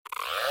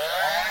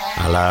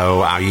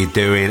Hello, how you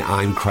doing?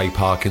 I'm Craig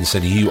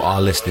Parkinson. You are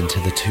listening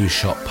to the Two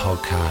Shot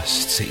Podcast.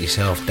 Sit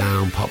yourself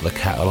down, pop the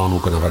kettle on.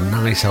 We're going to have a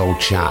nice old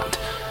chat.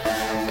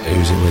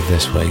 Who's it with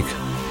this week?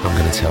 I'm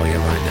going to tell you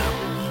right now.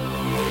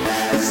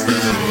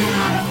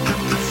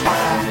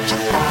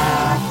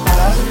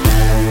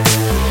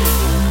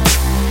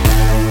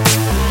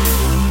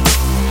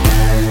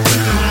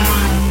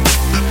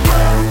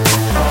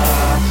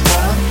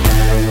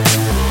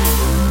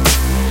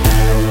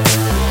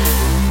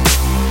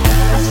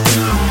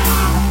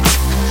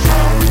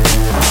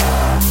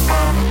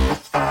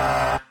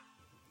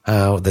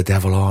 How the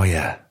devil are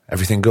you?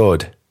 Everything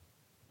good?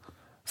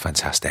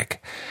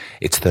 Fantastic.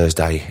 It's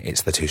Thursday.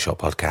 It's the Two Shot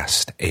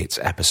Podcast. It's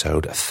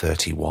episode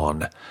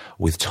 31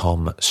 with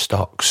Tom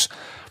Stocks.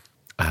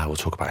 We'll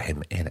talk about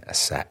him in a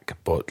sec,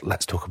 but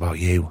let's talk about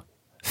you.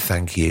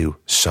 Thank you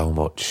so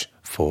much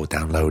for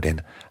downloading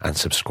and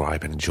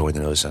subscribing and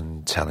joining us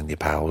and telling your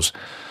pals.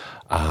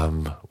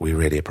 We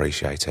really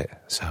appreciate it.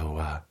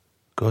 So,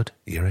 good.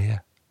 You're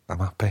here. I'm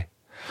happy.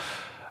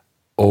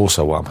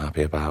 Also, what I'm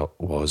happy about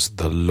was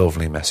the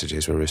lovely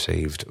messages we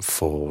received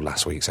for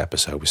last week's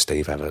episode with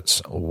Steve Everts.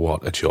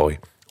 What a joy.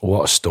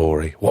 What a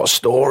story. What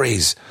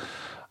stories.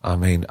 I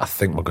mean, I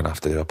think we're going to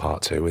have to do a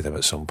part 2 with him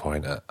at some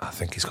point. I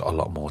think he's got a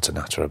lot more to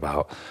natter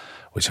about,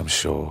 which I'm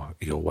sure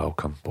you're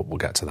welcome, but we'll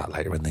get to that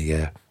later in the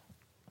year.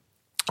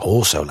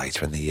 Also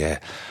later in the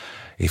year,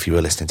 if you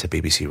were listening to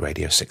BBC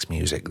Radio 6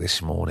 Music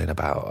this morning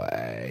about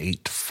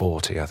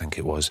 8:40, I think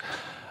it was,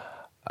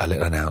 a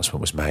little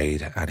announcement was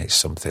made, and it's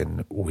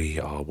something we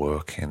are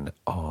working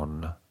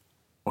on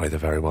with a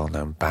very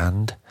well-known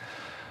band.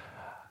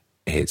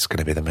 It's going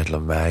to be the middle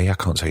of May. I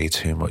can't tell you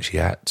too much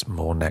yet.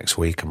 More next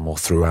week and more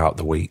throughout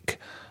the week.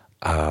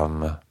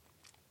 But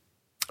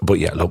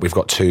yeah, look, we've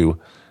got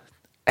two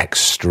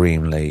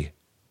extremely...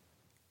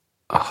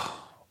 I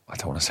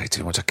don't want to say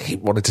too much. I keep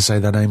wanting to say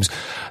their names.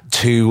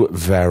 Two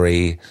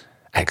very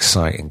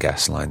exciting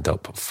guests lined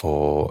up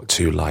for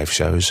 2 live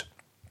shows.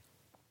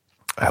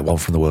 One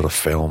from the world of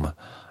film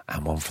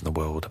and one from the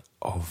world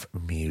of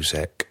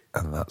music.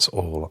 And that's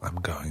all I'm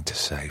going to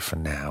say for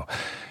now.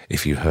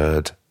 If you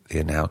heard the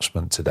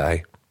announcement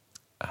today,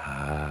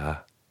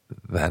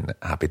 then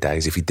happy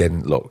days. If you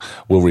didn't, look,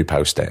 we'll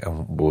repost it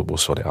and we'll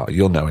sort it out.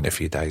 You'll know in a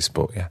few days,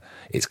 but yeah,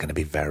 it's going to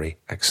be very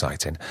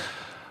exciting.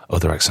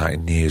 Other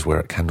exciting news, we're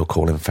at Kendal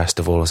Calling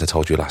Festival, as I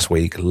told you last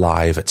week,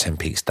 live at Tim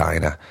Peaks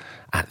Diner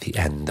at the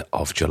end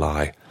of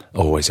July.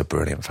 Always a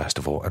brilliant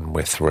festival, and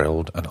we're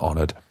thrilled and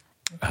honoured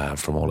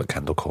from all at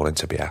Kendal Calling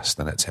to be asked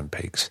and at Tim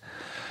Peaks.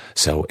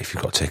 So if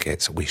you've got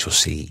tickets, we shall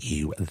see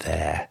you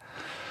there.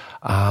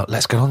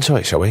 Let's get on to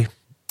it, shall we?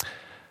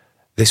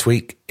 This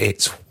week,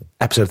 it's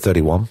episode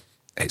 31.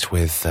 It's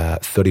with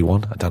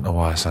 31. I don't know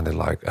why I sounded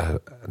like a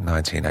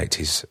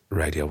 1980s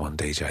Radio 1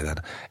 DJ then.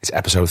 It's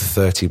episode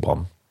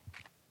 31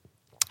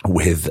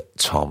 with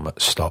Tom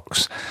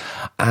Stocks.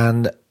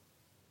 And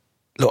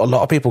look, a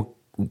lot of people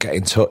get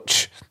in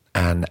touch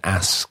and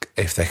ask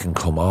if they can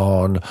come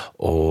on,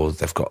 or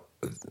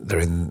they're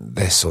in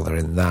this or they're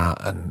in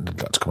that and they'd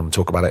like to come on and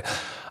talk about it.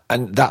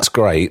 And that's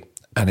great,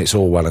 and it's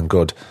all well and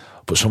good.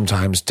 But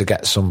sometimes to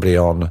get somebody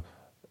on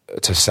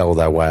to sell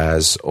their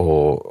wares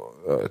or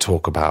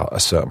talk about a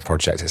certain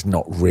project, it's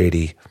not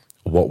really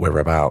what we're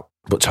about.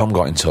 But Tom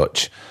got in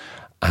touch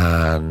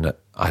and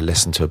I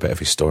listened to a bit of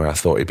his story. I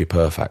thought he'd be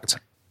perfect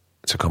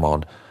to come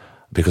on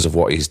because of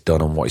what he's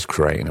done and what he's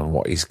creating and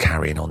what he's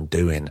carrying on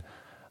doing.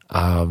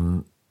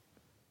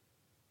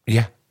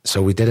 Yeah,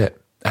 so we did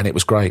it and it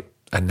was great.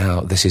 And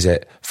now this is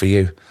it for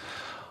you.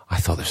 I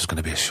thought this was going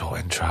to be a short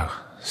intro.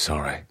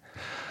 Sorry.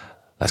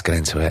 Let's get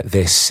into it.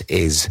 This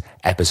is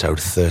episode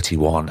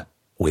 31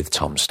 with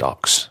Tom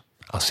Stocks.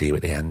 I'll see you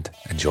at the end.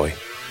 Enjoy.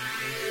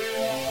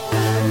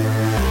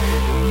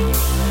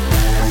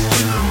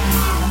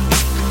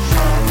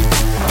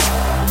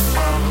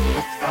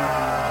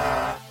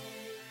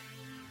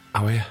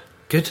 How are you?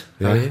 Good.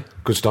 Yeah. How are you?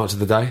 Good start to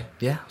the day?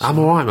 Yeah. I'm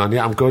all right, man.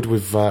 Yeah, I'm good.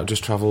 We've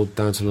just travelled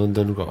down to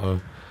London. We've got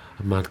a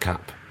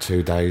madcap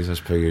 2 days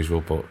as per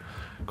usual, but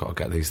got to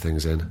get these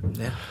things in.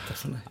 Yeah,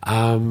 definitely.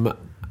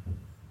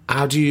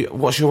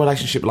 What's your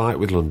relationship like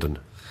with London?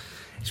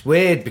 It's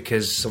weird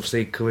because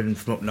obviously coming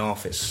from up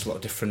north, it's a lot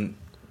of different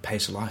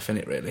pace of life in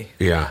it, really.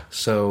 Yeah.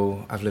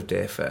 So I've lived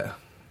here for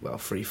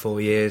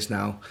 3-4 years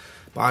now,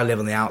 but I live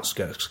on the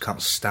outskirts because I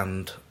can't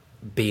stand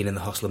being in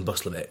the hustle and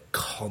bustle of it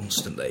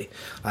constantly.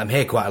 I'm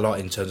here quite a lot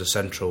in terms of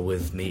central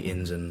with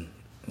meetings and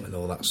with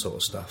all that sort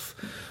of stuff,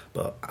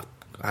 but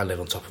I live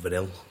on top of an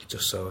hill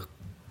just so I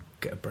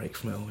get a break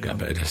from it all. Get a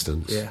bit of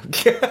distance. Yeah.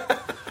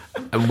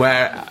 And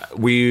where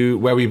were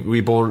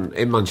you born?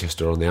 In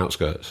Manchester or on the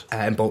outskirts?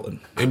 In Bolton.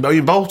 In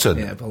Bolton?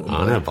 Yeah, Bolton.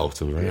 I know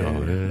Bolton very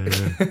well.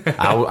 Yeah.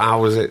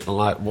 How was it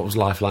like? What was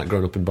life like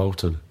growing up in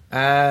Bolton?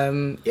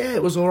 Yeah,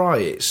 it was all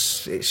right.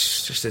 It's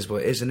just is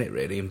what it is, isn't it?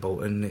 Really, in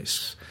Bolton,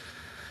 it's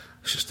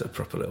just a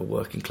proper little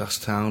working class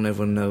town.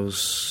 Everyone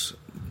knows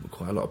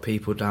quite a lot of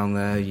people down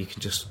there. You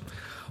can just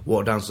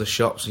walk down to the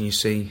shops and you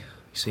see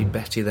see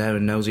Betty there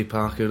and Nosy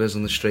Park who lives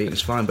on the street,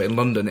 it's fine. But in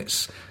London,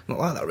 it's not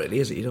like that, really,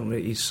 is it? You don't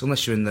really,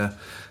 unless you're in the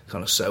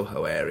kind of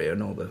Soho area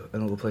and all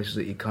the places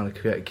that you kind of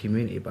create a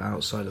community. But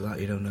outside of that,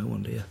 you don't know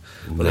one, do you?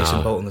 But at least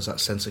in Bolton, there's that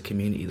sense of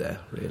community there,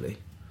 really.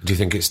 Do you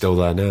think it's still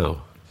there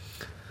now?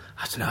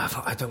 I don't know.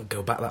 I don't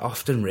go back that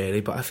often,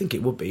 really, but I think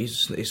it would be.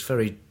 It's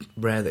very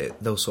rare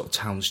that those sort of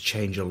towns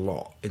change a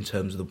lot in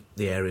terms of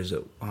the areas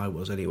that I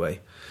was, anyway.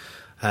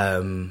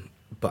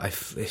 But I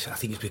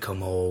think it's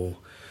become all.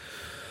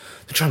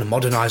 They're trying to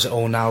modernise it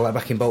all now. Like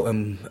back in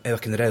Bolton,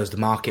 back in the day, there was the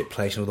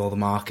marketplace with all the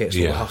markets,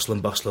 all the hustle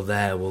and bustle of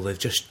there. Well, they've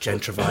just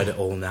gentrified it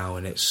all now,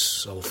 and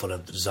it's all full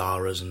of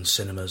Zaras and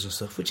cinemas and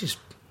stuff, which is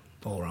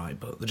all right,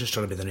 but they're just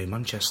trying to be the new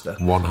Manchester.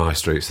 One high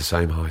street's the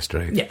same high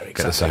street. Yeah, exactly.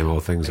 Get the same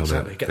old things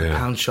on it. Get the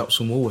pound shops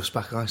from Woolworths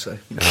back, I say.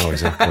 Oh,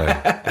 exactly.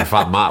 In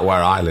fact,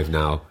 where I live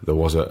now, there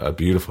was a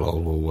beautiful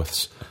old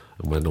Woolworths,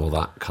 and when all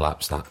that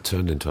collapsed, that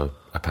turned into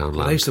a pound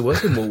land. I used to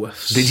work in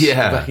Woolworths. Did you?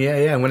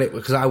 Yeah. And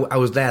because I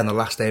was there on the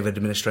last day of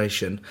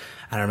administration,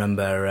 and I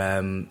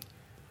remember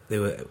they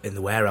were in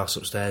the warehouse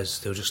upstairs.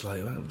 They were just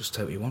like, well, just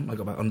take what you want. I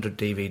got about 100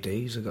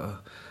 DVDs. I got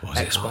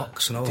an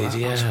Xbox and all that.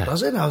 You? I was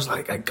buzzing. I was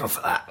like, thank God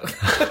for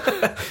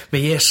that. My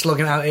year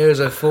slugging out here as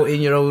a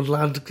 14-year-old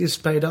lad is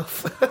paid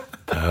off.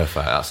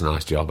 Perfect. That's a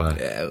nice job, eh?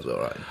 Yeah, it was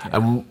all right. Yeah.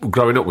 And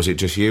growing up, was it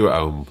just you at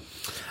home?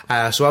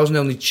 So I was an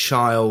only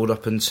child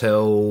up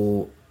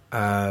until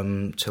I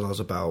was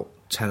about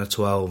 10 or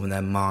 12, and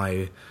then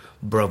my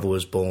brother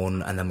was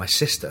born, and then my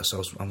sister.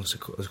 So there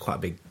was quite a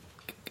big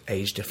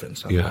age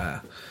difference.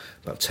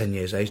 About 10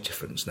 years age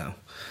difference now.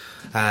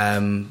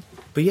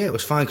 But yeah, it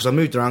was fine because I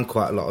moved around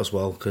quite a lot as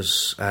well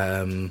because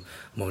mum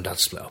and dad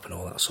split up and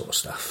all that sort of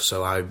stuff.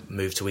 So I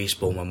moved to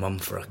Eastbourne with my mum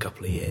for a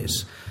couple of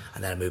years,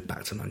 and then I moved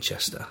back to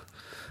Manchester.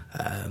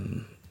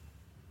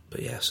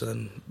 But yeah, so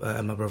then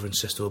my brother and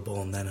sister were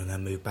born then, and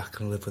then moved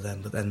back and lived with them.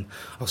 But then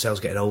obviously I was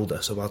getting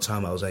older, so by the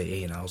time I was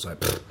 18, I was like,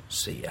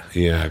 see ya.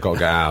 Yeah, got to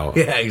get out.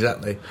 Yeah,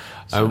 exactly.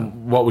 So,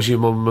 what was your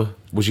mum?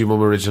 Was your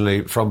mum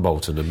originally from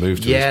Bolton and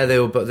moved to? Yeah,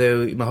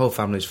 my whole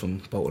family's from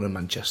Bolton and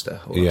Manchester,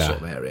 all that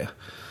sort of area.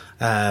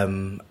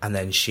 And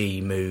then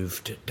she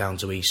moved down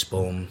to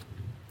Eastbourne.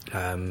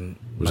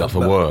 Was that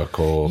for work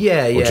or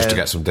just to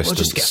get some distance? Well,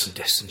 just to get some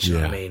distance, you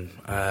know what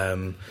I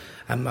mean?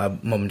 And my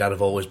mum and dad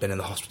have always been in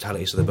the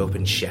hospitality, so they've both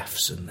been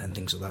chefs and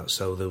things like that.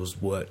 So there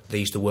was work. They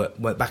used to work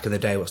back in the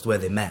day. What's the way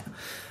they met?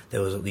 They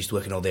used to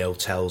work in all the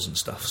hotels and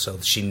stuff. So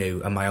she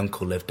knew, and my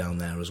uncle lived down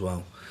there as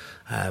well.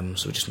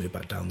 So we just moved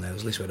back down there.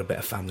 At least we had a bit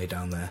of family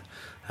down there.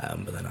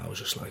 But then I was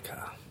just like,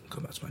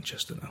 going back to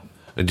Manchester now.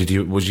 And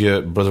was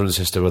your brother and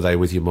sister, were they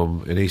with your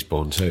mum in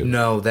Eastbourne too?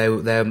 No,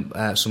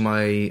 so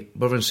my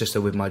brother and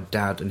sister with my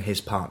dad and his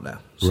partner.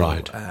 So,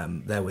 right.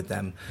 They're with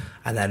them.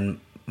 And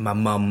then my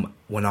mum,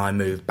 when I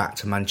moved back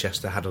to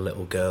Manchester, had a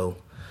little girl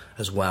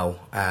as well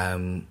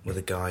with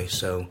a guy.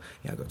 So,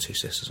 yeah, I've got 2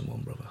 sisters and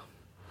 1 brother.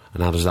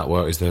 And how does that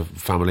work? Is the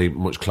family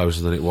much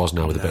closer than it was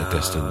now with a bit of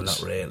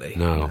distance? Not really.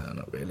 No,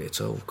 not really.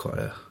 It's all quite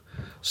a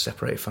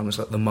separated family. It's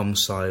like the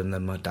mum's side and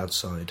then my dad's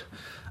side.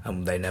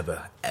 And they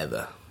never,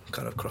 ever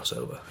kind of cross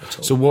over at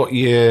all. So what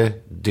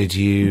year did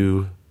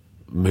you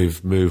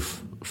move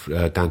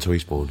down to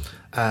Eastbourne?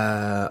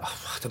 I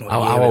don't know.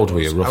 How old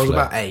were you, roughly? I was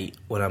about 8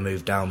 when I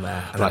moved down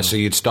there. Right, so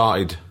you'd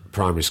started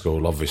primary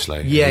school,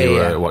 obviously. Yeah, you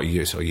yeah. were, what,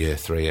 year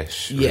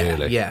 3-ish, yeah,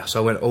 really? Yeah,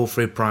 so I went all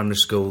through primary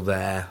school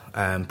there,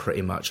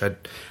 pretty much. I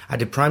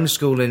did primary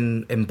school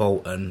in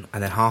Bolton,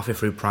 and then halfway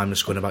through primary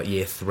school in about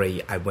year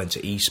 3, I went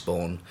to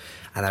Eastbourne,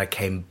 and then I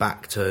came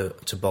back to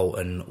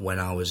Bolton when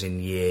I was in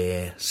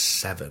year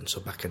 7, so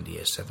back into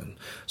year 7.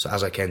 So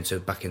as I came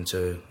back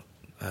into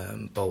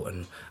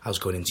Bolton, I was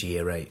going into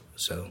year 8,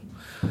 so...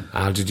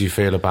 How did you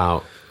feel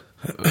about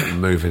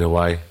moving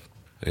away?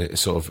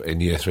 Sort of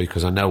in year 3,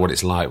 because I know what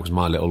it's like, because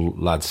my little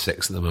lad's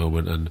 6 at the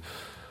moment, and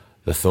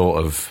the thought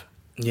of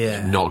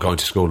not going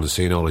to school and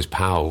seeing all his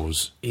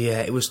pals. Yeah,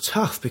 it was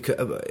tough, because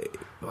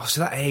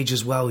obviously that age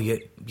as well,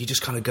 you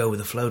just kind of go with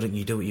the flow, don't you?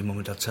 You do what your mum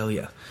and dad tell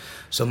you.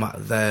 So my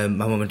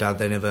mum and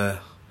dad,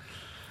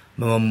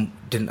 my mum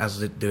didn't have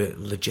to do it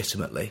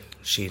legitimately.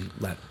 She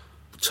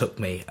took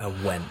me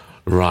and went.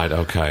 Right,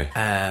 okay.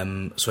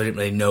 So I didn't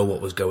really know what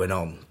was going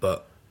on,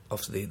 but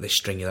obviously they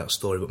string you that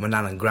story. But my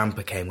nan and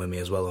grandpa came with me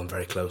as well, I'm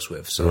very close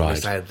with, so at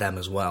least I had them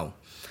as well.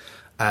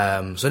 So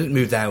I didn't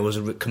move there, I was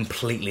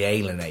completely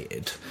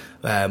alienated.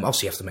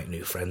 Obviously you have to make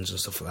new friends and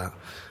stuff like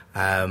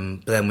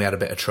that. But then we had a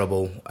bit of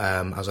trouble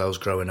as I was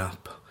growing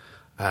up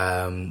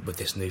with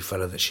this new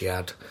fella that she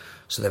had.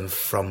 So then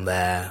from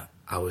there,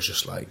 I was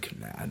just like,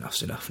 nah,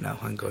 enough's enough now.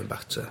 I'm going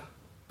back to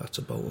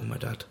Bolton with my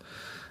dad.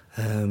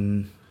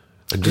 And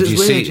did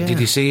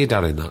you see your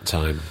dad in that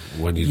time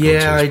when you?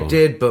 Yeah, I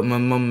did, but my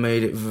mum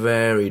made it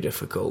very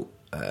difficult.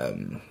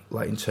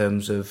 Like in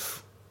terms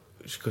of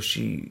because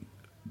she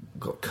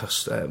got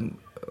cussed.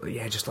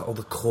 Just like all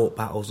the court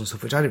battles and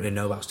stuff, which I didn't really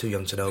know about. I was too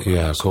young to know about.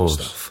 Yeah, of course.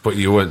 Stuff. But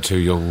you weren't too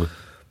young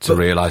to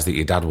realise that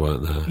your dad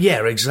weren't there.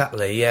 Yeah,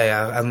 exactly.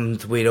 Yeah,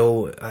 and we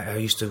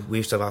used to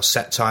have our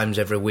set times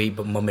every week,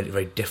 but Mum made it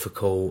very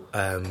difficult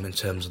in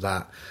terms of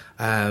that.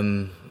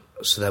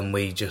 So then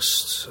we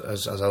just,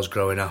 as I was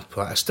growing up,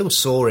 I still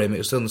saw him. It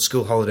was still on the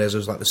school holidays. It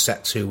was like the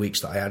set 2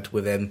 weeks that I had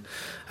with him,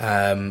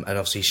 and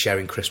obviously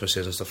sharing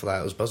Christmases and stuff like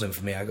that. It was buzzing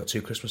for me. I got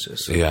 2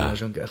 Christmases when I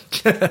was younger.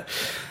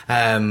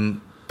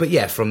 But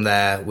yeah, from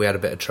there we had a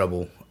bit of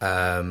trouble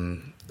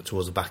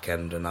towards the back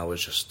end, and I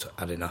was just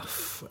had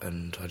enough,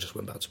 and I just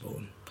went back to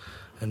Bolton.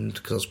 And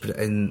because I was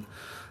in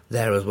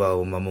there as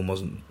well, my mum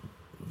wasn't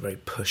very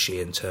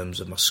pushy in terms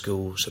of my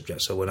school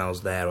subjects. So when I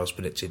was there, I was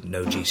predicted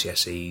no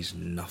GCSEs,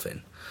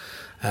 nothing.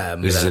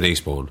 This is in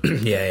Eastbourne.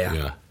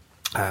 Yeah.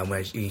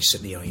 Where you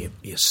sit, your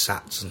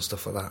SATs and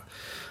stuff like that.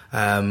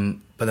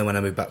 But then when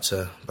I moved back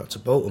to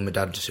Bolton, my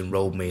dad just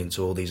enrolled me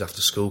into all these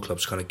after school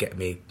clubs, kind of get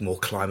me more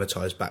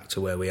climatised back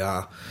to where we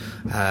are,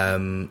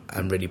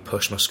 and really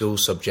push my school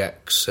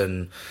subjects.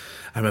 And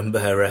I remember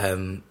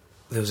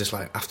there was this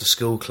like after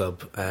school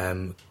club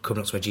coming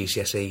up to my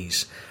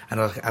GCSEs,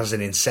 and as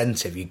an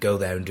incentive, you go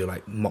there and do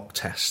like mock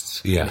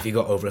tests. Yeah. And if you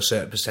got over a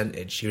certain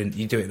percentage,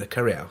 you do it in the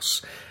curry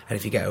house, and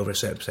if you get over a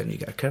certain percent, you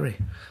get a curry,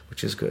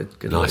 which is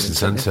good. Nice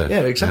incentive.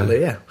 Yeah,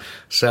 exactly. Yeah.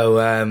 So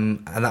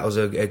and that was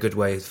a good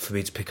way for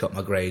me to pick up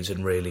my grades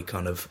and really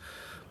kind of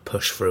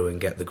push through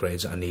and get the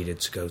grades that I needed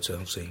to go to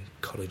obviously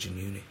college and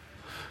uni.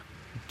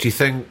 Do you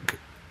think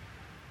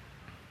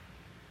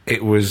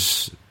it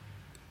was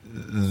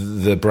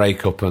the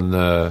breakup and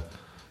the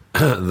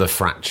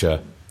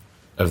fracture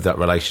of that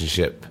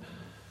relationship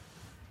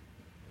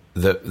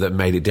that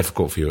made it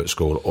difficult for you at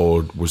school,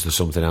 or was there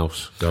something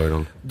else going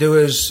on? There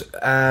was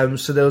there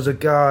was a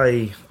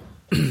guy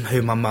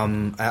who my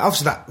mum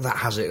obviously that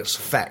has its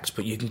effects,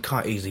 but you can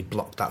quite easily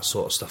block that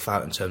sort of stuff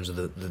out in terms of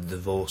the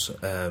divorce,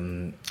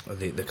 the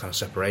kind of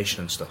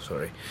separation and stuff.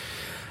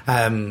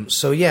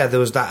 So yeah, there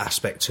was that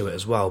aspect to it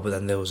as well. But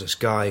then there was this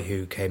guy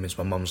who came into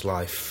my mum's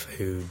life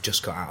who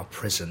just got out of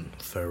prison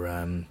for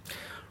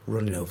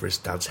running over his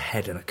dad's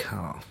head in a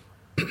car.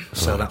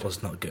 So that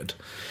was not good.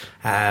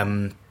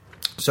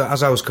 So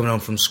as I was coming home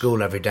from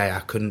school every day,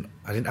 I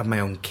didn't have my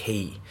own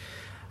key,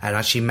 and I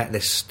actually met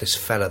this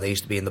fella. They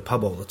used to be in the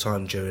pub all the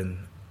time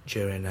during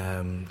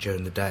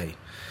the day.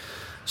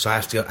 So I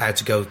had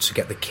to go to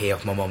get the key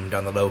off my mum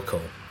down the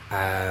local,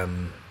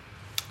 and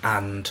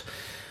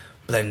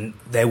then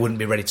they wouldn't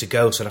be ready to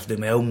go, so I'd have to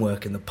do my own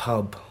work in the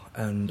pub,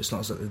 and it's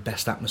not the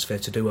best atmosphere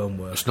to do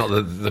homework. It's not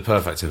the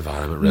perfect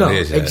environment, really,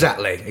 is it?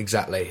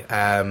 Exactly.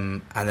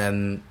 And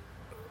then,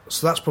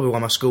 so that's probably why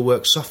my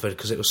schoolwork suffered,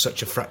 because it was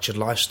such a fractured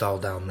lifestyle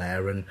down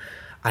there, and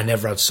I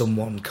never had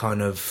someone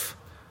kind of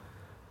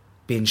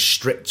being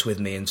strict with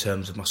me in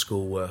terms of my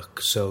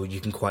schoolwork, so you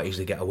can quite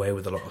easily get away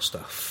with a lot of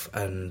stuff.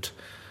 And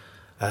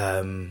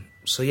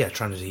so yeah,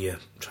 trying to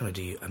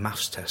do a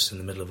maths test in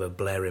the middle of a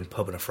blaring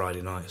pub on a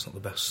Friday night is not the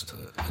best.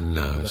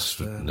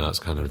 It's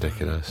kind of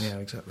ridiculous. Yeah,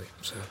 exactly.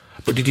 So.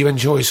 But did you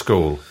enjoy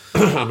school?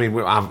 I mean,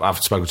 I've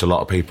spoken to a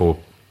lot of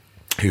people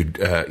who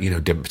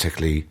didn't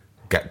particularly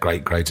get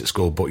great grades at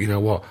school, but you know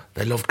what?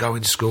 They loved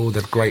going to school. They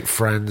had great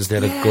friends. They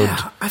had a good.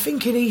 I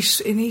think in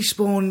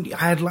Eastbourne,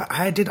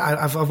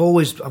 I've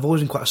always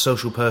been quite a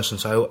social person,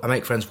 so I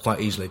make friends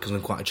quite easily because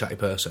I'm quite a chatty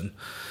person.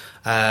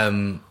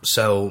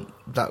 So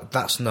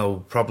that's no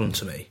problem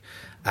to me.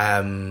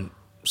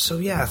 So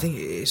yeah, I think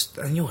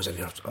and you always have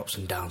your ups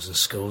and downs in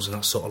schools and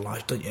that sort of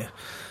life, don't you?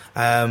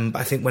 But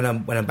I think when I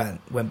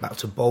went back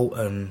to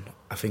Bolton,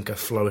 I think I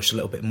flourished a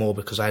little bit more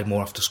because I had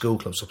more after school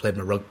clubs. So I played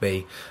my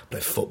rugby,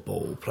 played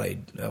football,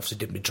 obviously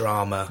did my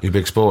drama. You a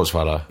big sports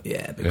fella?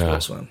 Yeah,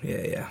 sports one.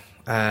 Yeah.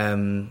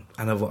 And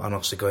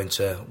obviously going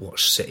to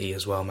watch City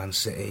as well, Man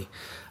City,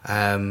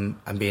 and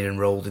being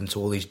enrolled into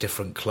all these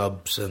different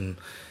clubs, and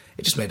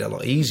it just made it a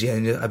lot easier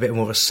and a bit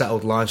more of a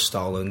settled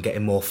lifestyle, and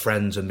getting more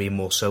friends and being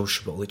more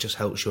sociable. It just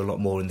helps you a lot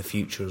more in the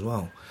future as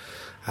well.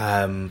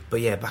 But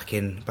yeah, back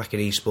in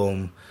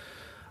Eastbourne,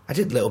 I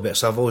did little bits.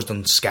 So I've always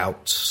done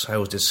scouts. I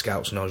always did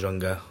scouts when I was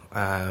younger.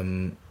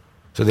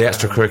 So the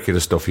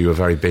extracurricular stuff you were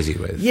very busy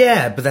with?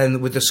 Yeah, but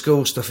then with the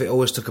school stuff, it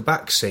always took a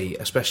back seat,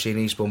 especially in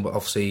Eastbourne.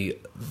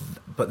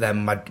 But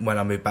then when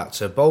I moved back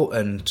to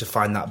Bolton, to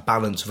find that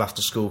balance of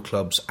after school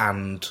clubs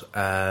and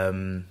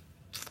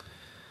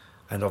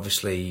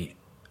obviously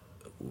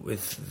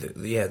with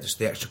just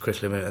the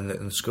extracurricular and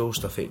the school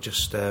stuff, it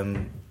just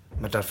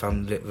my dad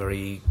found it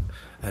very,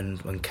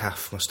 and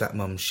Kath, my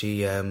stepmom,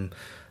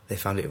 they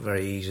found it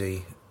very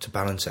easy to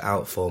balance it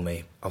out for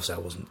me.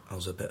 Obviously, I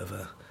was a bit of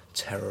a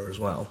terror as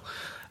well,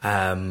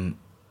 but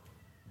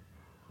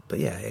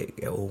yeah,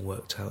 it all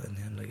worked out in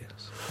the end, I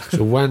guess.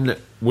 So when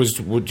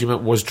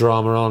was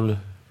drama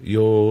on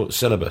your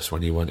syllabus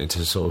when you went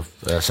into sort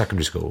of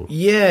secondary school?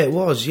 Yeah, it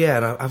was. Yeah,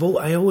 and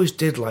I always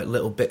did like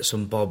little bits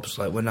and bobs.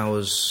 Like when I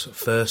was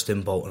first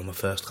in Bolton, my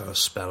first kind of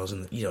spell, I was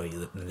in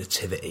the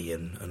nativity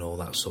and all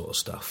that sort of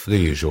stuff. The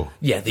usual.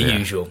 Yeah, the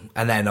usual.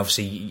 And then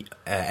obviously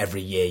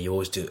every year you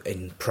always do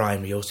in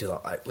primary. You always do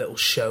like little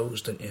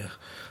shows, don't you?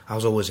 I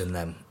was always in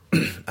them.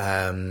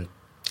 And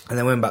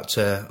then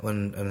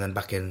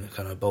back in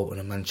kind of Bolton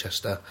and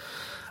Manchester.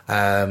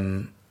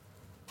 Then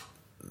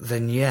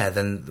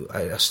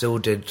I still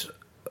did.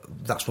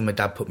 That's when my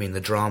dad put me in the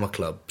drama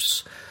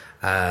clubs.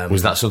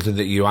 Was that something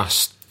that you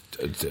asked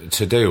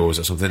to do, or was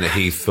it something that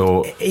he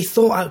thought? He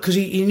thought, because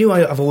he knew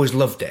I've always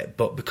loved it,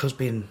 but because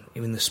being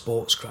in the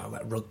sports crowd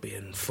like rugby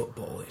and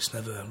football, it's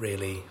never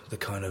really the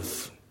kind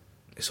of.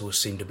 It's always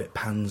seemed a bit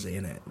pansy,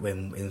 innit,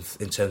 when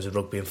in terms of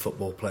rugby and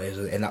football players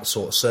in that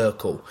sort of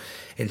circle,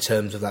 in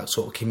terms of that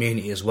sort of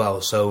community as well.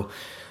 So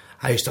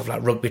I used to have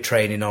like rugby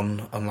training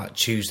on like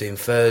Tuesday and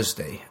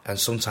Thursday, and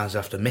sometimes I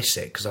have to miss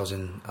it because I was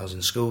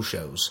in school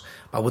shows.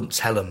 I wouldn't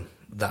tell them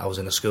that I was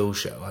in a school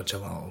show. I'd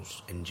tell them I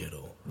was injured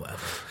or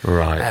whatever.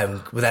 Right.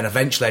 But then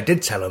eventually I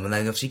did tell them, and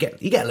then obviously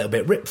you get a little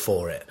bit ripped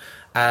for it.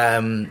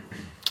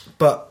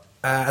 But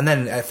and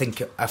then I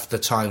think after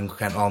time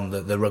went on,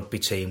 the rugby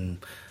team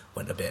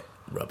went a bit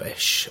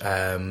rubbish,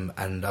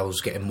 and I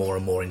was getting more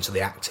and more into the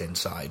acting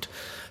side.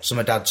 So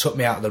my dad took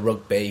me out of the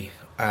rugby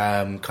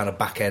kind of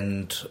back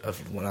end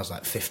of when I was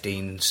like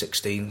 15,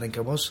 16, I think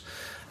I was,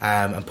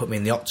 and put me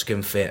in the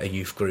Octagon Theatre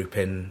youth group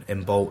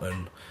in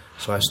Bolton.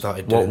 So I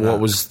started doing what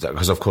was that?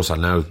 Because of course I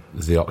know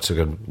the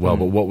Octagon well,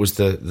 but what was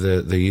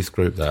the youth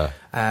group there?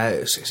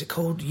 Is it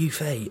called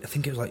Youth 8? I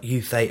think it was like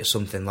Youth 8 or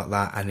something like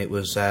that, and it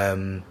was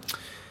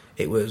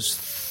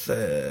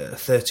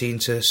 13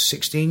 to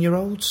 16 year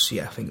olds.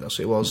 Yeah, I think that's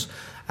what it was.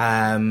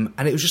 And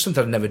it was just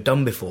something I've never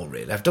done before,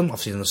 really. I've done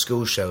obviously in the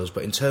school shows,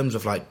 but in terms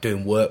of like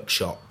doing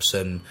workshops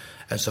and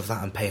stuff like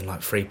that, and paying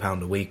like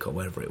 £3 a week or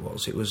whatever it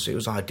was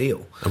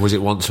ideal. And was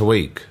it once a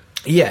week?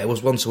 Yeah, it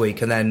was once a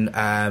week, and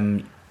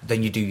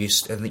then you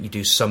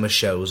do summer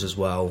shows as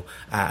well,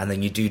 and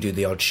then you do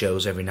the odd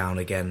shows every now and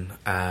again.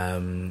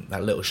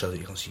 That little show that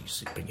you can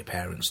bring your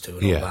parents to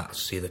and all that, to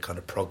see the kind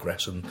of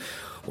progress and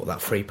what that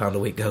 £3 a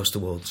week goes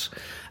towards.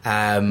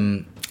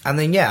 And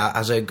then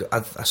I think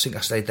I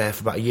stayed there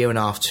for about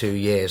 1.5 to 2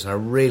 years, and I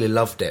really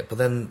loved it. But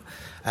then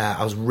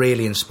I was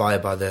really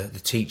inspired by the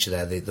teacher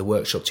there. The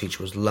workshop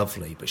teacher was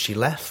lovely, but she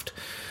left.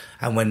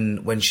 And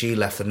when she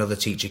left, another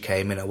teacher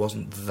came in. I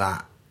wasn't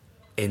that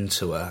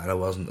into her, and I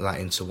wasn't that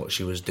into what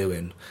she was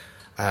doing.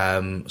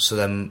 So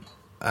then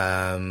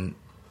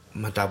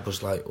my dad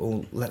was like,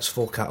 well, let's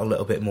fork out a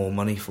little bit more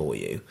money for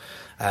you,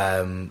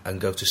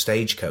 and go to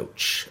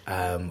Stagecoach,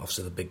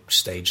 obviously the big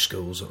stage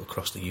schools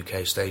across the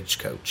UK,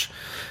 Stagecoach.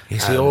 You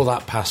see, all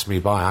that passed me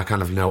by. I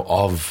kind of know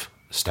of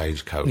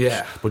Stagecoach.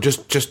 Yeah. But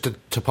just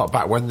to pop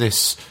back, when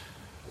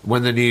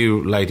the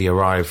new lady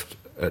arrived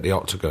at the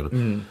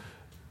Octagon,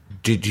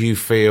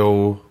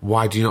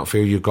 why do you not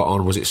feel you got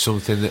on? Was it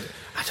something that...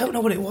 I don't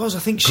know what it was. I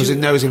think because in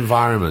those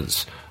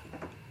environments,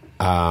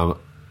 because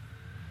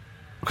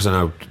I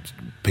know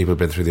people have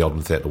been through the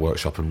Oldham Theatre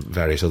Workshop and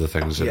various other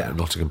things at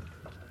Nottingham,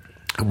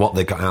 and what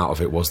they got out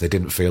of it was they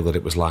didn't feel that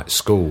it was like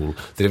school.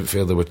 They didn't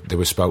feel they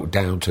were spoke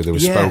down to. They were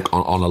spoke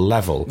on a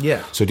level.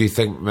 Yeah. So do you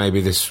think maybe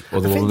this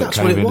other woman that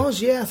came in... I think that's what it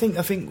was. Yeah,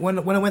 I think when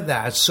I went there,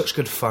 I had such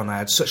good fun. I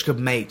had such good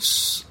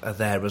mates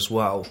there as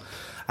well.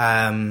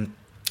 And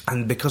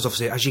because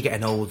obviously as you're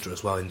getting older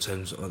as well, in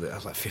terms of, I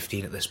was like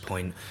 15 at this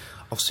point,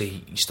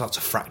 obviously you start to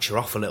fracture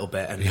off a little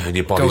bit, and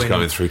your body's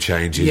going through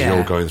changes.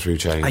 You're going through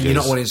changes, and you're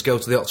not wanting to go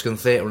to the Octagon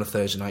Theatre on a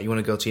Thursday night. You want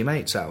to go to your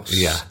mate's house,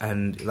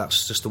 and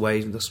that's just the way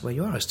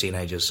you are as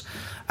teenagers.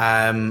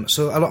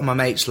 So a lot of my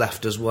mates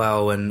left as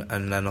well, and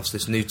then obviously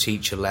this new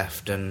teacher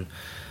left, and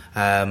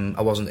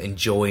I wasn't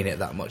enjoying it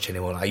that much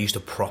anymore. I used to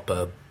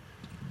proper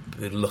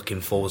looking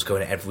forward to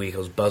going every week. I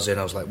was buzzing.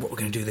 I was like, what we're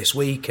going to do this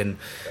week, and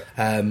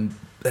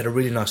they had a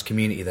really nice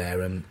community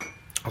there, and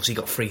obviously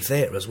got free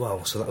theatre as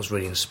well, so that was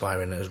really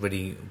inspiring. It was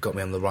really got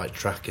me on the right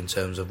track in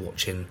terms of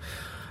watching.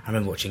 I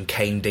remember watching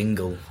Kane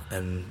Dingle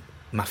and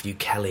Matthew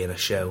Kelly in a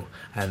show,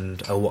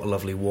 and Oh What a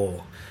Lovely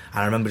War,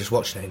 and I remember just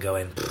watching it and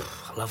going,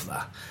 I love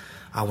that.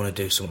 I want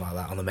to do something like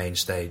that on the main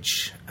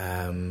stage,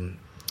 and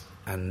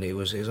it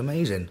was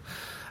amazing.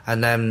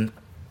 And then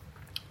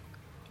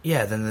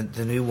then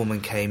the new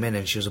woman came in,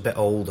 and she was a bit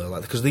older,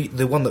 like, because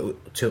the one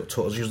that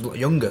taught us, she was a lot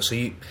younger, so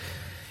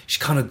she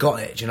kind of got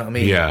it, do you know what I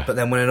mean? Yeah. But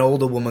then when an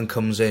older woman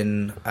comes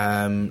in,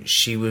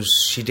 she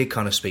did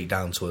kind of speak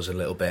down to us a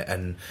little bit,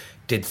 and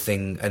did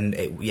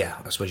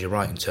I suppose you're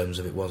right in terms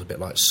of it was a bit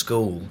like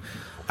school,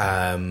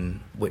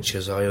 which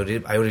is I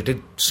already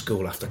did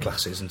school after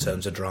classes in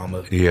terms of drama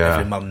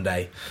every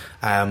Monday.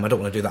 I don't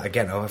want to do that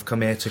again. I've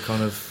come here to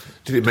kind of...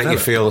 Did it make you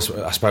feel,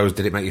 I suppose,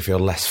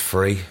 less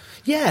free?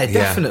 Yeah,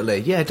 definitely.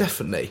 Yeah,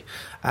 definitely.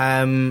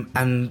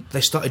 And they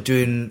started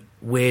doing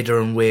weirder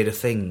and weirder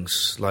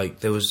things.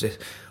 Like there was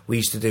we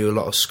used to do a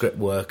lot of script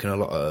work and a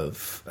lot of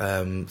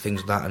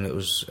things like that,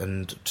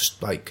 and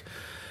just like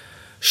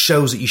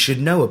shows that you should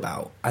know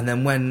about. And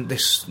then when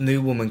this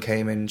new woman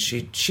came in,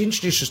 she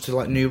introduced us to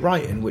like new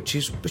writing, which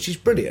is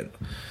brilliant.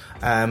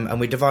 And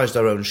we devised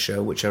our own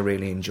show, which I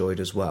really enjoyed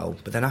as well.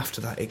 But then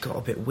after that, it got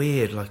a bit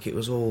weird. Like it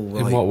was all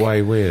like... In what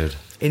way weird?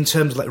 In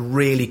terms of like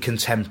really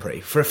contemporary.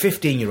 For a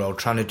 15-year-old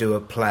trying to do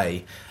a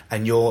play,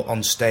 and you're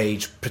on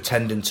stage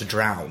pretending to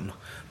drown,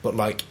 but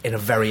like in a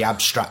very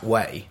abstract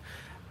way,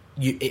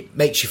 it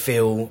makes you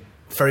feel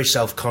very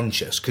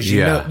self-conscious, because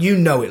you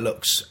know it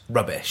looks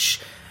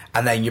rubbish,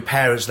 and then your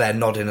parents there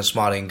nodding and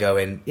smiling,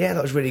 going, "Yeah,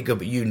 that was really good,"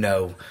 but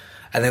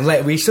And then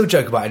later, we still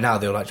joke about it now.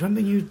 They were like, "Do you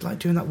remember you like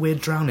doing that weird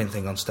drowning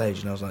thing on stage?"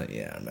 And I was like,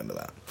 "Yeah, I remember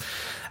that."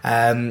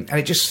 And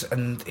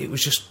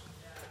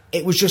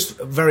it was just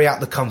very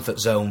out the comfort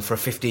zone for a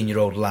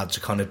 15-year-old lad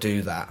to kind of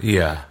do that.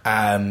 Yeah.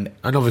 And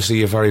obviously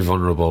you're very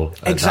vulnerable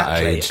at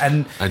that age.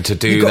 And to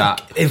do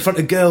that... in front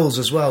of girls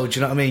as well, do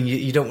you know what I mean?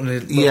 You don't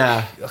want to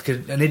look like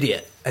an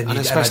idiot. And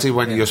especially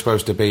when you're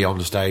supposed to be on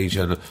the stage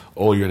and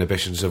all your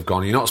inhibitions have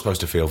gone. You're not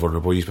supposed to feel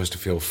vulnerable, you're supposed to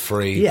feel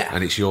free. Yeah.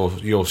 And it's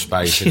your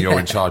space and you're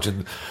in charge.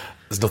 And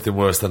there's nothing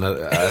worse than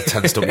a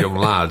tensed-up young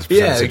lad.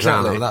 Yeah,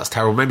 exactly. That's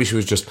terrible. Maybe she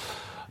was just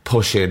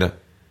pushing...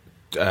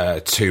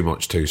 too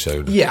much too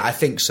soon. Yeah, I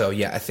think so.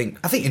 Yeah, I think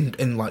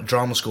in like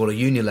drama school or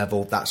uni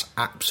level, that's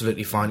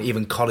absolutely fine.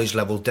 Even college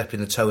level, dipping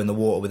the toe in the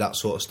water with that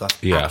sort of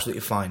stuff,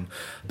 absolutely fine.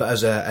 But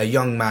as a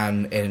young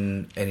man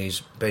in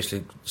his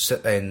basically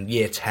in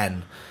year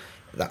 10,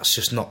 that's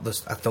just not the.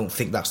 I don't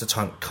think that's the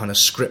kind of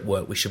script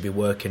work we should be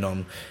working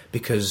on,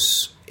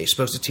 because it's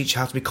supposed to teach you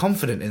how to be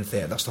confident in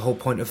theatre. That's the whole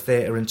point of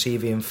theatre and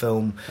TV and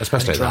film,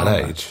 especially and at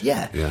that age.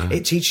 Yeah,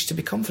 it teaches you to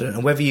be confident,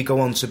 and whether you go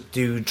on to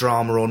do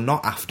drama or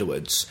not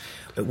afterwards.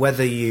 But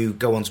whether you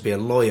go on to be a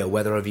lawyer,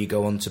 whether you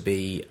go on to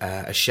be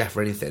a chef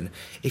or anything,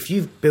 if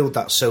you build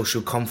that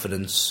social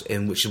confidence,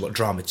 in which is what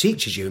drama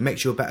teaches you, it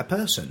makes you a better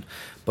person.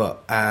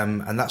 But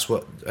and that's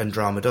what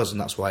drama does,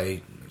 and that's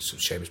why it's a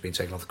shame it's been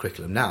taken off the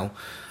curriculum now.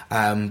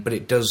 But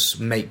it does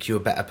make you a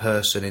better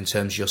person in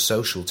terms of your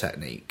social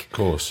technique. Of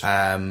course.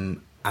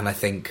 And I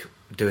think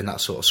doing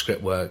that sort of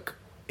script work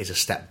is a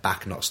step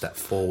back, not a step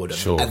forward.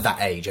 Sure. At that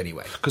age,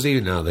 anyway. Because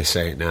even now they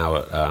say it now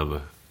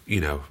at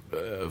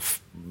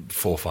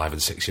 4, 5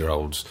 and 6 year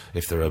olds,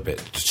 if they're a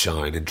bit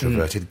shy and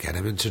introverted, get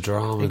them into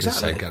drama.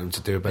 Exactly. Just get them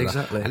to do a bit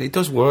Exactly. of that. And it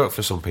does work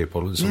for some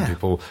people, and some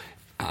people,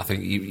 I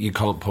think you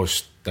can't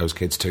push those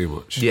kids too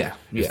much. Yeah.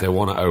 If they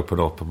want to open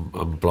up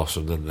and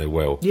blossom, then they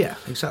will. Yeah,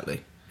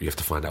 exactly. You have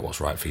to find out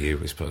what's right for you,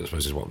 I suppose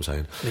is what I'm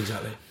saying.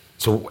 Exactly.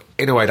 So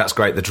in a way that's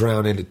great. The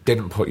drowning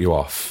didn't put you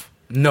off.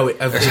 No, it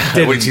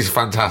didn't. Which is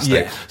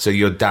fantastic. Yeah. So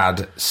your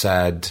dad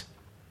said...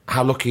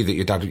 How lucky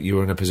that you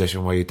were in a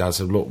position where your dad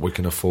said, "Look, we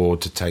can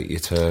afford to take you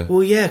to."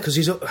 Well, yeah, because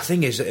the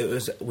thing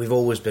is, we've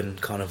always been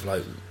kind of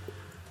like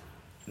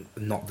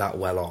not that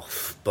well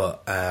off,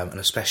 but and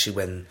especially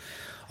when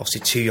obviously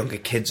 2 younger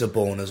kids are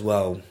born as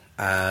well.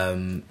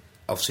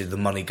 Obviously, the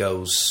money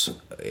goes;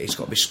 it's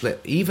got to be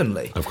split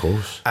evenly, of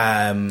course.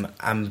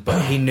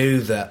 But he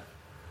knew that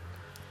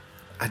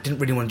I didn't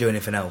really want to do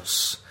anything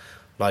else,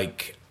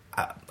 like.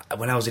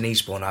 When I was in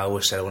Eastbourne, I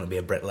always said I want to be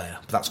a bricklayer,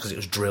 but that's because it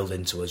was drilled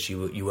into us.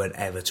 You weren't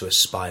ever to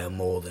aspire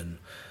more than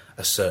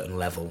a certain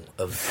level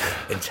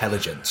of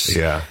intelligence.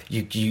 Yeah,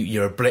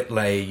 you're a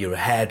bricklayer, you're a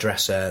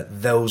hairdresser.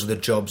 Those are the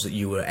jobs that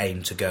you were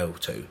aimed to go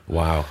to.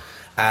 Wow.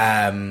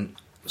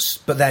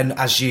 But then,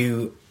 as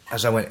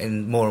I went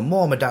in more and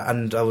more, my dad's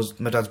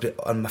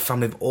and my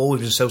family have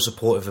always been so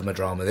supportive of my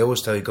drama. They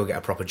always tell you go get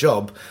a proper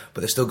job, but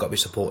they still got to be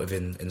supportive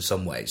in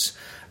some ways.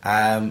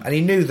 And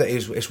he knew that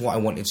it's what I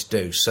wanted to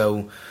do.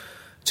 So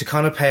to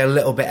kind of pay a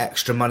little bit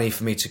extra money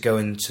for me to go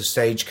into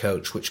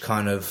Stagecoach, which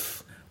kind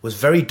of was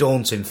very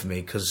daunting for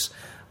me because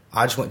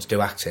I just wanted to do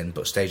acting,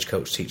 but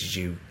Stagecoach teaches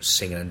you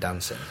singing and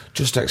dancing.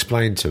 Just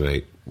explain to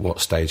me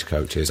what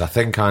Stagecoach is. I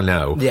think I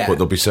know, but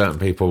there'll be certain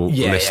people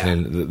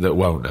listening that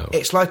won't know.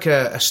 It's like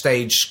a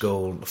stage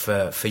school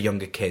for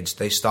younger kids.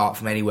 They start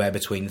from anywhere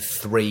between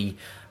 3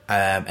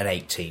 and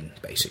 18,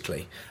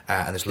 basically.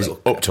 And there's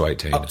little up to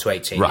 18. Up to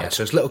 18, right. Yeah.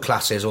 So it's little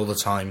classes all the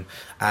time.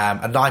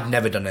 And I'd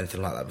never done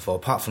anything like that before,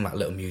 apart from like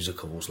little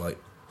musicals like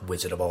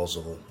Wizard of Oz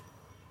or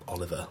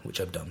Oliver, which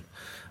I've done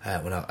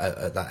when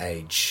at that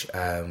age,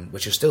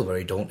 which is still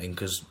very daunting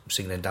because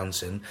singing and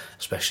dancing,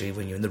 especially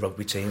when you're in the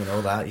rugby team and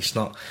all that, it's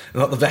not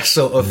the best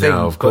sort of thing.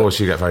 No, of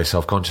course you get very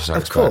self-conscious.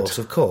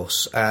 Of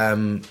course.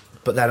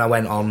 But then I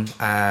went on,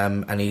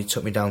 and he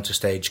took me down to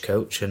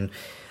Stagecoach, and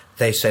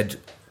they said,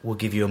 "We'll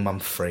give you a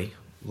month free.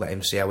 Let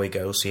him see how he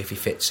goes, see if he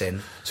fits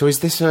in." So is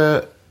this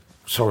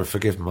sorry,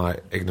 forgive my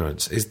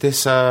ignorance. Is this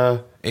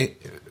so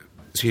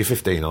you're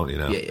 15, aren't you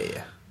now?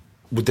 Yeah.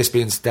 Would this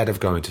be instead of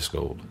going to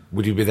school?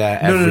 Would you be there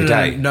every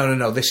day?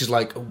 No. This is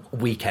like a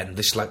weekend.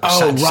 This is like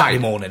Saturday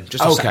morning.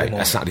 Just a Saturday morning.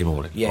 A Saturday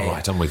morning. Yeah, all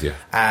right, I'm with you.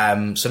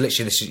 So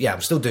literally, this is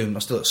I'm still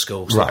at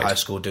school, still at high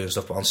school doing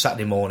stuff. But on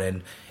Saturday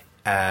morning,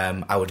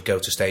 I would go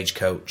to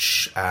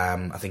Stagecoach.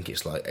 I think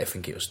it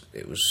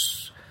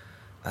was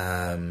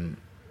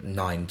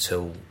 9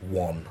 till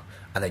 1,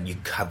 and then you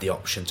had the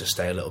option to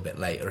stay a little bit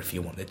later if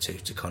you wanted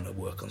to kind of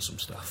work on some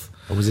stuff.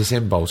 And was this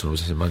in Bolton or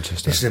was this in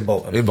Manchester? This is in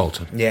Bolton. In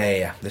Bolton.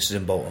 Yeah. This is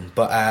in Bolton.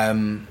 But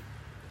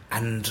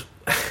and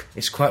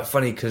it's quite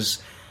funny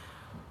because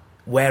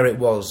where it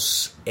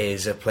was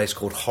is a place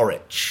called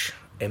Horwich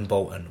in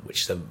Bolton,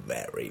 which is a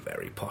very,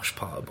 very posh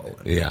part of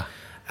Bolton. Yeah.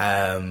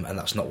 And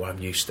that's not what I'm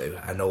used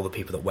to. And all the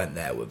people that went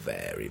there were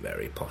very,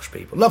 very posh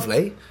people.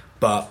 Lovely,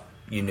 but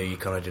you knew you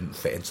kind of didn't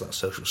fit into that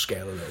social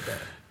scale a little bit.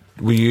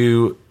 Were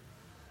you...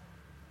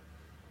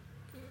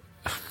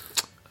 I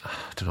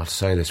don't know how to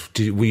say this.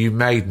 Were you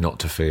made not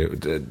to feel...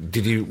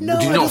 Did you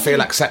not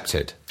feel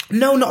accepted?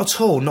 No, not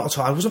at all. Not at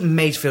all. I wasn't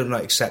made to feel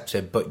not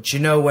accepted, but do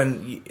you know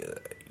when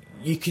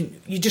you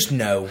just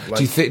know?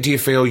 Like, Do you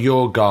feel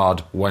your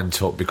guard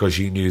went up because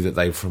you knew that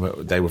they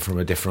were from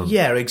a different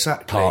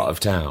part of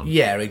town?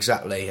 Yeah,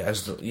 exactly.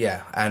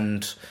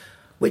 And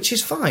which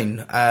is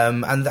fine.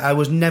 And I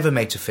was never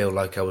made to feel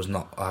like I was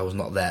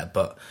not there.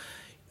 But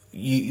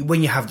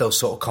when you have those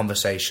sort of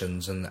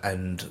conversations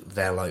and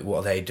they're like, what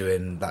are they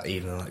doing that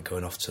evening? Like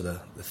going off to the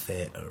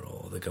theatre,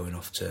 or they're going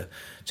off to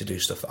do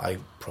stuff that I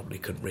probably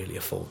couldn't really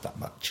afford that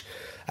much.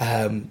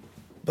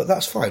 But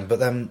that's fine. But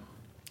then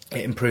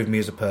it improved me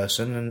as a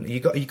person, and you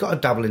got to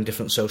dabble in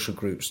different social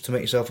groups to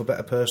make yourself a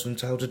better person,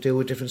 to how to deal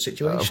with different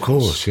situations. Of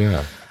course,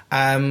 yeah.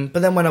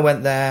 But then when I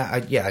went there,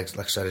 like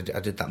I said, I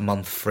did that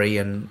month free,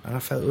 and I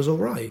felt it was all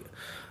right.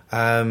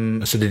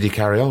 So did you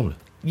carry on?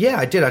 Yeah,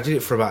 I did. I did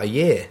it for about a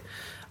year,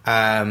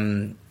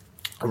 right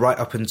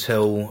up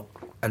until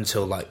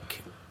like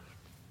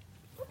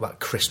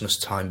Christmas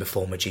time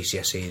before my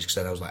GCSEs, because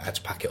then I was like, I had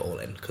to pack it all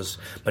in, because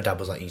my dad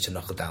was like, you need to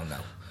knuckle down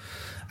now.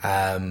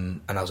 And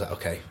I was like,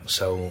 okay,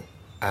 so.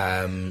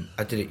 I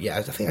did it. Yeah,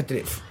 I think I did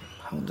it.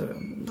 How long did it?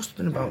 Must have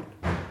been about.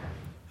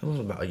 It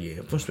wasn't about a year.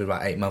 It must have been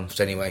about 8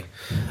 months anyway.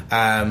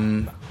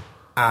 And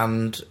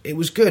it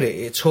was good.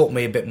 It taught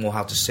me a bit more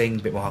how to sing,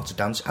 a bit more how to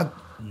dance. It had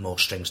more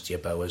strings to your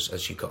bow,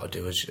 as you got to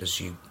do as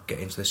you get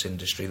into this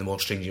industry. The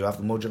more strings you have,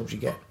 the more jobs you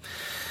get.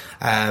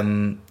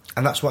 And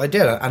that's what I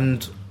did.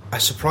 And I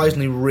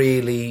surprisingly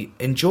really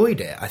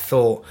enjoyed it. I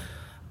thought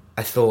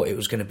it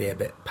was going to be a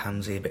bit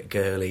pansy, a bit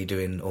girly,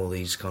 doing all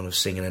these kind of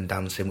singing and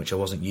dancing, which I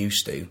wasn't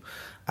used to.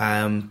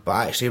 But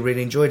I actually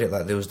really enjoyed it.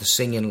 Like, there was the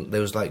singing,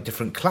 there was like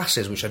different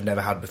classes which I'd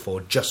never had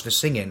before, just for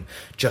singing,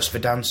 just for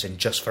dancing,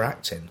 just for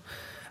acting,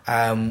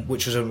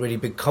 which was a really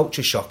big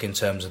culture shock in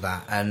terms of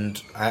that.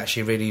 And I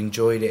actually really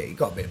enjoyed it. It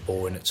got a bit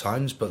boring at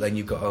times, but then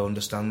you've got to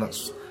understand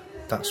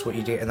that's what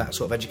you do in that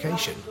sort of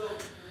education.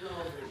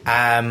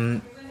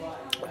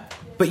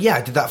 But yeah,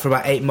 I did that for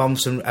about 8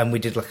 months, and we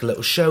did like a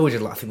little show. We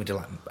did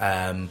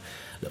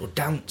little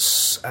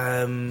dance,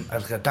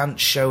 like a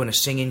dance show and a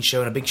singing show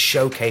and a big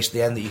showcase at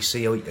the end that you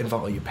see. Invite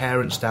all your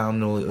parents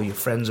down, or your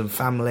friends and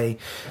family,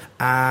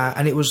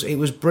 and it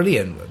was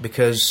brilliant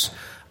because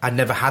I'd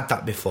never had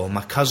that before.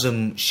 My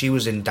cousin, she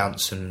was in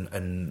dance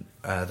and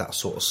that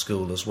sort of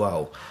school as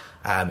well,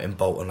 in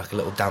Bolton, like a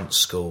little dance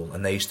school,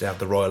 and they used to have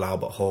the Royal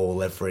Albert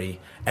Hall every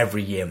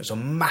year, and it's a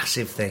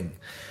massive thing.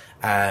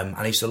 And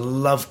I used to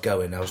love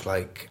going. I was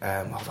like,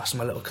 oh, that's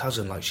my little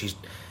cousin. Like, it's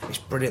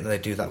brilliant that they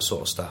do that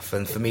sort of stuff.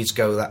 And for me to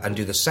go and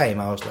do the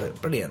same, I was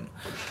like, brilliant.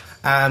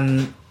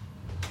 And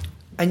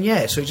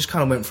yeah, so it just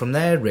kind of went from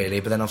there, really.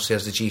 But then obviously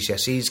as the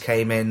GCSEs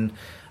came in,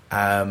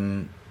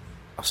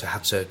 obviously I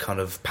had to kind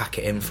of pack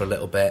it in for a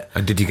little bit.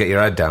 And did you get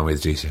your head down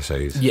with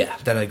GCSEs? Yeah,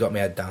 then I got my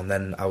head down.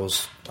 Then I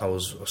was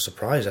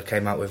surprised. I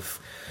came out with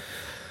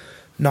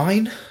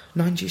 9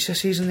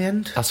 GCSEs in the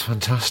end. That's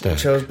fantastic.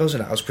 So I was buzzing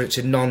at. I was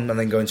predicted none and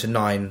then going to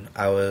 9.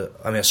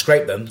 I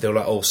scraped them. They were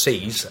like all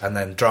C's, and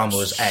then drama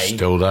was A.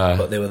 Still there.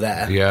 But they were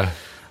there. Yeah.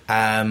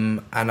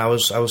 And I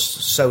was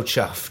so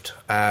chuffed.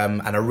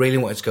 And I really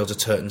wanted to go to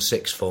Turton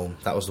sixth form.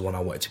 That was the one I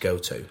wanted to go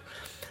to.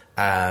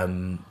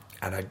 And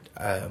I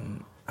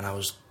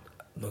was,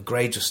 my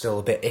grades were still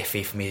a bit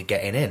iffy for me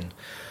getting in.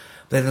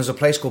 But then there's a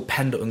place called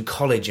Pendleton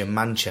College in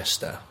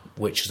Manchester,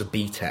 which is a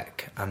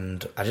BTEC,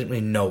 and I didn't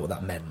really know what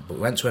that meant, but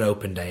we went to an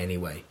open day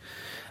anyway,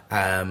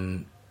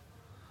 and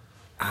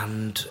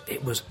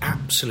it was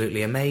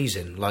absolutely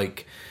amazing.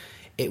 Like,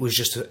 it was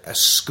just a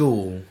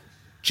school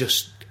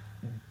just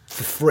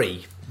for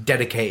free,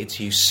 dedicated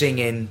to you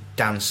singing,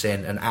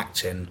 dancing and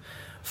acting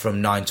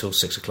from 9 till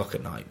 6 o'clock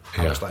at night.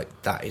 Yeah. I was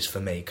like, that is for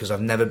me, because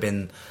I've never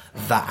been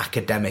that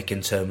academic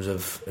in terms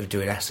of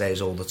doing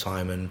essays all the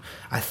time, and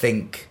I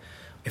think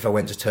if I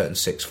went to Turton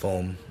sixth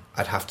form,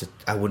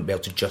 I wouldn't be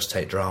able to just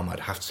take drama. I'd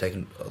have to take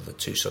the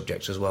 2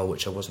 subjects as well,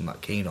 which I wasn't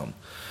that keen on.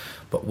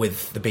 But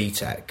with the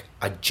BTEC,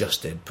 I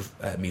just did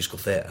musical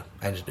theatre.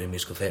 I ended up doing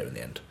musical theatre in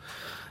the end.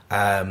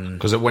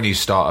 Because when you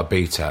start a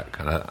BTEC,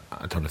 and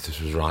I don't know if this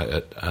was right,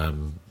 at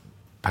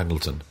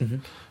Pendleton, mm-hmm.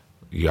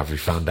 you have your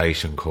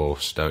foundation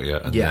course, don't you?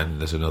 And then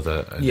there's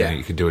another, and then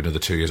you can do another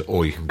 2 years,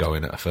 or you can go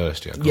in at a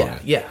first year,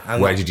 can't you? Yeah.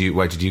 And where did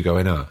you go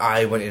in at?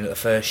 I went in at the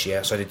first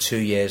year, so I did 2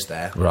 years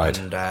there. Right.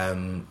 And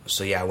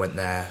I went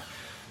there.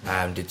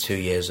 Did 2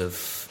 years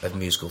of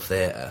musical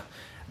theatre,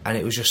 and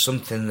it was just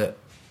something that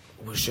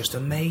was just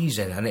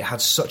amazing, and it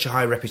had such a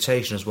high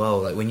reputation as well.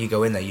 Like, when you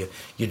go in there, you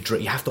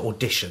have to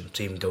audition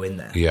to even go in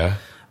there. Yeah.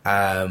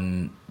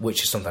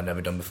 Which is something I'd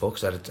never done before,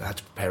 because I had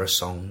to prepare a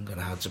song,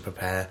 and I had to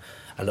prepare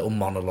a little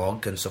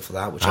monologue and stuff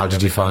like that. Which How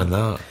did you find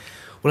that?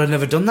 Well, I'd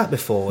never done that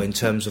before in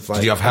terms of like.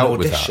 Did you have help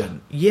audition.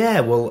 With that?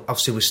 Yeah, well,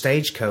 obviously with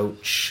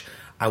Stagecoach,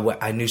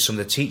 I knew some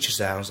of the teachers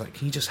there. I was like,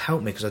 can you just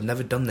help me, because I've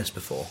never done this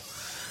before.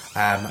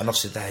 And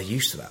obviously they're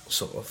used to that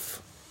sort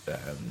of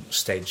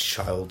stage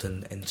child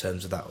in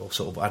terms of that. Or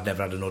sort of, I'd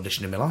never had an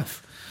audition in my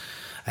life,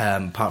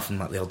 apart from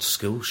like the old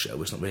school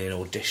show. It's not really an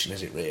audition,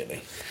 is it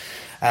really?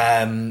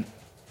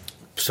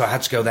 So I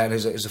had to go there, and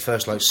it was the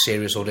first like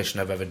serious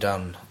audition I've ever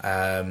done.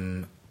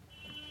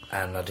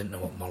 and I didn't know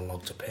what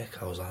monologue to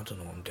pick. I was like, I don't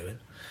know what I'm doing.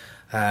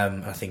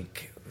 I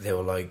think they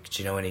were like,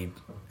 do you know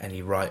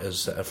any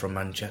writers that are from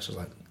Manchester? I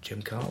was like,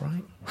 Jim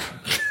Cartwright?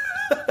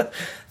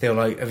 They were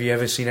like, have you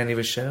ever seen any of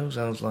his shows?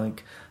 I was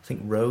like, I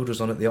think Road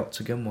was on at the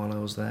Octagon while I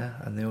was there,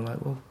 and they were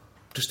like, well,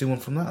 just do one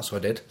from that. So I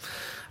did.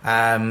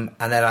 And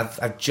then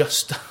I've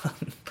just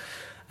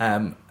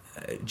done,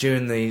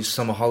 during the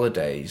summer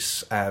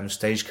holidays,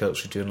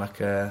 Stagecoach were doing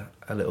like a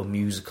little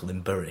musical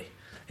in Bury,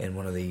 in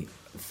one of the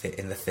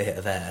in the theatre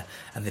there,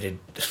 and they did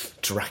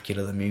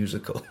Dracula the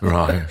musical,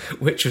 right?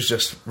 Which was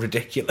just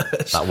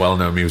ridiculous. That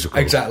well-known musical,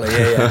 exactly.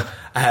 Yeah.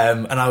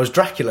 And I was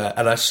Dracula,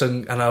 and I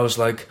sung, and I was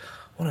like,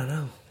 I want to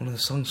know one of the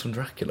songs from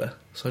Dracula,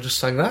 so I just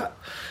sang that,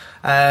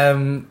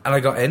 and I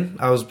got in.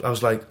 I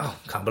was like, oh,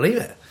 can't believe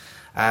it,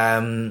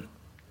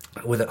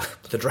 with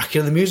the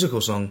Dracula the musical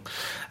song,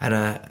 and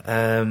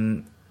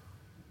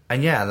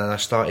yeah, and then I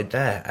started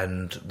there,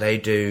 and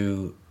they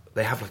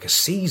have like a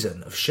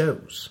season of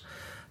shows.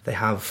 They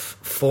have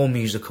 4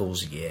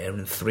 musicals a year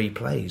and 3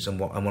 plays, and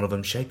one of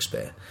them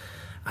Shakespeare.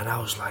 And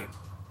I was like,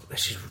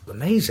 this is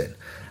amazing.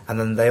 And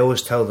then they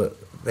always have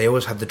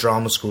the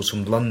drama schools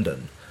from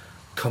London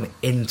come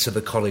into the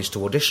college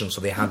to audition.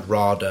 So they had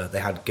RADA, they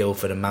had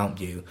Guildford and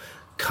Mountview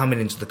coming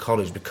into the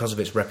college because of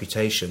its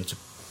reputation to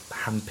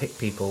handpick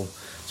people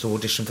to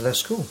audition for their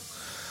school,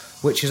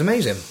 which is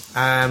amazing.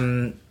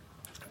 And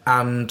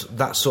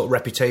that sort of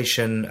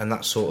reputation and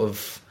that sort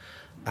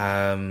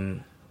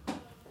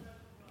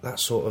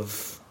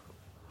of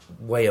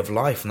way of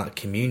life and that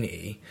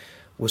community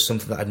was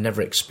something that I'd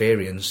never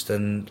experienced,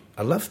 and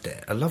I loved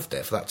it.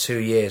 For that 2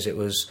 years. That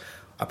was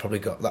probably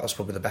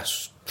the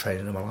best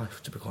training of my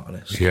life, to be quite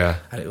honest. Yeah.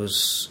 And it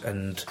was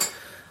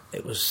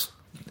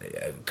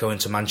going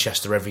to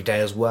Manchester every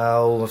day as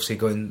well. Obviously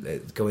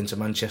going to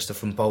Manchester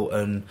from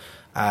Bolton.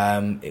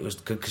 It was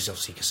good because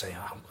obviously you could say,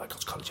 oh, I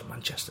got to college in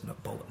Manchester,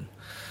 not Bolton.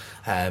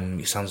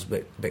 It sounds a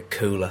bit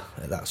cooler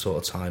at that sort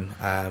of time.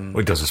 Well,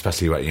 it does,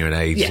 especially when you're an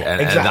age. Yeah,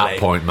 and exactly. at that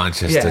point,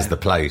 Manchester's the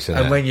place. Isn't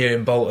and it? when you're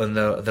in Bolton,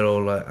 they're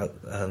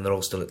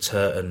all still at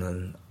Turton,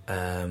 and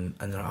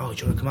they're like, oh,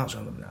 do you want to come out? So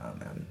I'm like, no,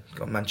 man,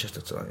 got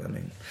Manchester tonight. I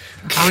mean,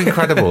 how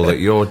incredible that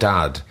your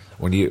dad,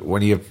 when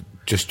you're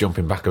just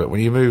jumping back a bit,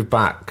 when you moved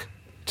back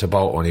to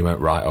Bolton, he went,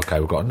 right,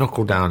 okay, we've got a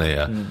knuckle down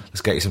here.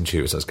 Let's get you some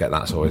tutors. Let's get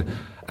that sorted.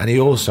 And he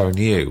also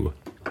knew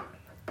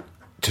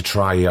to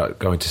try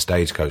going to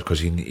Stagecoach because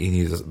he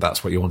knew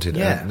that's what you wanted.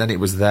 Yeah. And then it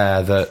was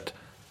there that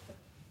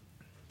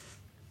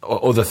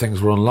other things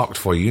were unlocked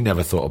for you. You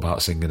never thought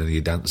about singing and you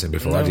dancing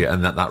before, had you?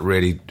 And that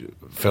really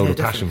filled a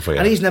passion for you.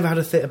 And he's never had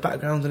a theatre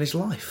background in his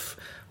life.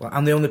 Well,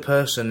 I'm the only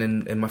person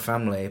in my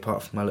family,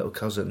 apart from my little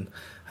cousin,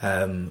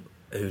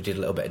 who did a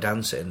little bit of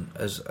dancing,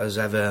 has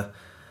ever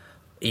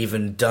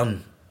even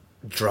done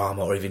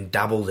drama or even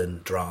dabbled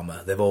in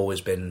drama. They've always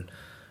been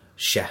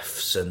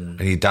chefs and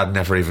your dad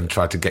never even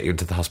tried to get you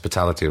into the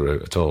hospitality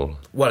route at all.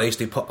 Well, I used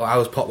to I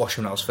was pot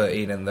washing when I was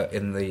 13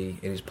 in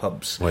his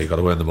pubs. Well, you got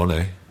to earn the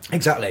money.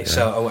 Exactly. Yeah.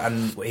 So,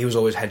 and he was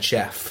always head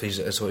chef.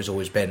 He's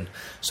always been.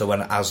 So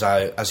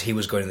as he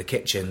was going in the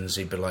kitchens,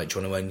 he'd be like, "Do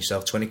you want to earn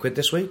yourself 20 quid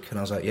this week?" And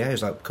I was like, "Yeah." He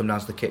was like, "Come down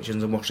to the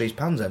kitchens and wash these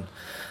pans in."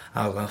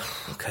 I was like,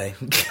 "Okay."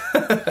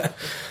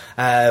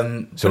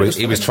 So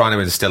he was trying to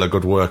instill a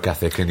good work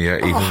ethic in you,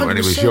 even when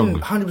he was young.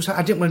 100%.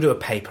 I didn't want to do a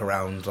paper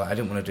round. Like, I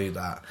didn't want to do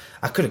that.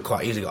 I could have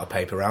quite easily got a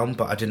paper round,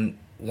 but I didn't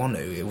want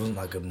to. It wasn't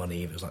like good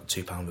money. It was like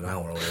 £2 an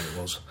hour or whatever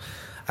it was.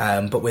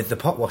 But with the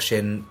pot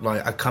washing,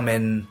 like, I'd come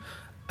in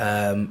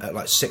at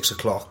like 6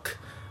 o'clock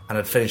and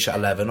I'd finish at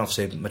 11.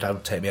 Obviously, my dad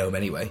would take me home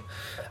anyway.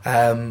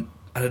 And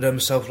I'd earn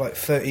myself like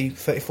 30,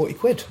 40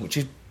 quid, which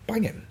is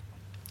banging.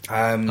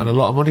 And a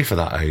lot of money for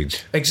that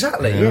age.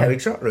 Exactly, yeah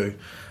exactly.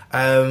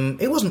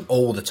 It wasn't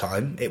all the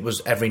time. It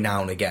was every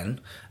now and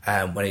again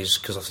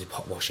because obviously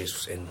pot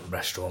washes in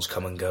restaurants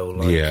come and go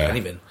like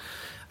anything.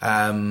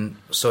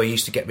 So he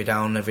used to get me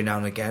down every now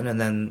and again, and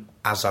then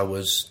as I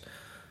was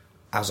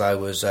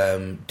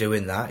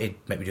doing that, he'd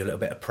make me do a little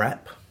bit of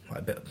prep,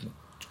 like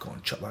go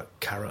and chop that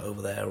carrot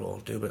over there, or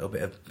do a little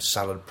bit of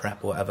salad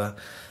prep or whatever.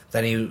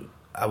 Then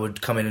I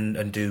would come in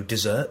and do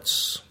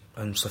desserts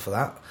and stuff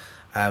like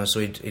that. So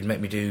he'd make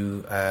me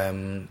do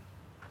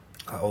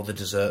all the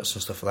desserts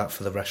and stuff like that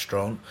for the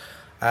restaurant.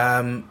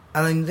 And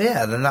then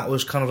that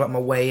was kind of like my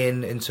way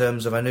in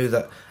terms of, I knew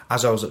that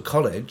as I was at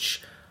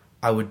college,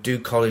 I would do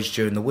college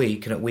during the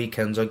week, and at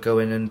weekends I'd go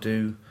in and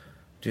do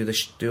a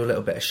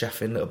little bit of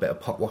chefing, a little bit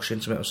of pot washing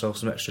to make myself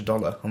some extra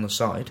dollar on the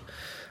side.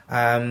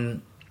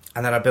 And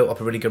then I built up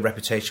a really good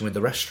reputation with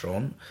the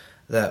restaurant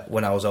that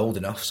when I was old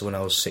enough, so when I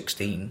was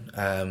 16,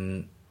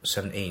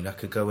 17, I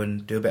could go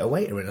and do a bit of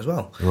waitering as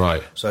well.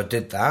 Right. So I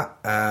did that,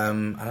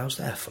 and I was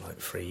there for like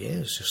 3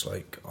 years, just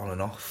like on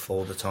and off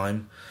all the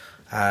time.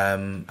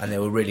 And they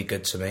were really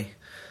good to me.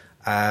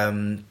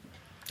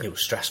 It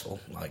was stressful,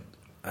 like,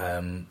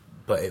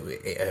 but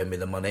it earned me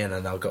the money, and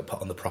then I got put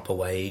on the proper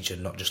wage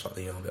and not just like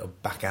the little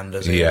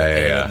backhanders here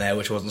and there,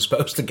 which I wasn't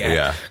supposed to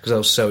get because I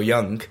was so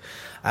young.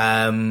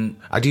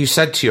 Had you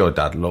said to your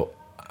dad, look,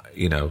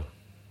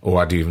 or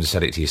had you even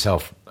said it to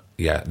yourself,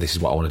 yeah, this is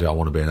what I want to do, I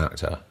want to be an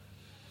actor?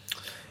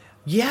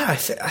 Yeah, I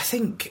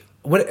think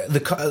when at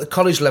the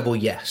college level,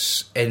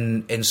 yes.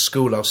 In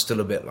school, I was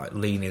still a bit like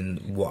leaning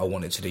what I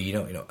wanted to do, you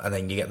know. And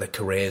then you get the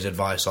careers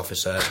advice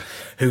officer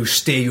who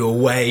steer you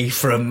away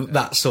from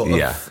that sort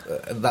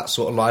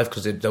of life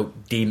because they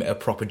don't deem it a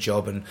proper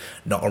job and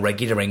not a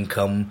regular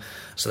income.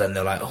 So then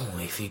they're like, oh,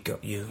 if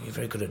you're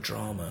very good at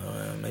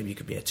drama, maybe you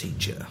could be a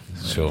teacher.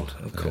 Sure,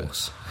 of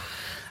course.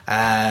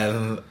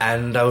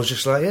 And I was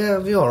just like, yeah,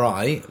 I'll be all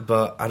right,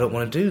 but I don't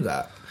want to do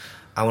that.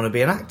 I want to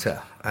be an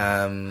actor.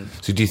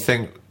 So do you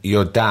think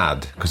your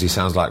dad, because he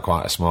sounds like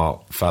quite a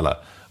smart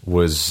fella,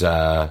 was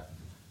trying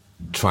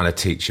to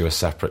teach you a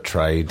separate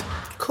trade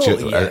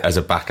as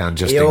a backhand,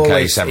 just in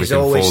case everything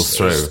falls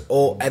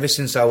through? Ever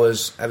since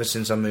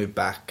I moved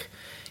back,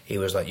 he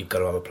was like, "You've got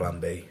to have a plan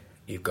B.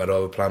 You've got to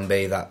have a plan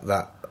B.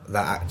 That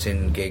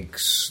acting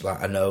gigs,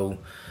 like I know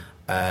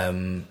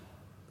that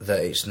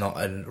it's not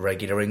a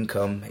regular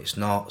income. It's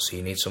not. So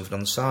you need something on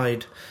the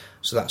side."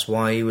 So that's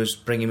why he was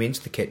bringing me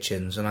into the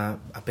kitchens. And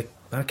when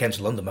I came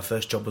to London, my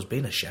first job was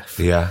being a chef.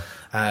 Yeah.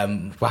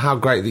 Well, how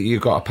great that you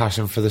got a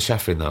passion for the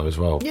chefing, though, as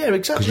well. Yeah,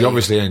 exactly. Because you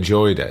obviously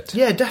enjoyed it.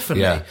 Yeah,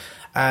 definitely. Yeah.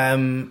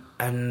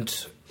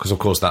 And because, of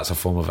course, that's a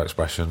form of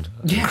expression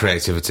and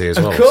creativity as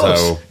well. Of course.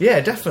 So yeah,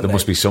 definitely. There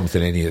must be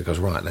something in you that goes,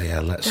 right,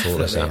 let's sort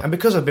this out. And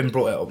because I've been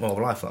brought up my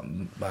whole life, like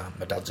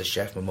my dad's a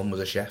chef, my mum was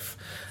a chef,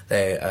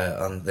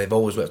 and they've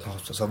always worked in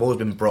hospitals, so I've always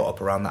been brought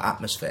up around that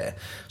atmosphere.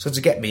 So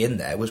to get me in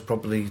there was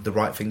probably the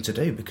right thing to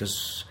do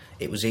because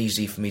it was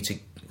easy for me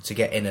to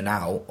get in and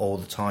out all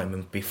the time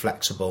and be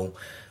flexible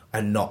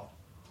and not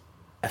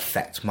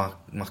affect my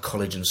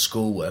college and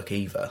schoolwork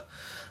either.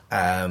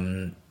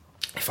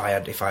 If I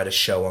had a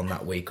show on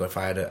that week, or if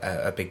I had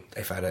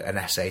an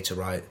essay to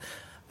write,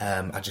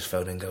 I just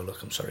phone and go,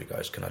 look, I'm sorry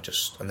guys, can I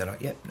just? And they're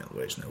like, yep, no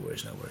worries.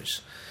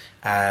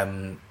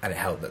 And it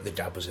helped that the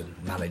dad was in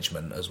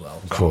management as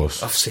well. Of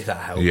course, obviously that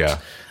helped. Yeah.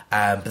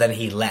 But then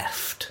he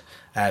left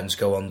to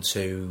go on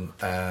to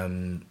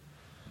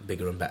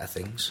bigger and better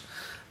things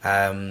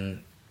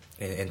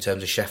in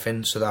terms of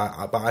chefing.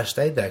 But I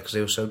stayed there because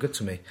they were so good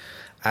to me.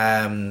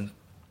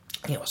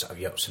 Sort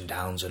of ups and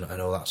downs and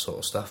all that sort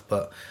of stuff,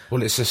 but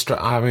it's a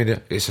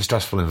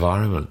stressful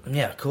environment.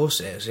 Yeah, of course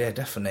it is. Yeah,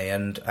 definitely.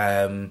 And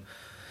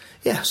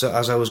so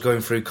as I was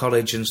going through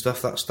college and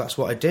stuff, that's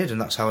what I did,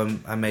 and that's how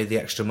I made the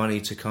extra money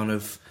to kind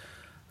of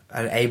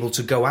and able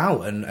to go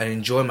out and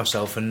enjoy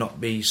myself and not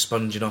be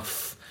sponging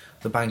off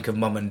the bank of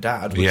mum and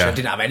dad, which I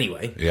didn't have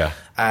anyway. Yeah.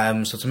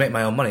 So to make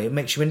my own money, it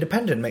makes you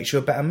independent, makes you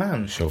a better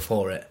man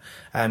for it,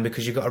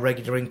 because you've got a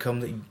regular income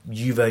that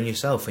you've earned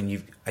yourself, and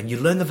you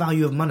learn the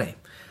value of money.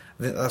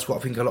 That's what I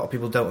think a lot of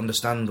people don't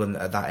understand when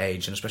at that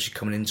age, and especially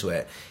coming into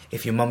it.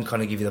 If your mum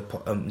kind of give you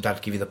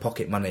dad give you the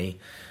pocket money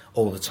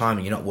all the time,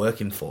 and you're not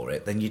working for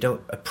it, then you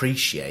don't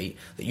appreciate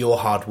that your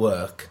hard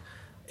work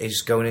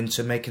is going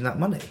into making that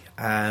money.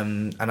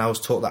 And I was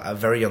taught that at a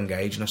very young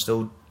age, and I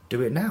still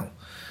do it now.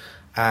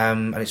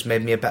 And it's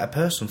made me a better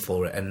person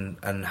for it,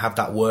 and have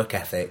that work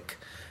ethic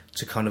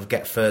to kind of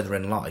get further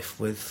in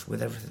life with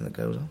everything that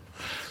goes on.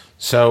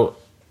 So,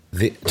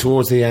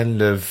 towards the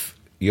end of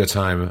your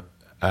time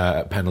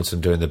at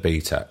Pendleton doing the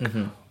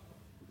BTEC,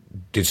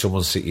 did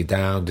someone sit you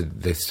down?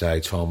 Did they say,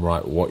 Tom,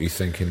 right, what are you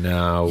thinking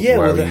now? Yeah,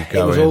 where are you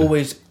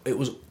going? It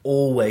was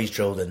always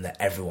drilled in that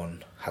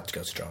everyone had to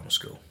go to drama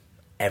school.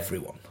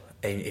 Everyone.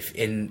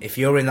 If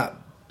you're in that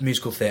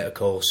musical theatre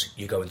course,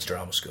 you go into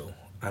drama school.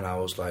 And I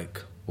was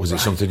like... Was it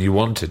something you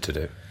wanted to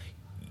do?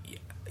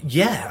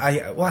 Yeah,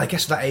 I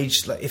guess at that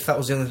age, like, if that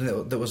was the only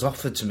thing that was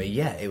offered to me,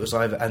 yeah, it was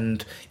either.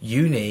 And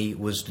uni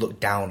was looked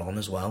down on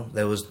as well.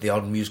 There was the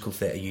odd musical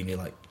theatre uni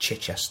like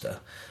Chichester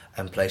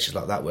and places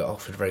like that were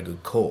offered a very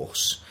good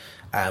course,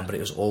 but it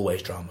was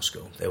always drama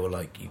school. They were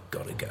like, you've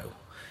got to go.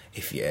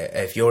 If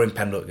you're in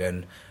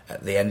Pendleton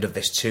at the end of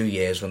this 2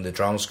 years when the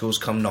drama schools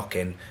come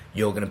knocking,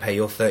 you're going to pay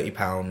your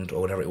 £30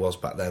 or whatever it was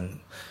back then,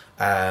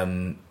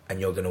 and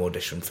you're going to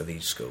audition for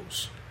these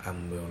schools.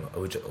 And we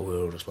were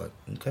all just like,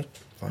 okay,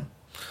 fine.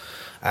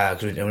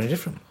 Because we didn't know any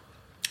different.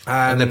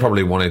 And they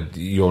probably wanted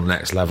your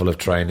next level of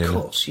training, of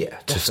course, yeah,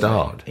 to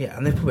start. Yeah,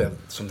 and they probably have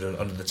something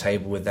under the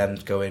table with them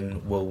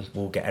going,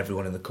 we'll get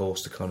everyone in the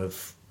course to kind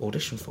of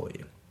audition for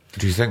you.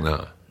 Do you think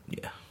that?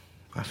 Yeah,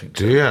 I think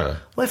so. Do you? Well,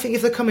 I think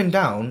if they're coming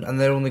down and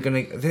they're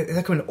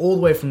coming all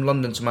the way from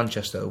London to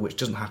Manchester, which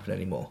doesn't happen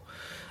anymore,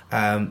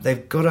 there's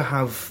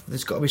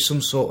got to be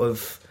some sort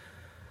of...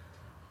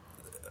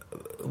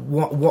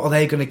 What are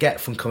they going to get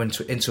from coming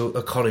into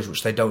a college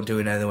which they don't do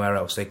in anywhere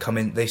else?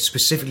 They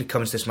specifically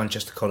come into this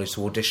Manchester college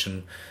to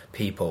audition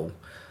people,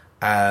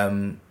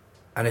 and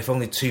if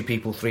only 2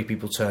 people, 3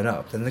 people turn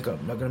up, then they're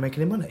not going to make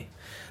any money.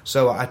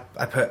 So I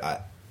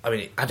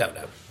mean, I don't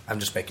know. I'm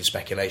just making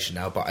speculation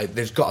now, but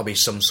there's got to be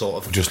some sort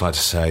of... I'd just like to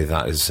say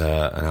that is an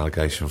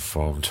allegation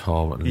from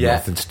Tom, and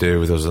nothing to do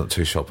with us at the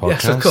Two Shot Podcast.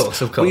 Yes, of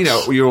course. Well, you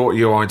know,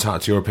 you're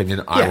entitled to your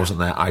opinion. I wasn't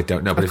there. I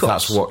don't know. But if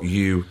that's what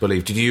you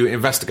believe, did you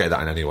investigate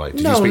that in any way?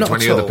 Did you speak to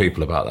any other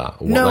people about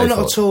that? No, not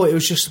at all. It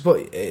was just...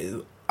 But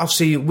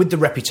obviously, with the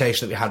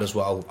reputation that we had as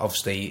well,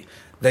 obviously,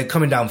 they're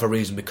coming down for a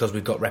reason, because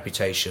we've got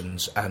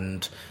reputations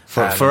and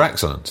for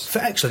excellence. For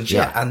excellence,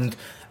 yeah. And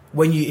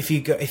when if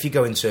you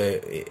go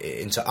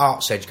into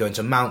Arts Edge, you go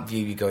into Mount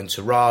View, you go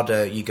into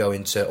RADA, you go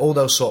into all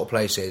those sort of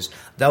places,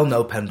 they'll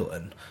know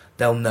Pendleton.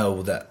 They'll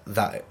know that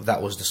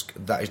is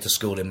the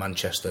school in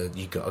Manchester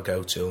you got to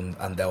go to,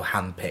 and they'll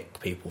handpick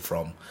people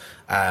from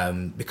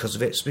because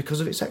of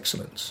its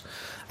excellence.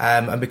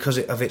 And because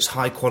of its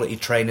high quality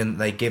training that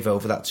they give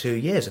over that 2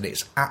 years, and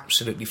it's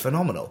absolutely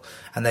phenomenal.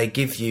 And they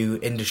give you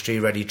industry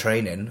ready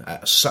training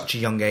at such a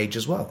young age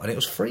as well, and it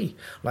was free.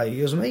 Like,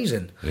 it was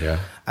amazing. Yeah.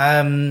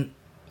 Them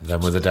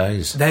were the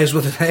days. They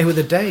were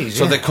the days.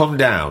 So they come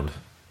down,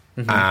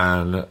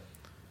 and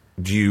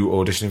do you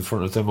audition in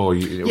front of them, or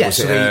they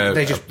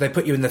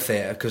put you in the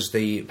theatre, because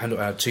the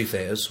Pendleton had 2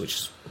 theatres, which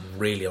is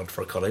really odd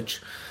for a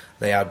college.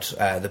 They had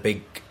the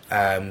big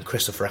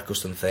Christopher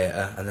Eccleston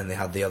Theatre, and then they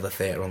had the other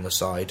theatre on the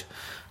side.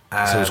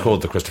 So it was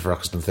called the Christopher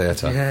Eccleston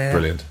Theatre. Yeah.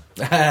 Brilliant.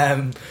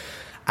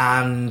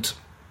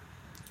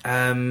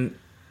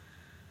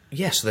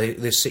 So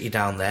they sit you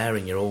down there,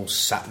 and you're all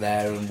sat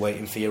there and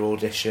waiting for your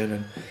audition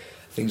and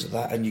things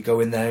like that, and you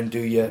go in there and do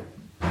your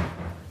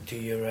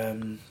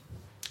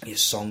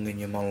song and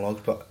your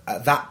monologue. But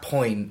at that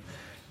point,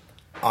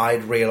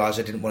 I'd realised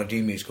I didn't want to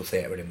do musical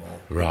theatre anymore.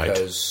 Right.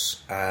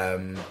 Because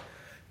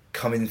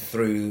coming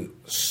through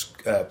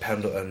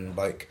Pendleton,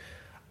 like,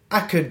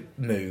 I could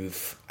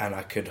move and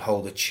I could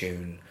hold a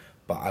tune,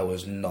 but I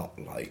was not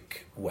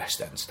like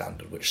West End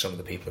standard, which some of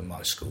the people in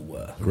my school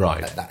were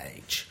at that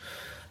age.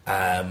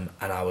 And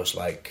I was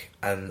like,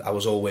 and I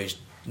was always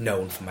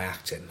known for my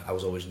acting.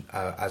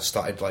 I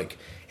started, like,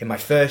 in my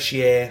first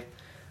year,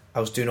 I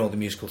was doing all the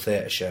musical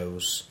theatre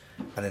shows,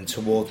 and then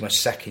towards my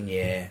second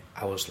year,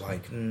 I was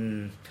like,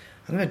 I'm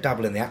going to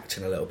dabble in the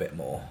acting a little bit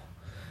more,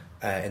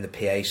 in the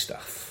PA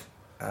stuff.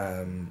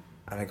 And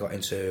I got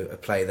into a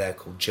play there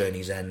called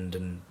Journey's End,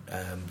 and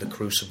The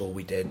Crucible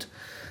we did.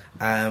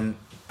 And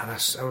I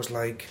was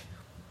like,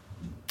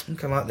 I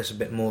think I like this a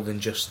bit more than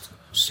just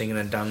singing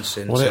and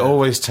dancing. Well, it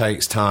always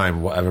takes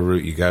time, whatever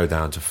route you go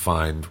down, to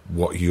find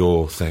what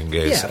your thing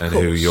is and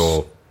who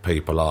your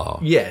people are.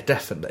 Yeah,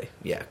 definitely.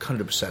 Yeah,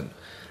 100%.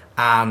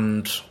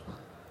 And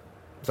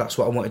that's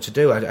what I wanted to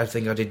do. I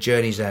think I did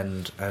Journey's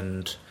End,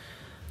 and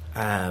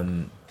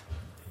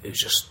it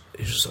was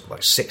just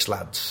like 6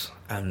 lads,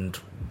 and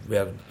we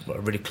had a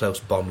really close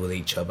bond with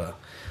each other.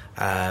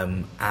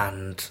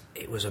 And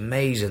it was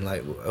amazing,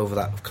 like, over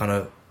that kind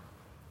of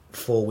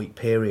 4-week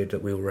period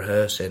that we were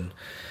rehearsing,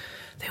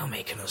 they were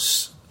making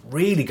us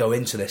really go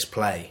into this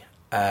play.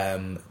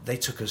 They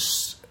took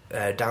us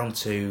down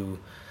to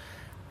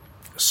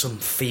some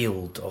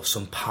field or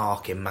some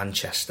park in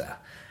Manchester,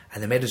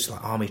 and they made us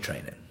like army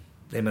training.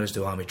 They made us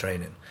do army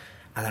training.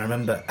 And I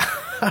remember,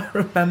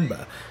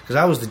 because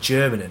I was the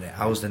German in it,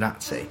 I was the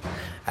Nazi,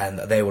 and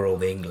they were all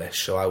the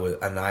English. So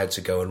I had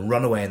to go and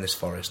run away in this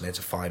forest, and they had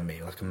to find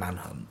me, like a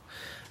manhunt.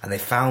 And they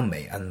found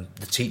me, and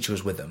the teacher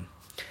was with them.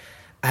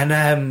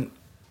 And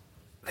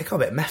they got a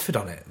bit method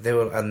on it.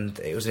 And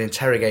it was an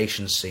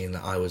interrogation scene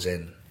that I was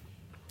in.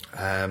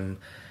 And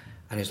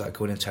he was like,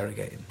 go and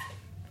interrogate him.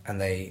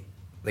 And they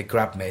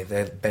grabbed me.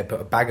 They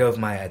put a bag over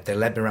my head. They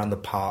led me around the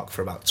park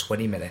for about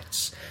 20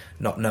 minutes,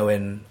 not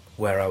knowing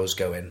where I was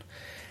going.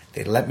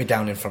 They let me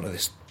down in front of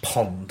this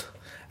pond,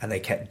 and they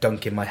kept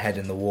dunking my head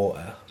in the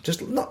water.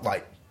 Just not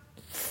like,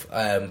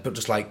 but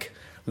just like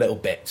little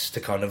bits to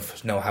kind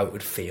of know how it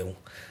would feel.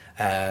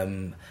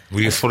 Were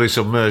you fully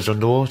submerged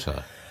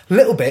underwater?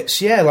 Little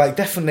bits, yeah, like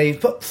definitely,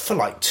 but for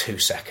like 2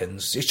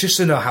 seconds. It's just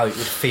to know how it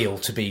would feel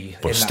to be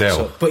but in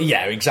still. that. But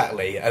yeah,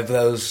 exactly.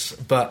 Those,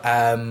 but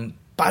I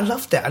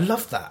loved it. I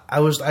loved that.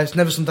 It's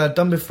never something I'd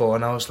done before,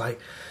 and I was like,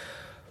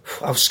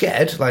 I was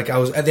scared. Like, I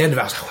was at the end of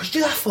it, I was like, "What'd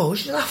you do that for?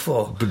 What'd you do that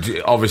for?"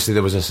 But obviously,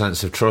 there was a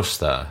sense of trust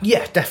there.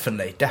 Yeah,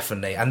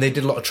 definitely. And they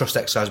did a lot of trust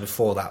exercise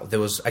before that. There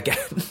was,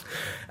 again,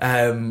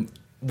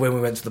 when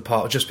we went to the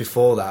park just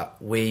before that,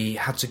 we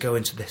had to go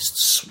into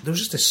this. There was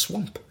just this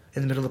swamp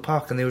in the middle of the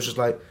park, and they was just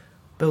like,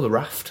 build a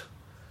raft.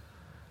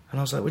 And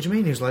I was like, "What do you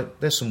mean?" He was like,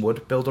 "There's some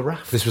wood. Build a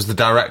raft." This was the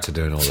director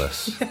doing all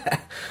this. Yeah,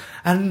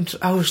 and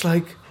I was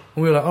like,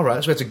 we were like, all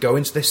right, so we had to go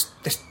into this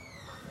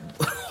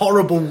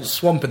horrible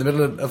swamp in the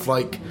middle of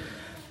like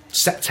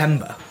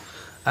September,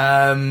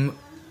 and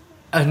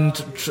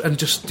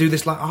just do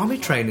this like army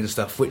training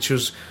stuff, which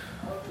was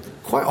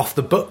quite off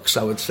the books,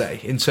 I would say,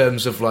 in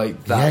terms of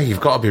like that. Yeah,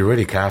 you've got to be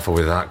really careful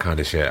with that kind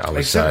of shit, I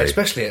would say.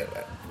 Especially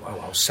I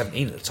was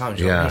 17 at the time.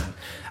 Do you know what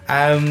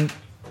I mean?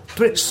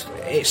 But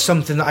it's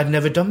something that I'd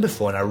never done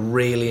before, and I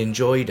really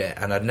enjoyed it,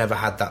 and I'd never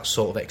had that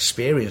sort of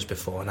experience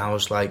before, and I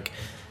was like,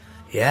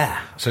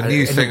 yeah. So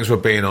new things were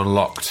being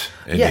unlocked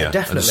in you,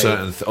 definitely. and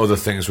certain other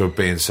things were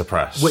being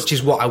suppressed. Which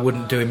is what I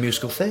wouldn't do in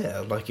musical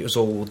theatre. Like, it was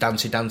all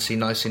dancey, nicey,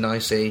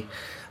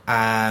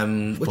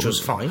 which was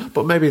fine.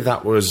 But maybe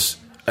that was,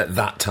 at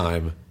that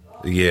time,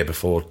 the year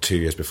before, 2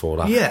 years before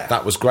that. Yeah.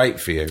 That was great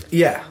for you.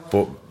 Yeah.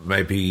 But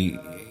maybe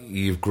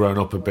you've grown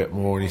up a bit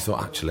more and you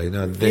thought, actually,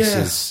 no,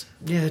 this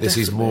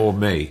is more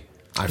me.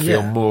 I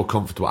feel Yeah. more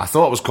comfortable. I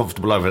thought I was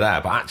comfortable over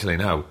there, but actually,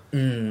 no.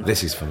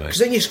 This is for me.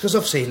 Because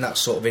obviously in that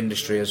sort of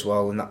industry as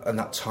well, and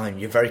that time,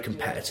 you're very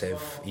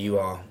competitive. You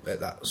are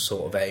at that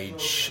sort of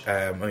age.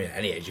 I mean, at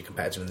any age you're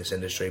competitive in this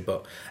industry,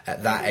 but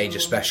at that age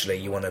especially,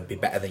 you want to be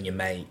better than your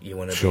mate. You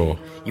want to Sure.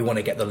 you want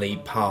to get the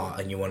lead part,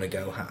 and you want to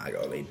go, I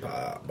got a lead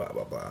part, blah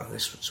blah blah.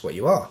 This is what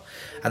you are,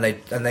 and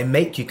they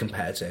make you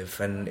competitive,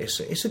 and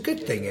it's a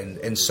good thing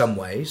in some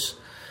ways.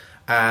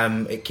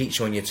 It keeps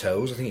you on your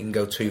toes. I think it can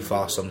go too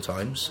far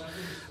sometimes.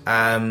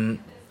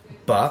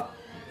 But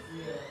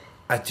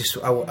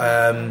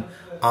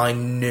I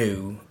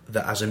knew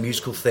that as a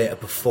musical theatre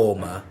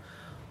performer,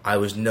 I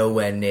was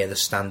nowhere near the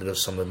standard of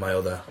some of my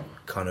other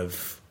kind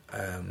of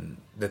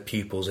the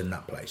pupils in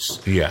that place.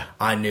 Yeah.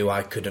 I knew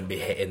I couldn't be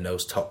hitting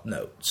those top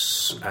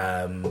notes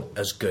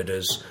as good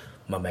as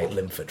my mate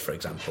Linford, for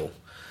example,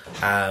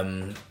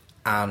 and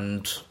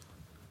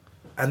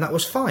that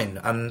was fine.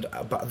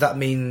 But that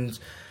means.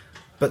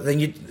 But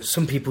then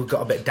some people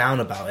got a bit down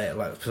about it.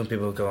 Like some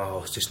people go,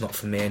 "Oh, it's just not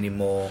for me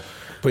anymore."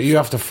 But you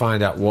have to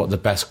find out what the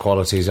best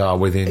qualities are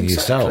within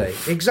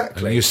yourself.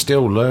 Exactly. And you're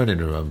still learning,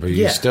 remember?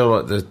 You're Yeah. still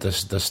at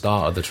the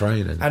start of the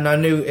training. And I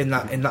knew in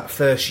that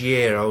first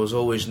year, I was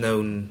always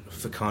known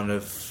for kind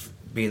of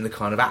being the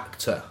kind of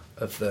actor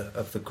of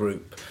the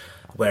group,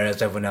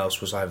 whereas everyone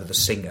else was either the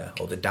singer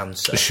or the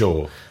dancer.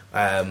 Sure.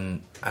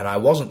 And I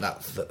wasn't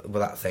that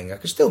thing. I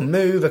could still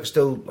move, I could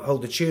still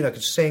hold the tune, I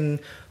could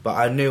sing, but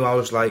I knew I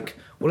was like,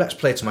 well, let's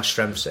play to my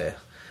strengths here.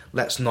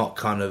 Let's not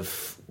kind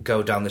of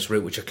go down this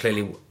route, which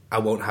I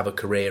won't have a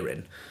career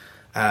in.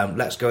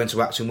 Let's go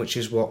into acting, which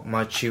is what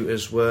my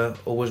tutors were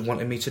always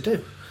wanting me to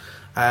do.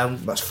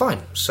 That's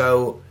fine.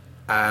 So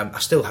I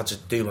still had to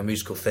do my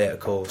musical theatre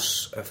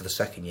course for the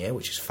second year,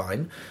 which is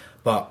fine.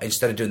 But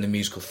instead of doing the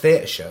musical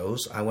theatre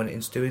shows, I went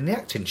into doing the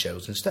acting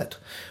shows instead,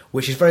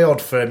 which is very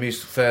odd for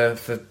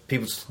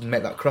people to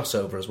make that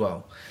crossover as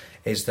well.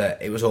 Is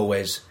that it was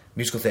always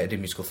musical theatre did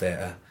musical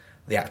theatre,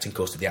 the acting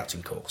course did the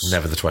acting course.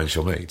 Never the twain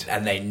shall meet.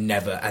 And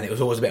it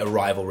was always a bit of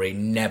rivalry.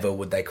 Never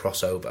would they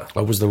cross over.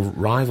 What was the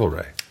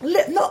rivalry?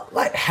 Not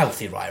like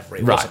healthy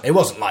rivalry. Right. It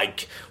wasn't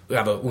like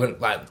we're gonna,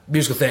 like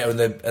musical theatre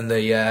and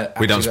the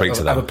we don't speak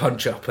to them. Have a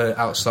punch up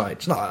outside.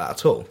 It's not like that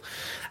at all.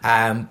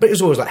 But it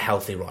was always like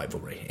healthy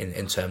rivalry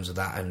in terms of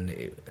that,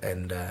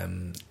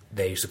 and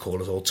they used to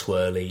call us all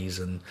twirlies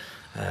and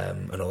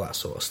all that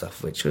sort of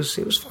stuff, it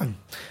was fun.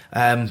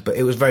 But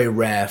it was very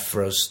rare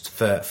for us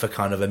for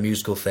kind of a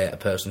musical theatre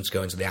person to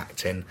go into the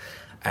acting,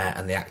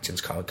 and the acting's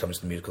kind of comes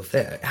to the musical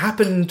theatre. It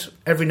happened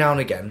every now and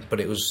again,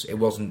 but it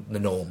wasn't the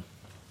norm.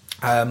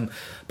 But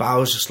I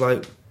was just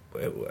like,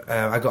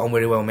 I got on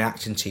really well with my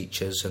acting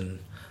teachers, and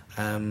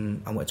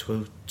I went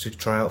to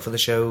try out for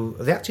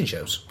the acting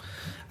shows.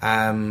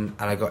 And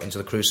I got into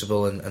the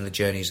Crucible and the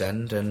Journey's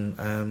End,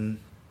 and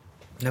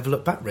never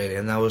looked back really.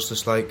 And I was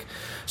just like,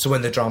 so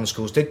when the drama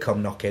schools did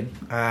come knocking,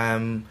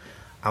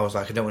 I was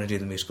like, I don't want to do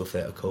the musical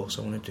theatre course,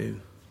 I want to do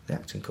the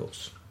acting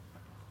course.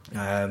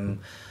 And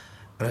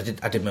I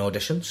did my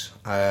auditions.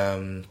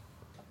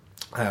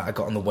 I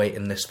got on the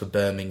waiting list for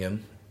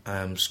Birmingham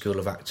School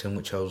of Acting,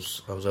 which I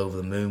was over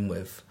the moon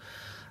with.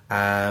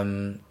 But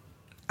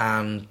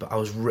I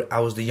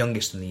was the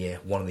youngest in the year,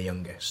 one of the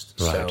youngest.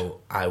 Right.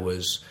 So I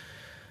was,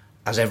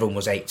 as everyone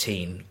was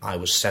 18, I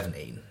was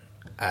 17,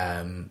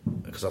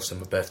 because obviously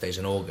my birthday's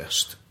in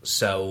August.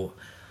 So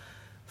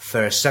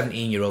for a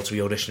 17-year-old to be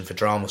auditioning for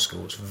drama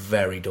school was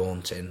very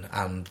daunting,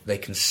 and they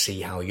can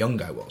see how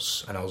young I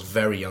was. And I was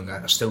very young.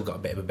 I still got a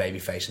bit of a baby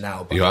face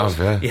now. But You have,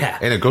 yeah. Yeah.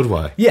 In a good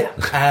way. Yeah.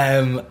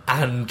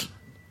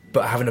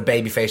 But having a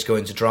baby face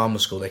going to drama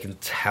school, they can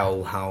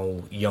tell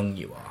how young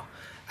you are.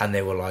 And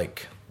they were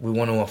like, we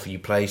want to offer you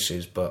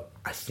places, but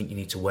I think you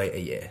need to wait a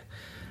year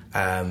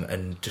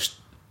and just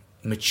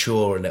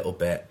mature a little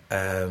bit,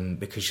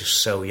 because you're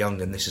so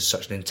young and this is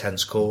such an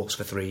intense course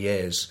for 3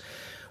 years.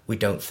 We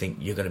don't think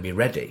you're going to be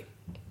ready.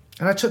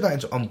 And I took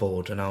that on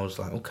board, and I was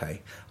like,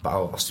 okay. But I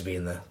was to be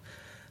in the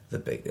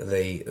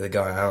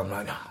guy. I'm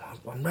like, oh,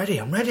 I'm ready.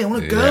 I want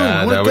to go.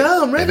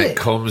 I'm ready. And it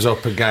comes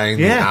up again,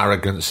 Yeah. the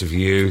arrogance of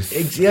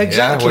youth. Yeah,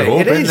 exactly. Yeah, we've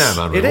all It been is. there,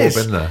 man. It We've is.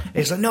 all been there.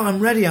 It's like, no, I'm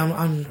ready.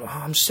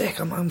 I'm sick.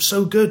 I'm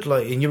so good.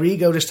 Like, and your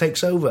ego just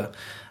takes over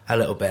a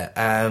little bit.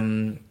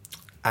 And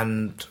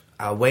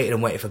I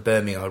waited for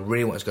Birmingham. I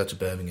really wanted to go to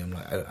Birmingham.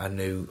 Like, I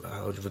knew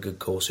how of a good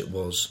course it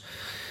was.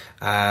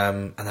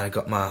 And then I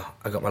got my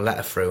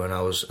letter through,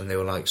 and they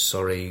were like,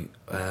 sorry,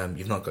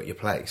 you've not got your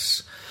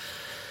place.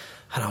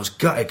 And I was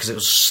gutted because it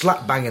was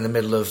slap bang in the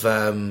middle of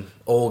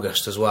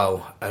August as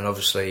well, and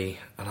obviously,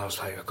 and I was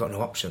like, I've got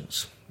no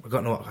options.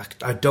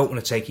 I don't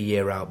want to take a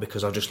year out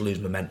because I'll just lose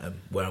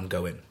momentum where I'm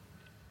going.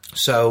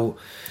 So,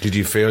 did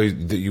you feel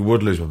that you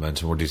would lose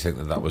momentum, or do you think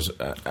that was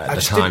at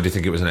the time? Do you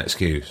think it was an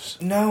excuse?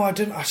 No, I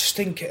didn't. I just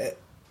think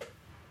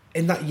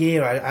in that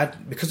year,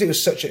 because it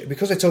was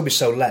because they told me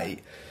so late,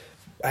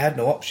 I had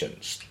no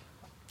options.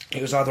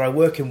 It was either I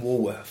work in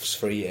Woolworths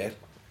for a year,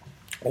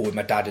 or with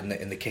my dad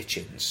in the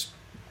kitchens.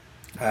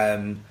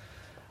 And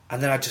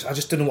then I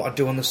just didn't know what I'd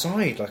do on the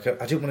side. Like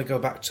I didn't want to go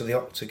back to the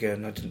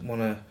Octagon. I didn't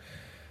want to.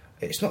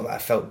 it's not that I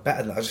felt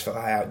better than that, I just felt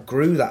like I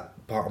outgrew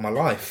that part of my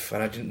life,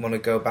 and I didn't want to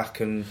go back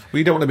and... Well,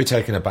 you don't want to be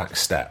taking a back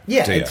step,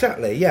 Yeah, do you?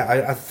 exactly,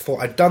 yeah. I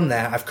thought I'd done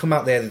there, I've come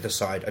out the other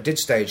side, I did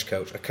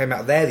Stagecoach, I came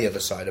out there the other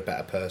side a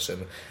better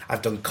person,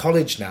 I've done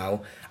college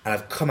now, and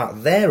I've come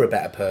out there a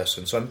better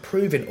person, so I'm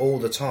improving all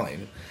the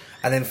time,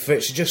 and then for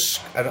it to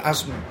just... And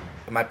as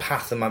my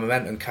path and my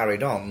momentum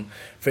carried on,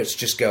 for it to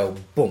just go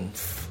bump,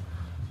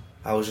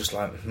 I was just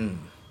like,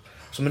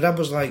 So my dad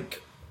was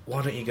like,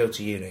 why don't you go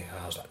to uni? And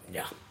I was like,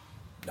 no.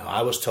 No,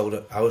 I was told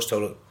at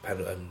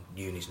Pendleton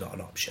uni's not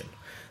an option.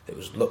 It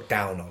was looked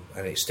down on,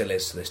 and it still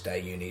is to this day.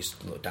 Uni's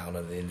looked down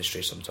on in the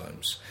industry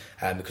sometimes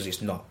because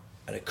it's not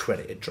an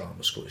accredited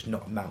drama school. It's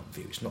not Mount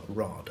View. It's not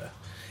RADA.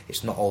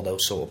 It's not all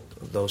those sort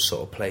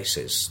of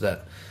places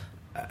that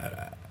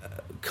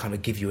kind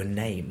of give you a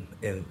name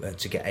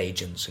to get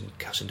agents and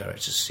casting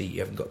directors to see you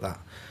haven't got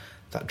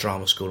that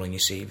drama school on your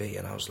CV.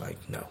 And I was like,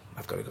 no,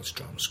 I've got to go to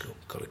drama school.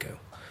 Got to go.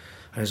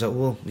 And he's like,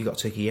 well, you got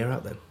to take a year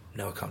out then.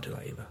 No, I can't do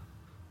that either.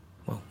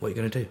 Well, what are you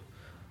going to do?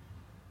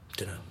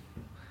 Don't know.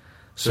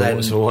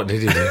 So what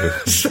did he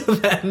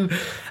do?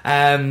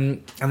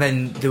 And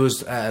then there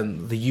was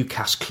the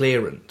UCAS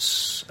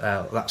clearance,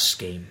 that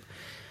scheme.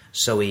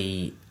 So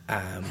he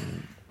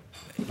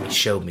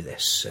showed me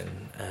this,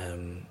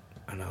 and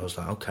I was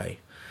like, okay.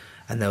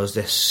 And there was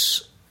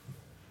this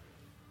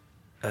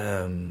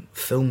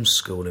film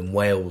school in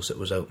Wales that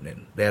was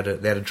opening. They had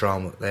a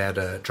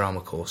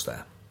drama course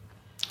there.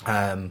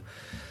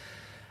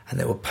 And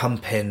they were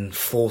pumping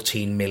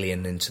 14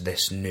 million into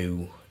this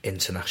new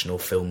international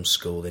film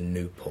school in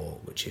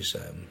Newport, which is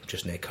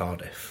just near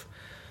Cardiff.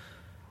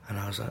 And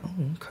I was like,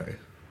 oh, okay.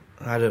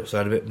 I had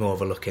a bit more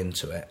of a look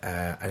into it,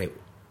 and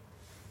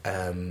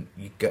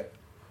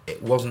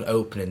it wasn't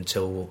open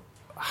until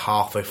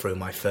halfway through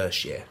my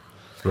first year.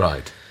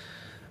 Right.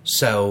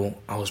 So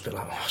I was a bit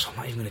like, so I'm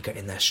not even going to get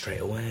in there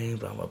straight away,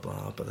 blah, blah,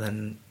 blah. But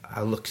then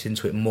I looked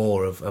into it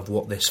more of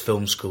what this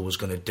film school was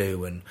going to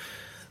do and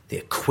the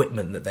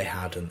equipment that they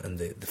had and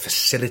the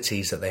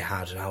facilities that they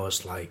had, and I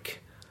was like,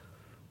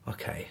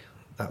 okay,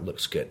 that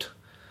looks good.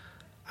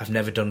 I've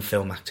never done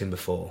film acting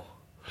before.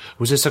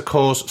 Was this a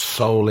course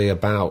solely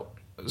about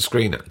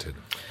screen acting?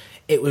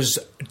 It was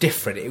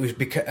different. It was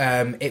because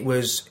it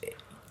was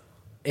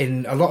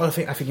in a lot of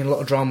I think in a lot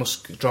of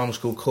drama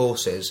school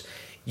courses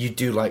you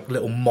do like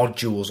little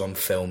modules on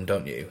film,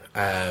 don't you?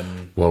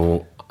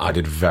 Well, I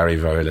did very,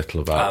 very little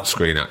about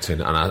screen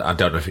acting, and I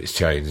don't know if it's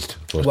changed.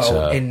 But,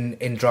 well,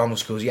 in drama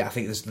schools, yeah, I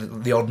think there's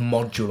the odd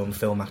module on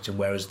film acting,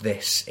 whereas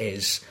this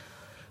is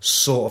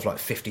sort of like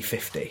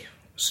 50-50.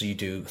 So you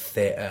do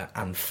theatre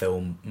and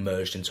film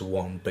merged into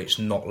one, but it's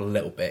not a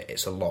little bit,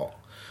 it's a lot.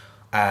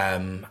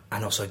 And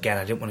also, again,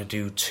 I didn't want to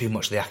do too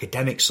much of the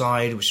academic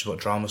side, which is what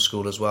drama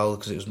school as well,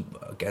 because it was,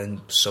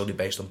 again, solely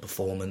based on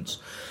performance.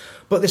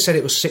 But they said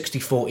it was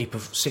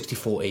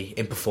 60-40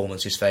 in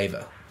performance's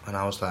favour. And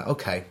I was like,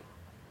 okay.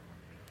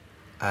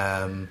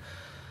 And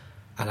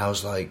I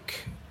was like,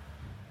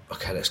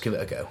 okay, let's give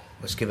it a go.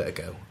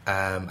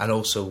 And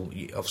also,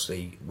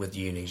 obviously, with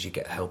unis, you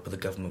get help with the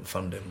government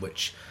funding,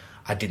 which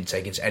I didn't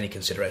take into any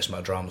consideration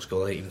about drama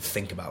school. I didn't even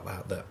think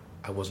about that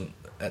I wasn't,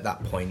 at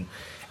that point,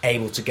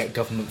 able to get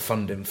government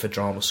funding for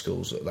drama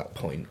schools at that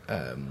point.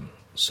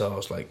 So I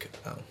was like,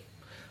 oh,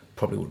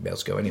 probably wouldn't be able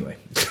to go anyway.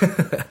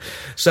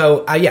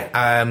 So, I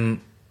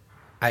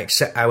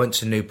went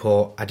to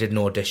Newport, I did an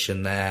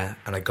audition there,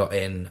 and I got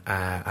in,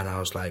 and I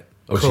was like,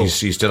 cool.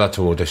 So you still had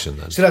to audition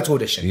then? Still had to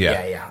audition,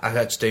 yeah. Yeah. I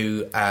had to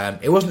do...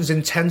 it wasn't as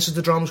intense as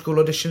the drama school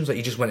auditions, like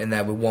you just went in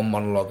there with one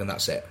monologue and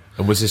that's it.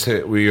 And was this...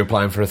 Were you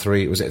applying for a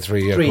 3-year course?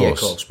 3-year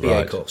course, BA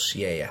right. course,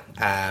 yeah.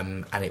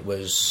 And it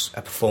was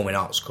a performing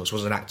arts course. It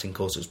wasn't an acting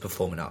course, it was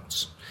performing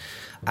arts.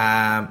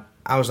 I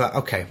was like,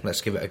 okay,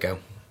 let's give it a go.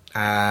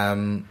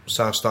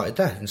 So I started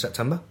there in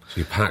September. So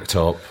you packed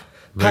up...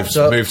 Moved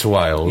to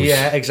Wales.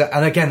 Yeah, exactly.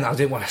 And again, I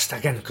didn't want to stay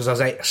again because I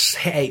was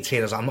hit 18.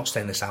 I was like, I'm not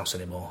staying in this house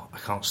anymore. I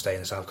can't stay in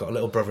this house. I've got a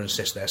little brother and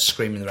sister there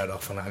screaming their head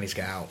off, and I need to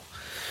get out.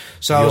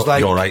 So I was like,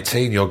 "You're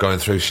 18. You're going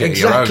through shit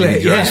exactly, of your own. You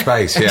need your own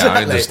space." Yeah,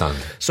 exactly. I understand.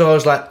 So I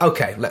was like,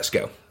 "Okay, let's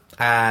go."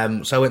 So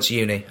I went to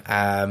uni,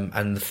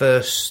 and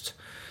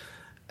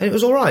it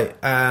was all right,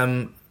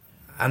 and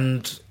I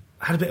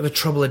had a bit of a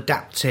trouble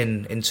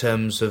adapting in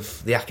terms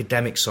of the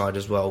academic side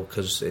as well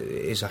because it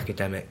is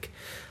academic.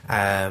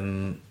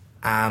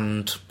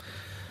 And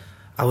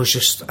I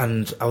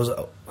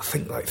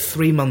think like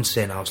 3 months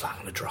in, I was like,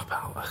 I'm going to drop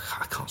out.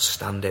 I can't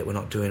stand it. We're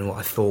not doing what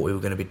I thought we were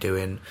going to be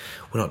doing.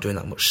 We're not doing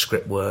that much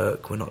script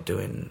work. We're not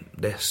doing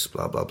this,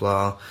 blah, blah,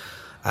 blah.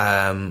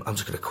 I'm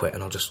just going to quit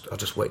and I'll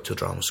just wait till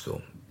drama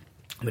school.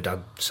 My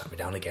dad sat me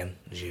down again,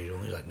 as usual.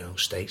 He's like, no,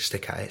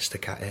 stick at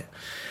it.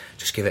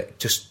 Just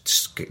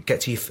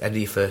get to your end of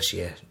your first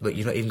year. Look,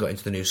 you've not even got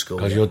into the new school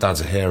because yet. your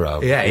dad's a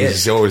hero. Yeah,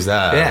 he's always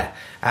there. Yeah,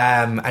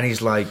 and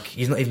he's like,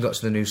 you've not even got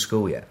to the new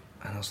school yet.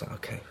 And I was like,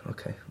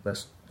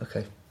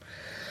 okay.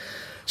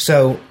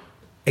 So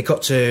it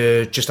got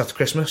to just after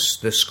Christmas.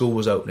 The school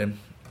was opening,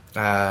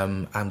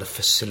 And the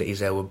facilities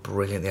there were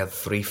brilliant. They had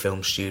 3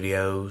 film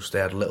studios, they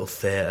had a little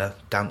theatre,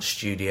 dance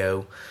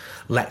studio,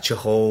 lecture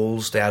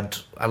halls, they had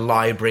a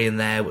library in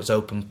there, it was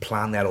open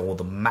plan, they had all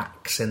the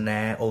Macs in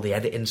there, all the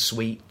editing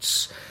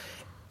suites.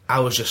 I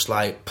was just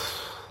like,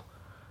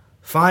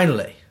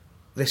 finally,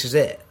 this is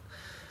it.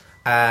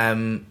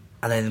 And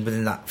then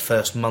within that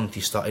first month,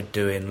 you started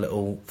doing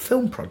little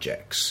film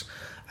projects.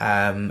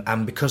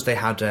 And because they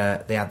had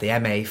the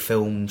MA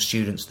film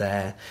students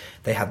there,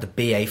 they had the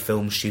BA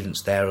film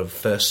students there of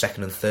first,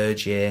 second, and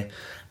third year.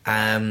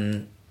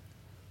 They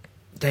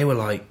were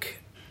like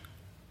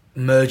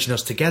merging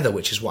us together,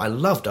 which is what I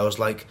loved. I was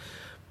like,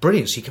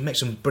 brilliant! So you can make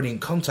some brilliant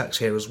contacts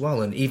here as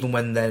well. And even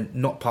when they're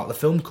not part of the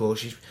film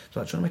course, you're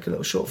like, trying to make a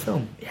little short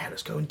film. Yeah,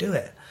 let's go and do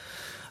it.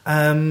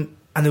 And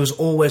there was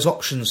always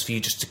options for you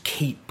just to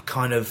keep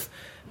kind of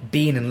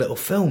being in little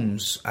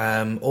films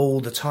all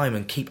the time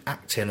and keep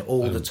acting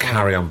all the time.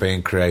 Carry on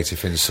being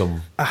creative in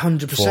some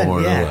 100%, form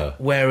or yeah. another.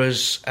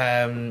 Whereas,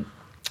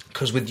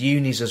 because with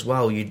unis as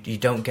well, you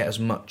don't get as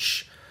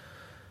much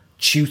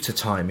tutor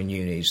time in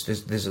unis.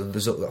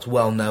 That's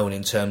well known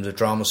in terms of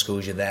drama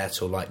schools. You're there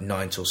till like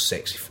 9 till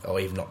 6,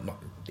 or even not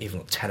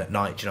 10 at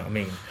night. Do you know what I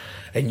mean?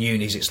 In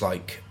unis, it's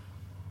like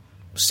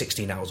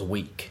 16 hours a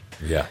week.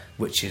 Yeah,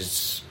 which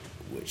is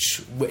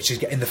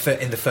in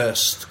the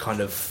first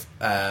kind of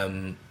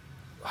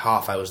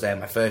half I was there in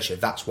my first year.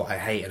 That's what I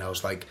hate, and I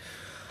was like,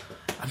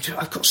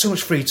 I've got so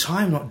much free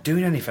time, not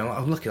doing anything.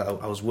 I'm lucky that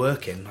I was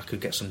working. I could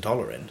get some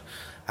dollar in,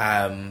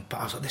 but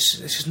I was like, this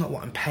is not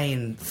what I'm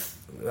paying.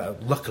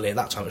 Luckily at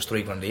that time it was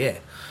 $3,000 a year.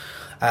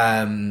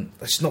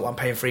 That's not what I'm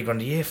paying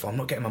 $3,000 a year for. I'm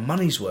not getting my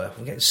money's worth.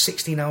 I'm getting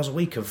 16 hours a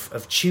week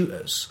of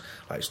tutors.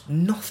 Like, it's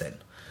nothing.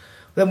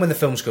 Then when the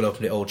film school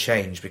opened, it all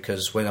changed,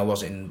 because when I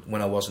wasn't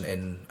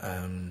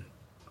in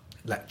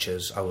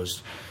lectures, I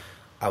was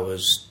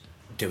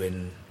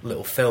doing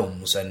little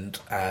films, and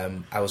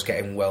I was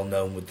getting well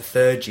known with the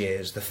third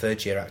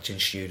year acting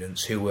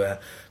students, who were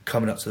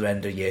coming up to their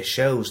end of year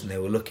shows, and they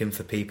were looking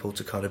for people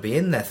to kind of be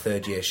in their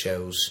third year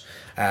shows,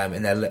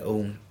 in their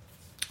little,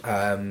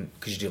 because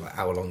you do like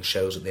hour-long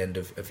shows at the end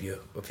of your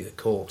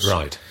course,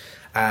 right?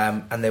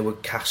 And they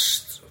would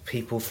cast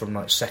people from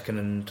like second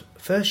and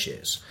first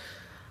years.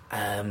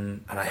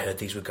 And I heard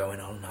these were going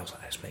on, and I was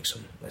like,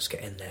 let's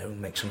get in there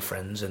and make some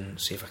friends and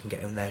see if I can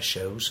get in their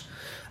shows.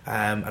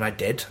 And I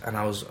did, and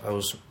I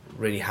was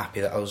really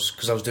happy that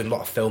because I was doing a lot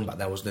of film back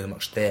then. I wasn't doing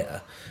much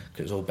theatre, because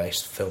it was all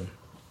based film.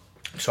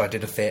 So I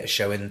did a theatre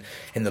show in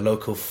the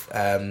local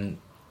theatre,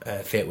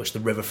 which is the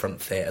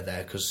Riverfront Theatre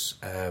there, because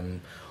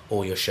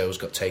all your shows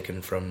got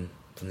taken from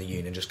the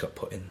uni and just got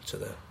put into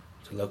the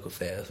local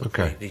theatre.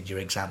 Okay. You did your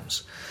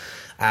exams.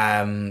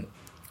 And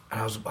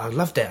I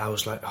loved it. I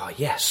was like, oh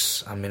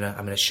yes, I'm in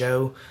a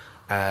show,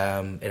 in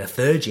a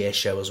third year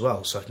show as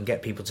well, so I can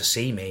get people to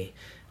see me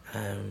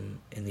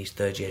in these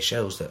third year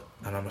shows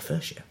and I'm a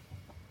first year.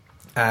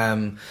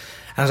 And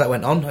as that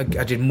went on, I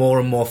did more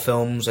and more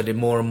films. I did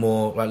more and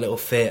more like little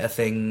theatre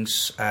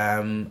things,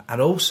 and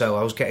also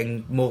I was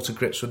getting more to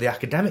grips with the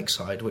academic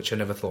side, which I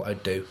never thought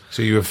I'd do.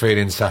 So you were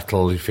feeling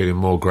settled, you're feeling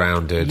more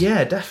grounded.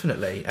 Yeah,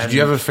 definitely. Did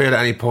you ever feel at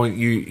any point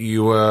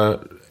you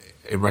were,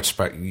 in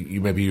retrospect,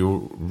 you were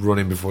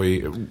running before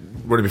you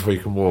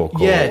can walk?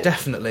 Yeah,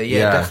 definitely.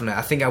 Yeah, definitely.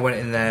 I think I went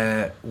in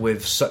there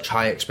with such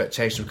high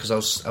expectations, because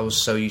I was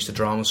so used to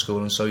drama school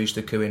and so used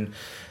to doing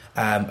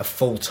a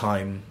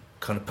full-time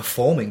kind of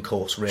performing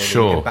course, really.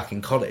 Sure. Back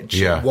in college.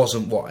 Yeah. It was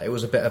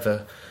a bit of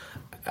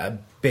a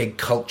big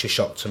culture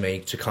shock to me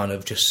to kind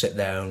of just sit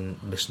there and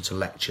listen to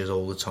lectures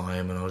all the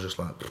time, and I was just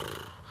like,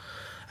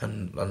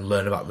 and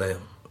learn about the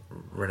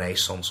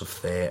renaissance of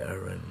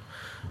theatre,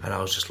 and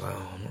I was just like,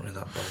 I'm not really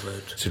that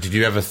bothered. So did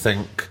you ever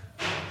think,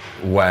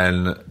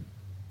 when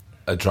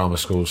a drama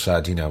school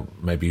said,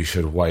 maybe you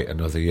should wait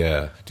another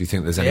year, do you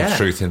think there's any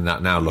truth in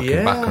that now,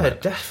 looking back on it? Yeah,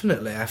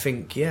 definitely. I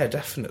think,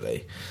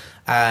 definitely.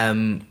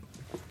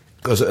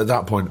 Because at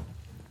that point,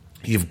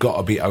 you've got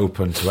to be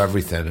open to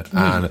everything,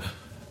 and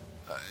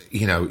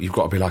you've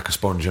got to be like a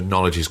sponge, and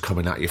knowledge is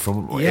coming at you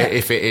from,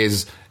 if it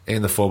is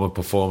in the form of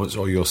performance,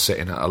 or you're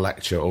sitting at a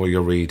lecture, or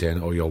you're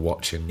reading, or you're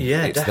watching.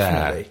 Yeah, it's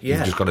definitely. there.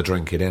 You've just got to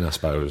drink it in, I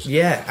suppose.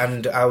 Yeah,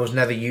 and I was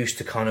never used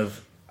to kind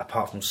of,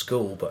 apart from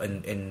school, but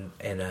in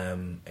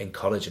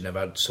college, I never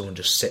had someone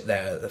just sit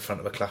there at the front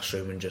of a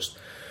classroom and just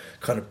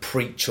kind of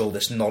preach all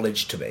this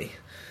knowledge to me,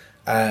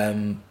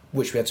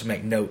 which we had to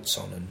make notes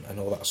on and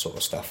all that sort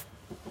of stuff.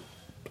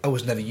 I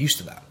was never used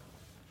to that.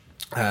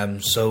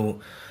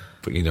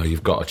 But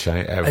you've got to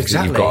change everything.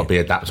 Exactly. You've got to be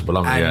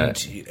adaptable,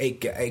 haven't you?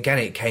 And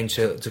it came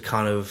to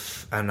kind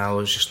of, and I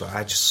was just like,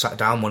 I just sat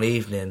down one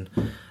evening,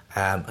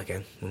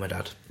 again with my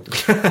dad,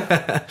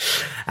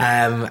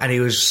 and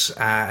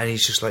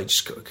he's just like,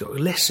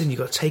 listen, you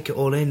got to take it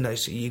all in.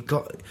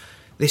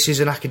 This is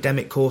an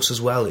academic course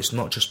as well. It's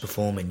not just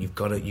performing. You've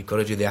got to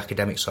do the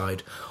academic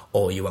side,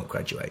 or you won't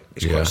graduate.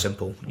 It's quite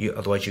simple.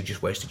 Otherwise, you've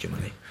just wasted your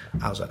money.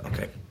 I was like,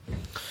 okay.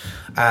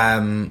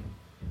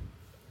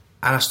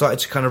 And I started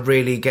to kind of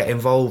really get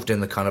involved in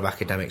the kind of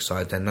academic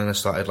side. Then I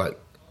started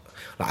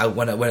Like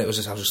when it was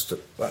just, I was just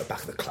like,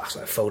 back at the class,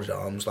 like folded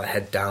arms, like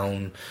head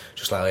down,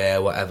 just like yeah,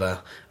 whatever,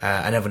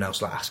 and everyone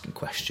else like asking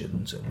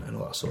questions and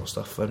all that sort of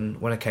stuff.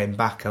 And when I came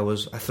back, I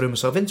threw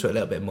myself into it a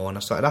little bit more, and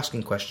I started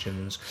asking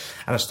questions.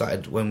 And I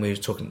started when we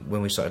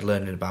started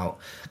learning about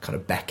kind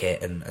of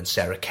Beckett and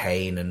Sarah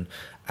Kane and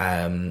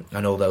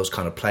all those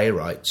kind of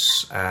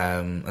playwrights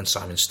and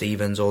Simon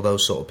Stevens, all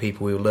those sort of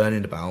people we were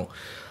learning about.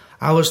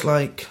 I was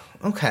like,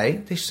 okay,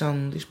 these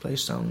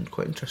plays sound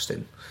quite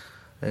interesting.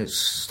 It's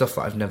stuff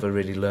that I've never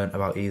really learnt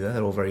about either.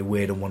 They're all very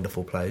weird and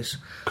wonderful plays.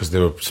 Because they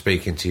were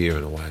speaking to you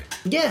in a way.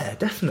 Yeah,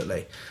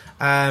 definitely.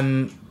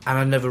 And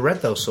I'd never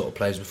read those sort of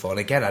plays before. And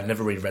again, I'd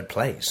never really read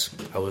plays.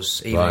 I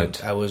was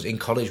in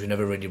college. We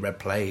never really read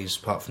plays,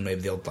 apart from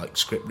maybe the old like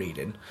script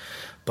reading.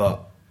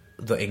 But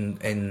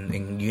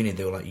in uni,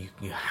 they were like,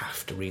 you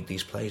have to read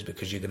these plays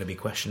because you're going to be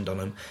questioned on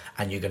them,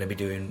 and you're going to be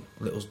doing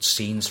little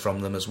scenes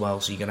from them as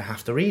well. So you're going to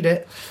have to read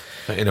it.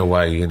 In a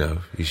way,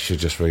 you should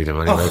just read them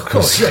anyway. Oh, of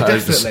course, yeah,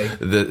 definitely.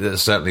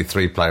 There's certainly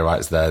 3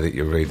 playwrights there that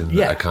you're reading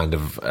that are kind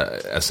of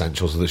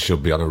essentials that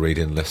should be on a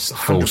reading list.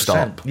 100%. Full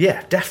stop.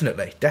 Yeah,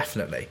 definitely.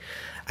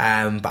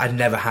 But I'd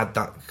never had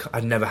that.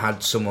 I'd never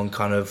had someone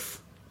kind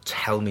of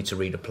tell me to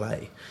read a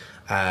play,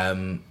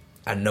 and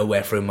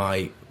nowhere through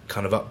my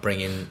kind of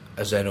upbringing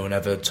has anyone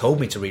ever told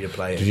me to read a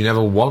play. Did you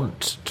never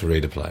want to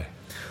read a play?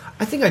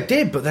 I think I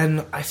did, but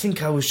then I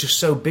think I was just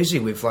so busy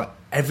with like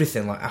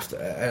everything, like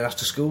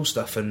after school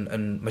stuff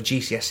and my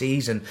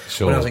GCSEs, and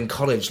when I was in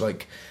college,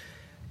 like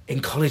in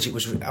college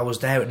I was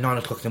there at 9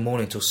 o'clock in the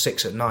morning till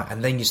 6 at night,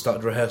 and then you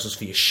started rehearsals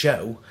for your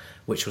show,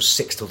 which was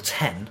 6 till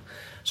 10.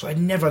 So I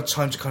never had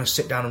time to kind of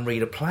sit down and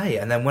read a play.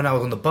 And then when I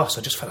was on the bus,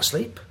 I just fell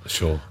asleep.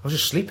 Sure. I was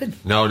just sleeping.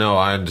 No,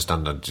 I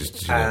understand that.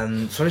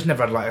 So I just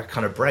never had like a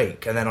kind of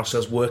break. And then also I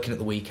was working at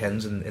the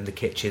weekends and in the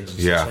kitchens and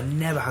stuff. So I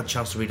never had a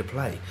chance to read a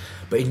play.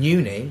 But in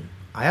uni,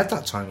 I had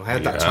that time. I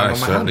had that time on my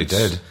hands. I certainly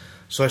did.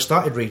 So I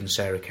started reading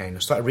Sarah Kane. I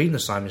started reading the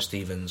Simon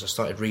Stevens. I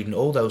started reading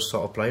all those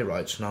sort of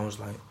playwrights. And I was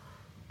like,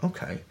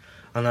 okay.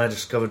 And I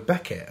discovered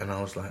Beckett. And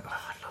I was like, oh,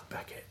 I love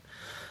Beckett.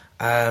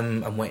 I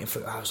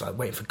was like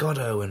waiting for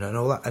Godot and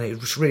all that, and it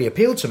just really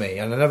appealed to me.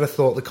 And I never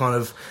thought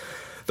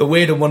the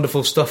weird and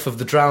wonderful stuff of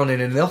the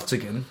drowning in the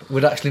Octagon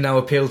would actually now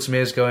appeal to me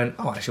as going,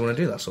 oh, I actually want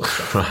to do that sort of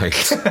stuff.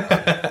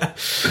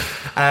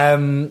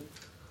 Right.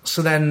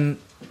 So then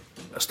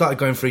I started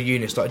going through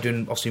uni, started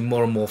doing obviously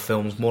more and more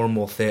films, more and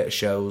more theatre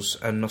shows,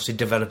 and obviously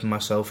developing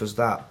myself as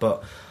that.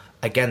 But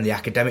again, the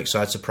academic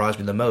side surprised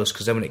me the most,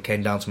 because then when it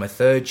came down to my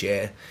third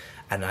year,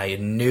 and I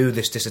knew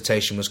this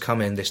dissertation was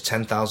coming, this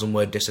 10,000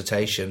 word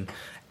dissertation.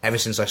 Ever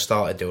since I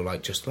started, they were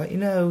like, just to let you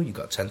know, you've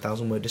got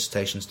 10,000 word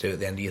dissertations to do at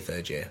the end of your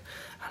third year.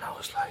 And I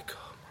was like,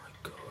 oh my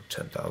God,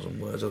 10,000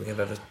 words. I don't think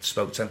I've ever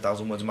spoke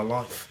 10,000 words in my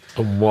life.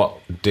 And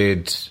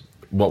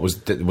was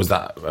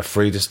that a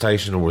free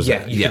dissertation, or was it?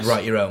 Yeah, you could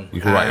write your own. You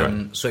could write your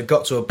own. So it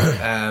got to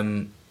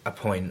a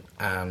point,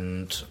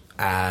 and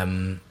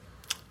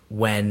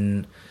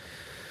when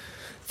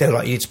they were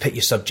like, you need to pick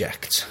your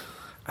subject.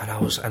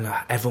 And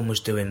everyone was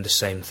doing the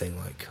same thing,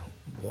 like,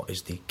 what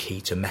is the key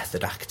to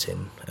method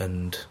acting?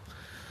 And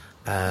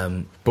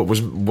but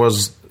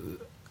was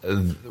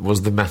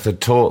the method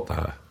taught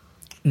there?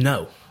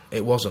 No,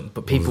 it wasn't.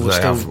 But people were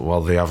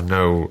still. They have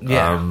no.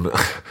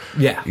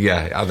 Yeah.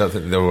 Yeah. I don't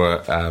think they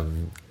were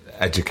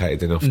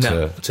educated enough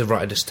to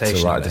write a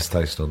dissertation.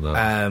 On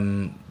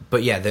that.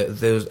 But yeah,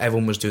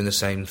 everyone was doing the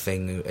same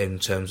thing in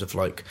terms of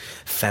like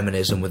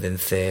feminism within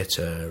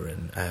theatre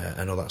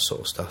and all that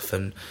sort of stuff.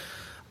 And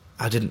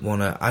I didn't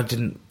want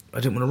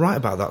to write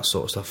about that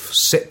sort of stuff.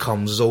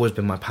 Sitcoms has always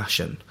been my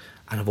passion,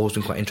 and I've always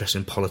been quite interested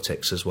in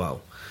politics as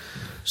well.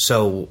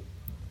 So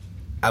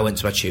I went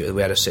to my tutor,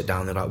 we had a sit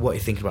down, they're like, what are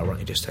you thinking about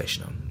writing a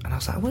dissertation on? And I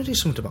was like, I want to do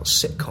something about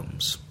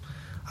sitcoms.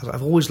 I was like,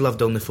 I've always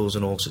loved Only Fools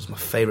and Horses, my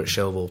favourite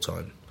show of all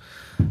time.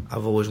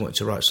 I've always wanted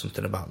to write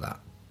something about that.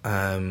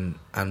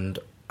 And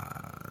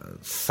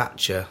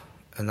Thatcher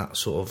and that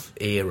sort of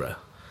era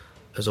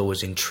has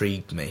always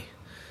intrigued me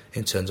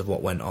in terms of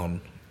what went on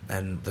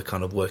and the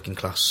kind of working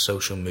class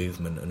social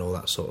movement and all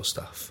that sort of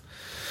stuff.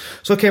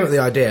 So I came up with the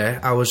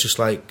idea. I was just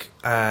like,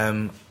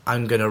 I'm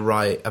going to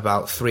write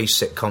about 3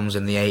 sitcoms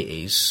in the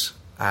 80s,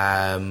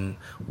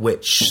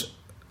 which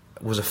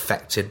was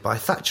affected by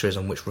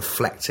Thatcherism, which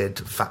reflected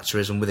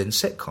Thatcherism within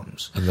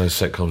sitcoms. And those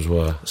sitcoms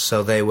were?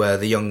 So they were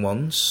The Young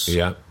Ones,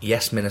 yeah,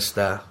 Yes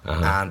Minister,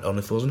 and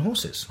Only Fools and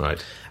Horses.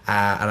 Right.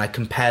 And I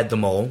compared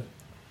them all,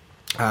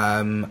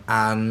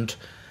 and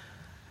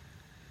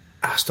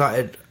I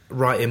started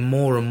writing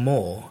more and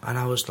more, and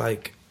I was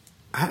like,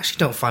 I actually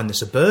don't find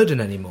this a burden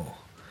anymore.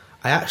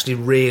 I actually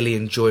really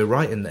enjoy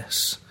writing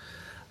this.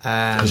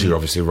 Because you're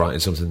obviously writing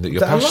something that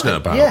you're passionate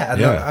about. Yeah,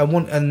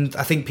 and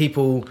I think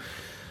people,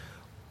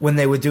 when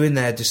they were doing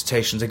their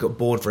dissertations, they got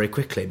bored very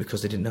quickly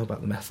because they didn't know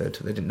about the method.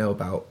 They didn't know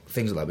about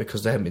things like that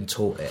because they hadn't been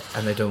taught it,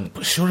 and they don't.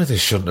 But surely they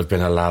shouldn't have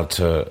been allowed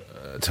to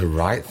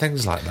write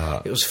things like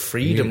that. It was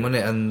freedom, wasn't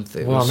it? And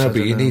but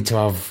you need to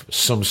have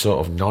some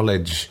sort of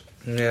knowledge.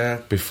 Yeah.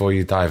 Before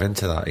you dive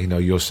into that,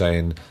 you're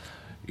saying,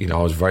 I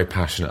was very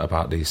passionate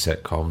about these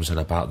sitcoms and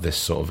about this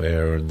sort of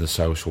era and the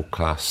social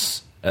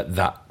class at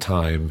that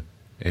time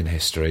in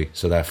history.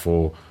 So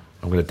therefore,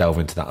 I'm going to delve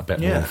into that a bit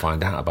more and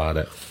find out about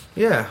it.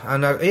 Yeah,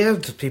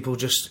 and people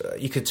just...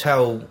 you could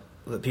tell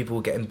that people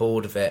were getting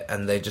bored of it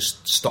and they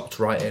just stopped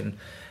writing.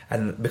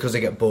 And because they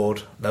get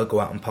bored, they'll go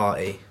out and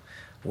party.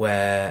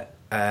 Whereas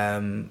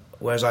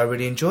I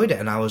really enjoyed it,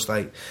 and I was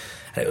like...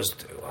 I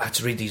had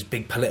to read these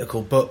big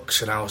political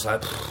books, and I was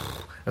like...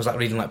 I was like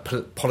reading like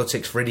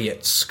Politics for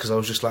Idiots, because I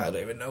was just like, I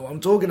don't even know what I'm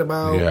talking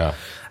about. Yeah.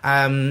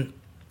 And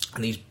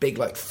these big,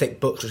 like, thick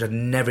books, which I'd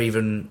never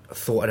even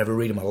thought I'd ever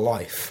read in my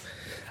life.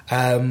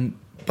 But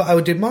I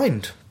did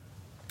mind.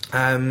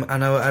 And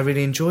I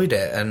really enjoyed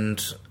it,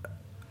 and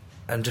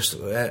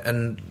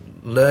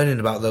learning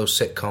about those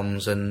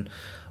sitcoms and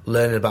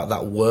learning about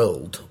that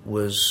world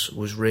was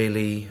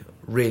really,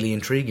 really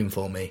intriguing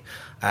for me.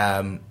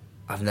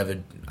 I've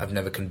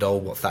never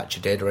condoled what Thatcher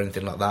did or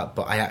anything like that,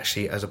 but I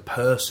actually, as a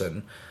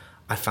person,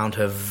 I found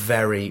her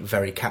very,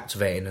 very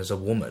captivating as a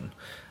woman,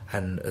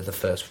 and the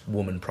first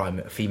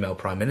female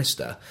prime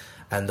minister,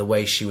 and the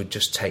way she would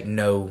just take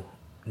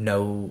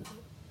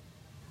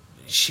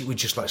she would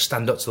just like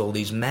stand up to all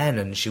these men,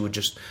 and she would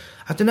just,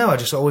 I don't know, I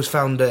just always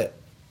found it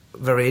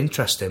very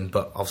interesting,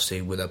 but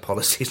obviously with her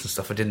policies and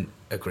stuff I didn't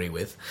agree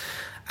with.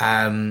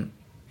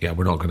 Yeah,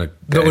 we're not going to.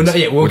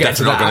 We'll get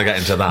to that. Not going to get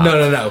into that.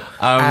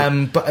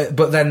 No.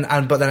 But then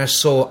I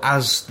saw,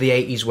 as the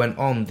 80s went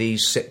on,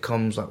 these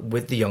sitcoms like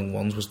with the young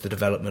ones was the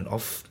development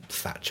of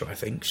Thatcher. I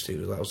think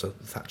that was a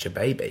Thatcher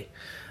baby,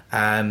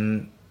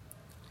 and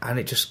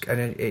it just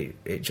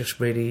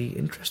really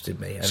interested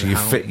me. And so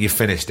you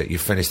finished it. You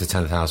finished the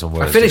 10,000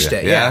 words. I finished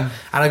it, yeah.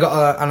 And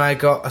I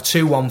got a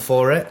 2-1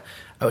 for it,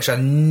 which I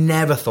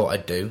never thought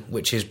I'd do.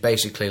 Which is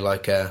basically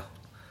like a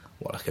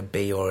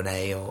B or an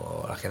A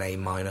or like an A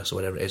minus or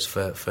whatever it is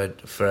for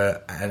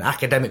an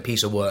academic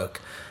piece of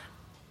work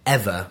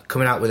ever,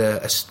 coming out with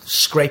a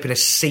scraping a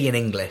C in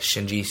English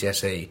in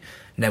GCSE.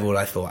 Never would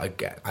I thought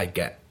I'd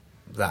get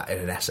that in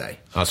an essay.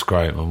 That's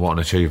great, and what an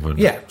achievement.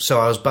 Yeah,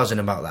 so I was buzzing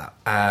about that.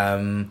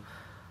 And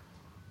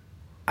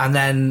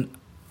then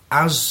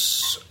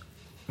as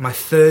my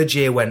third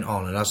year went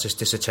on, and as this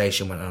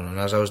dissertation went on, and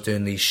as I was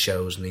doing these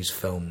shows and these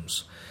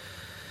films,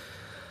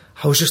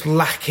 I was just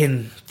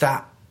lacking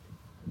that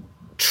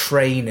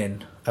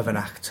training of an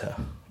actor.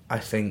 I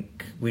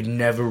think we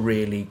never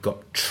really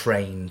got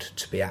trained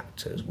to be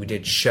actors. We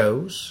did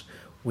shows,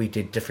 we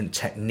did different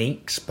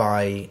techniques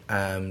by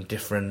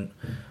different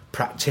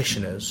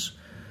practitioners,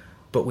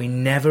 but we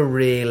never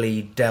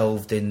really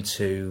delved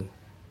into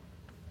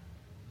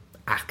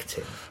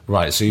acting.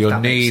 Right, so your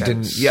need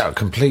and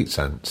complete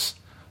sense,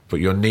 but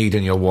your need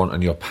and your want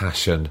and your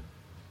passion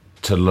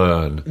to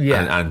learn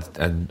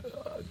and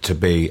to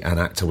be an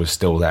actor was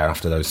still there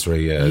after those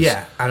 3 years.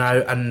 Yeah,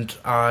 and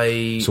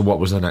I. So what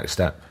was the next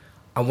step?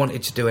 I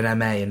wanted to do an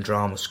MA in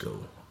drama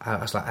school. I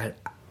was like,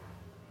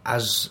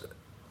 as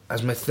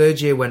my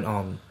third year went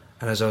on,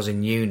 and as I was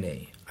in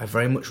uni, I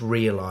very much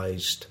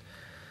realised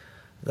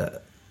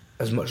that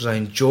as much as I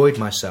enjoyed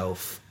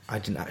myself, I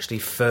didn't actually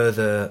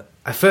further.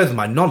 I furthered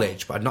my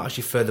knowledge, but I'd not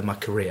actually furthered my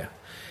career,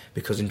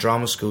 because in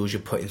drama schools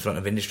you're put in front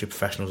of industry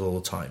professionals all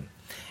the time.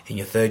 In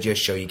your third year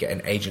show, you're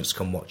getting agents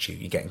come watch you,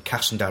 you're getting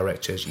casting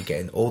directors, you're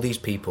getting all these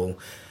people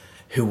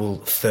who will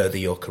further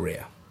your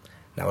career.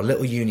 Now, a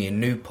little uni in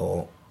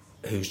Newport,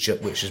 which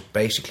has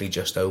basically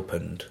just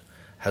opened,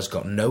 has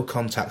got no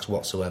contacts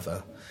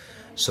whatsoever,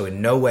 so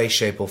in no way,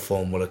 shape or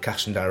form will a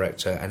casting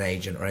director, an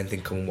agent or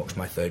anything come and watch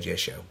my third year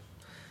show.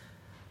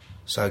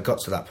 So I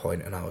got to that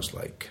point and I was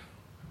like,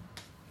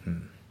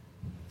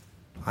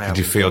 Did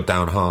you feel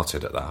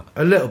downhearted at that?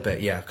 A little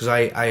bit, yeah, because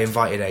I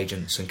invited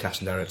agents and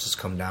casting directors to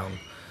come down,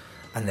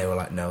 and they were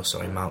like, no,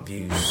 sorry, Mount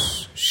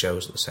View's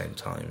shows at the same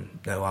time,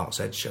 no Arts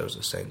Edge shows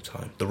at the same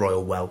time, the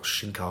Royal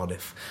Welsh in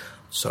Cardiff,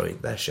 sorry,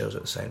 their shows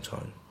at the same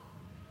time.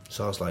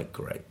 So I was like,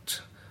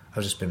 great.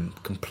 I've just been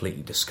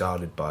completely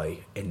discarded by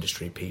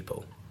industry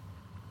people.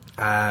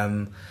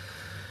 But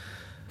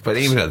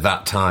even at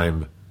that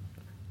time,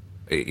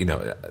 you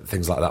know,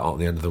 things like that aren't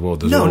the end of the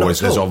world.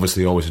 There's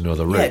obviously always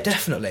another route. Yeah,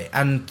 definitely.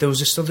 And there was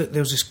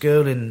this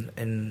girl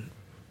in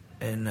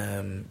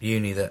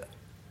uni that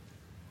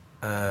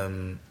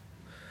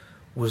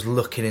was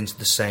looking into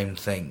the same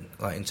thing,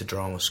 like into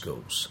drama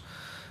schools.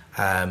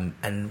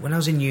 And when I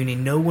was in uni,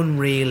 no one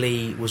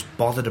really was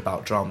bothered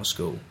about drama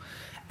school.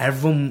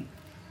 Everyone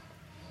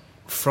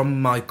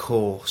from my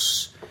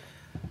course,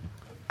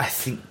 I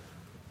think,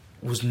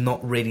 was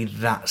not really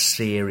that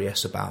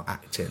serious about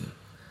acting,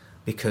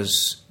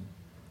 because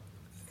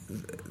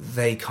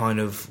they kind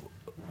of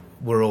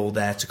were all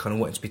there to kind of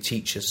want to be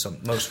teachers.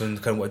 Most of them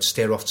kind of wanted to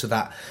steer off to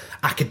that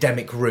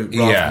academic route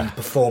rather than the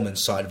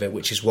performance side of it,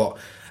 which is what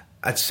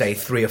I'd say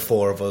 3 or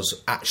 4 of us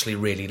actually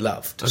really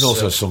loved. And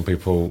also some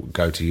people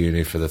go to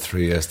uni for the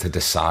 3 years to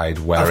decide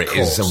where it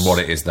is and what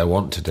it is they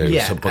want to do.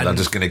 Yeah, but they're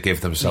just going to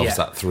give themselves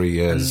that 3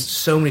 years. And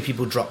so many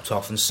people dropped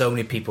off, and so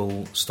many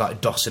people started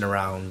dossing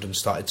around and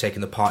started taking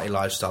the party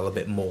lifestyle a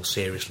bit more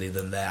seriously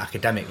than their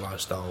academic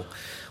lifestyle,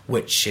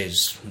 which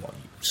is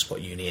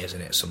what uni is,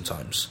 isn't it?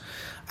 Sometimes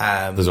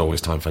there's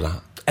always time for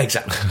that.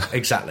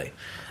 Exactly.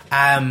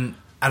 And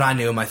I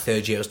knew in my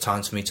third year it was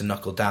time for me to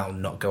knuckle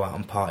down, not go out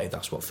and party.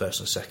 That's what first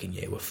and second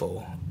year were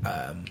for.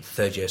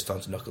 Third year is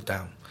time to knuckle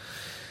down.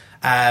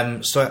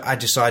 So I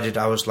decided,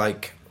 I was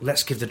like,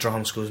 let's give the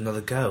drama schools another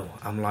go.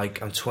 I'm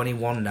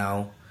 21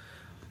 now.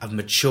 I've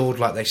matured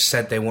like they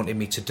said they wanted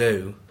me to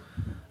do.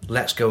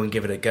 Let's go and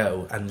give it a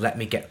go, and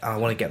I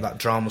want to get that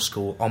drama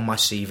school on my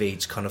CV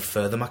to kind of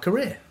further my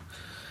career.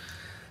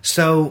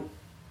 So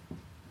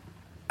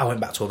I went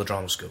back to all the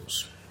drama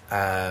schools,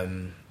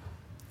 and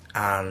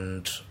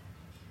then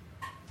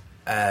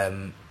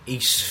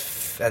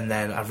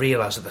I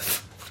realised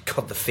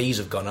that the fees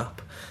have gone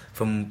up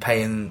from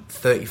paying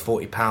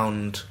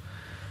 £30-40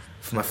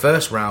 for my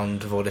first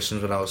round of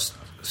auditions when I was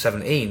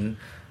 17,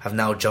 have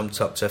now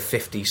jumped up to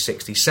 £50,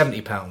 £60,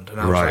 £70,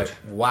 and I was like,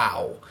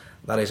 wow,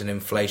 that is an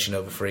inflation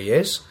over 3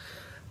 years.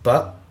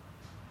 But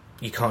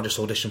you can't just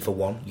audition for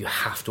one; you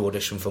have to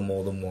audition for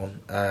more than one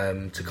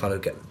to kind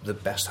of get the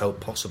best help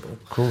possible.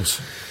 Of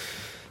course.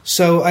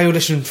 So I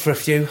auditioned for a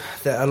few.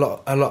 I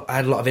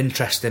had a lot of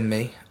interest in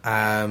me.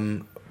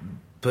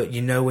 But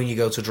you know, when you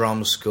go to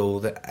drama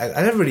school, that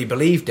I never really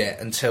believed it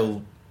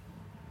until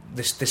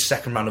this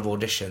second round of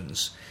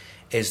auditions,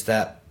 is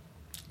that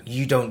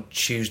you don't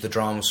choose the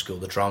drama school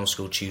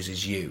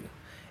chooses you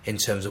in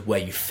terms of where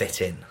you fit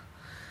in.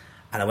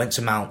 And I went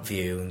to Mount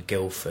View and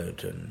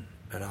Guildford and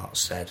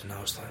Artsed, and I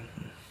was like,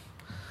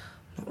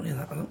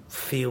 I don't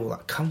feel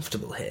that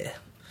comfortable here.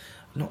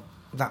 I'm not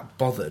that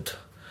bothered.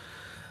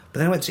 But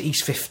then I went to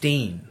East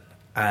 15,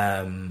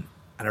 and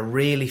I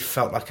really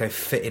felt like I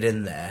fitted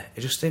in there.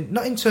 It just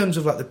not in terms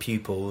of like the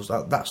pupils.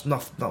 That's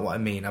not what I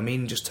mean. I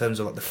mean just in terms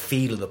of like the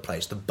feel of the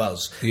place, the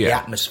buzz, the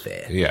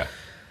atmosphere. Yeah.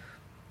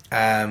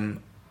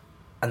 And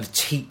the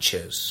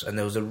teachers. And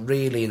there was a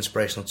really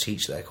inspirational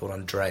teacher there called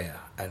Andrea.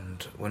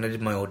 And when I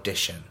did my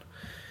audition,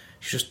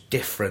 she was just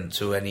different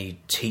to any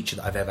teacher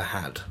that I've ever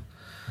had.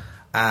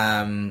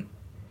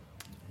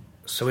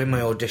 So in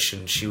my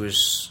audition,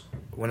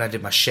 when I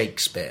did my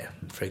Shakespeare,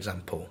 for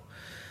example,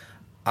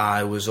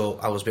 I was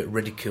a bit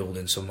ridiculed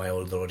in some of my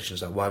older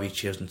auditions. Like, why have you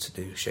chosen to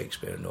do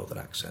Shakespeare in Northern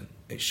accent?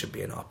 It should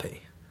be an RP.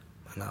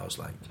 And I was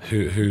like,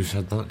 who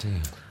said that to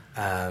you?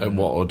 At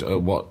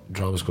what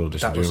drama school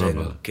audition? That was do you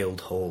remember? in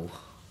Guildhall.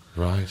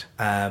 Right.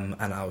 And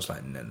I was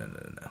like,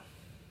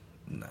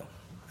 no.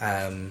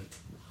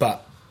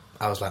 But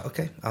I was like,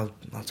 okay, I'll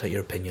take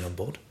your opinion on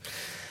board.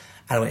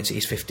 And I went into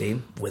East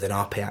 15 with an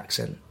RP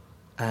accent,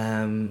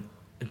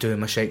 doing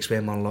my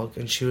Shakespeare monologue,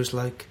 and she was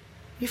like,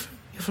 you're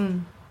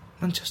from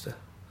Manchester?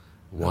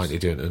 Why do you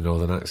do it in a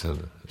Northern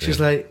accent? She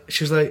was like,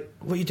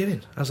 what are you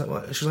doing? I was like,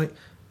 what? She was like,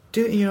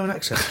 do it in your own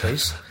accent,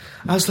 please.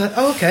 I was like,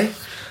 oh, okay.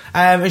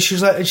 And she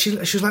was like, she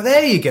was like,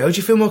 there you go. Do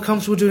you feel more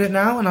comfortable doing it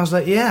now? And I was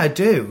like, yeah, I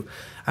do.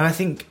 And I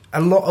think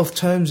a lot of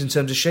terms in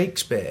terms of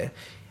Shakespeare,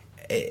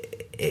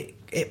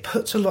 it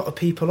puts a lot of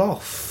people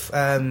off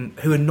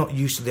who are not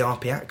used to the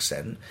RP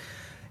accent.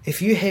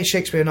 If you hear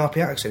Shakespeare in RP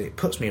accent, it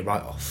puts me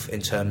right off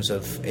in terms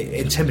of it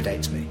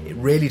intimidates me. It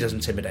really does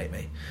intimidate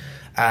me.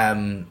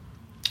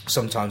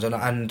 Sometimes,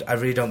 and I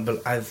really don't.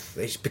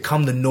 It's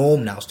become the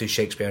norm now to do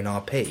Shakespeare in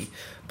RP.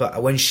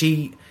 But when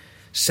she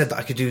said that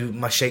I could do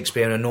my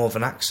Shakespeare in a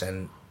Northern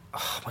accent,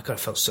 oh my god, I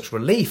felt such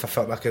relief. I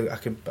felt like I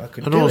could.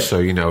 And also,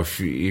 you know, if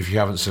you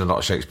haven't seen a lot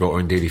of Shakespeare, or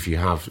indeed if you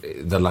have,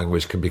 the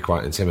language can be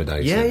quite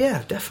intimidating.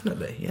 Yeah,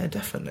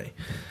 definitely.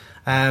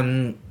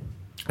 And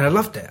I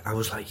loved it. I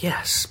was like,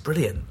 yes,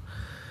 brilliant.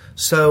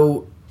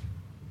 So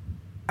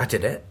I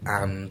did it,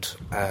 and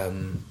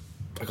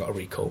I got a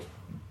recall,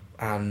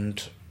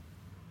 and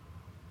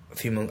a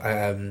few months,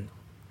 and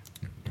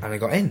I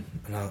got in,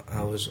 and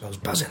I was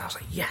buzzing. I was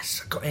like,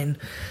 yes, I got in.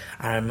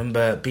 I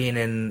remember being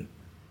in.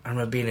 I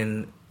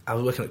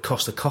was working at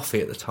Costa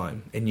Coffee at the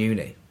time in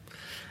uni,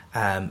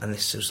 and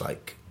this was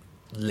like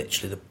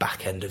literally the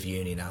back end of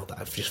uni now that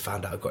I've just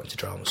found out I've got into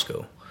drama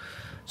school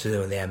to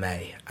do the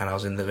MA, and I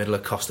was in the middle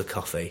of Costa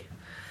Coffee.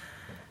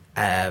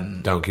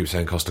 Don't keep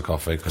saying Costa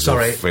Coffee because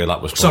I feel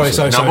that was sorry.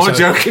 No, I'm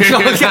joking.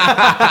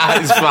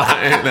 It's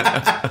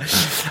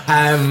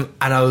fine.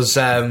 And I was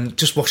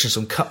just washing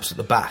some cups at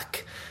the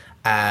back,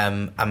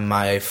 and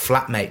my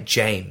flatmate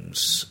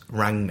James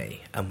rang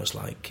me and was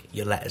like,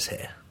 "Your letter's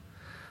here."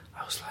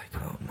 I was like,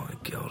 "Oh my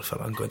god!" I felt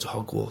like I'm going to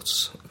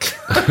Hogwarts.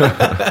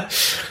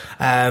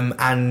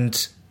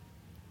 And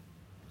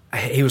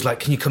he was like,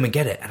 "Can you come and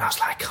get it?" And I was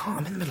like, "I can't.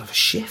 I'm in the middle of a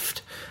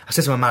shift." I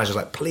said to my manager, I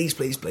was like, please.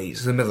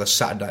 It's in the middle of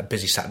Saturday,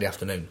 busy Saturday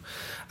afternoon.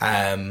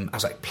 I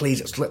was like,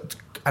 please, it's an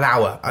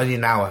hour. I need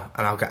an hour,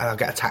 and I'll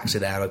get a taxi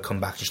there, and I'll come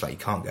back. She's like, you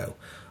can't go.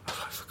 I was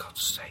like, for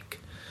God's sake.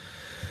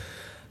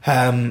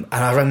 And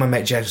I rang my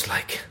mate James,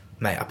 like,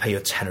 mate, I'll pay you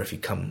a tenner if you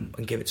come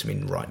and give it to me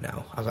right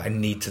now. I was like, I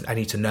need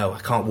to know. I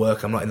can't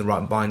work. I'm not in the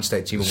right mind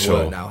state to even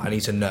work now. I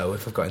need to know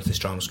if I've got into this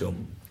drama school.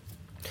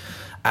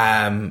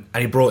 And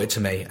he brought it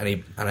to me,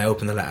 and I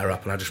opened the letter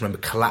up, and I just remember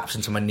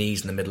collapsing to my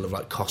knees in the middle of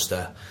like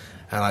Costa,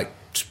 and like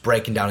just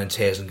breaking down in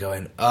tears and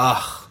going,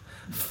 "Oh,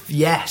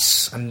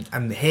 yes,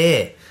 I'm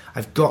here.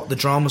 I've got the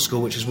drama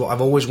school, which is what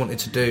I've always wanted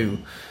to do.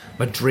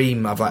 My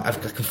dream, I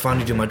can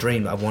finally do my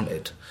dream that I've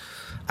wanted.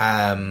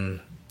 And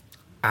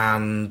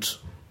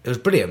it was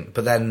brilliant.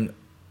 But then,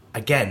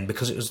 again,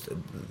 because it was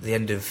the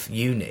end of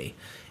uni,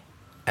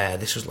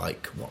 this was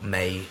like,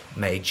 May,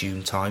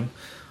 June time.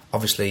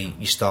 Obviously,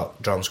 you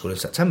start drama school in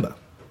September.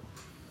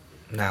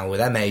 Now, with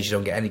MAs, you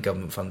don't get any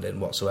government funding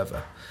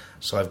whatsoever.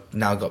 So I've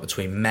now got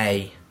between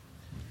May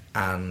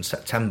and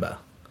September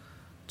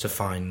to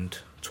find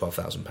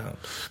 £12,000.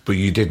 But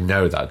you did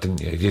know that,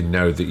 didn't you? You didn't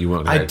know that you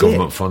weren't going to get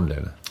government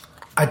funding.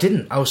 I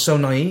didn't. I was so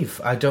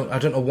naive. I don't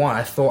know why.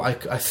 I thought I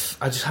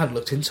just hadn't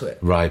looked into it.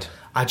 Right.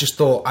 I just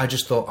thought. I'm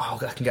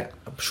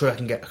sure I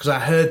can get, because I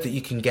heard that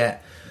you can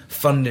get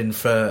funding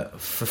for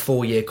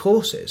 4-year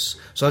courses.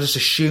 So I just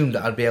assumed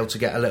that I'd be able to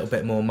get a little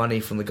bit more money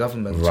from the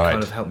government to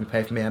kind of help me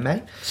pay for my MA.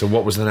 So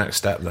what was the next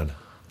step then?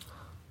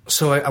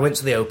 So I went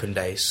to the open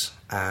days,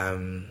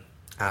 and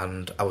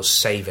I was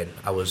saving.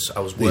 I was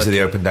working. These are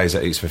the open days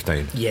at East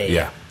 15?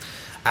 Yeah.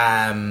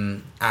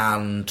 And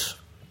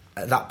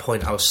at that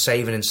point, I was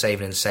saving and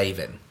saving and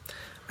saving,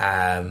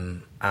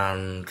 and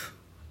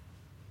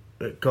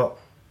it got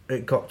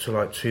to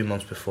like 2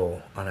 months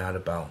before, and I had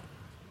about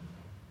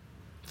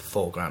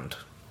 £4,000,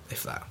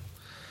 if that.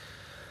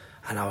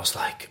 And I was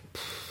like,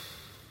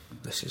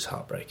 this is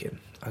heartbreaking.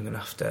 I'm gonna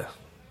have to.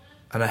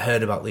 And I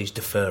heard about these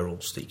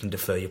deferrals, that you can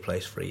defer your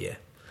place for a year.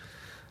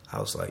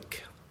 I was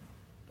like,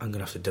 I'm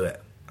going to have to do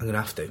it. I'm going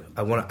to have to.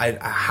 I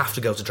have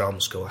to go to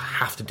drama school. I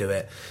have to do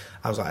it.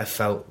 I was like, I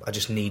felt I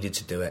just needed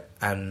to do it.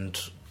 And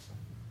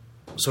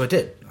so I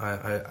did.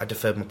 I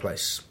deferred my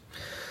place.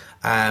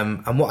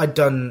 And what I'd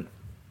done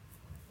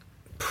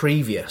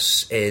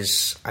previous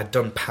is I'd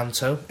done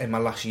panto in my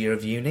last year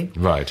of uni.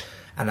 Right.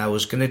 And I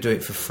was going to do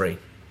it for free.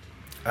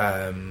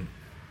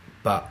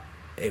 But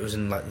it was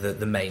in like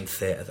the main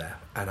theatre there,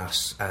 and I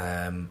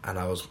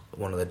was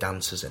one of the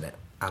dancers in it,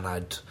 and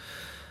I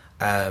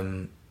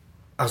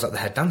was like the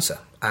head dancer,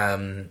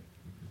 and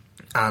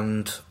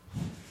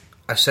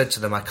I said to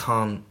them, I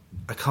can't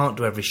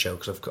do every show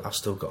because I've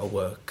still got to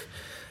work.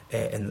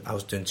 And I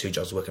was doing 2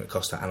 jobs, working at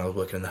Costa and I was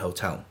working in the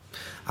hotel.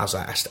 I was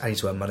like, I need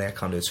to earn money. I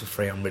can't do this for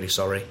free. I'm really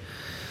sorry.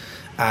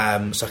 So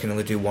I can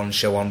only do 1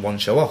 show on, 1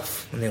 show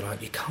off. And they were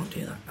like, you can't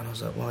do that. And I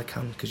was like, well, I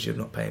can because you're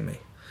not paying me.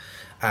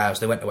 So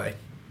they went away.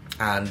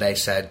 And they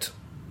said,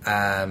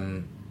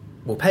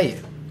 we'll pay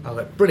you. I was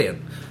like,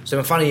 brilliant. So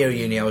in my final year of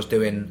uni, I was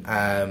doing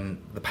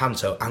the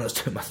panto, and I was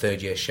doing my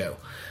 3rd year show.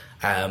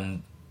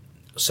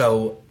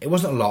 So it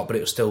wasn't a lot, but it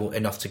was still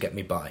enough to get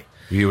me by.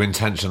 Were you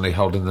intentionally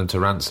holding them to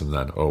ransom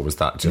then, or was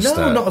that just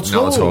no, not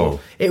at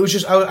all. It was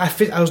just I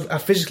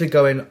was physically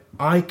going,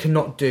 I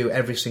cannot do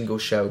every single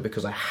show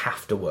because I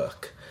have to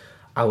work.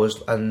 I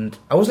wasn't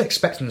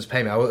expecting them to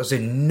pay me. I was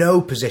in no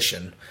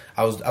position.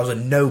 I was a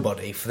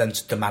nobody for them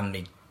to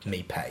demand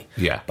me pay.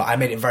 Yeah. But I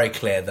made it very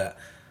clear that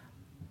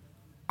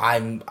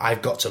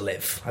I've got to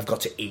live. I've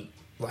got to eat.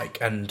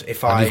 And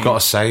you've got to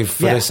save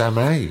for this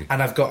MA.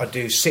 And I've got to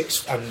do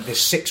 6.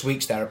 There's 6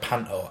 weeks there at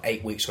Panto,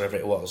 8 weeks, whatever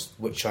it was,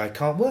 which I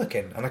can't work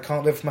in, and I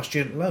can't live for my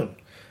student loan.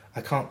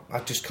 I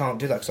just can't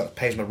do that because that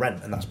pays my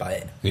rent, and that's about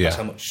it. Yeah. That's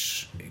how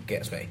much it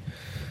gets me.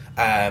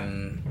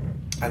 And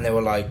they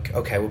were like,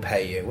 "Okay, we'll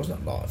pay you." It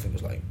wasn't a lot. I think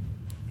it was like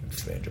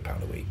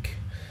 £300 a week,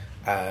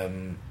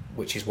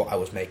 which is what I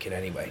was making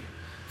anyway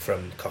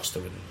from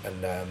Costa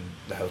and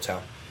the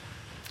hotel.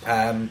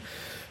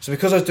 So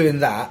because I was doing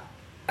that.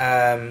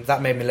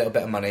 That made me a little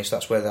bit of money, so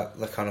that's where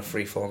the kind of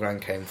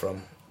 £3-4 came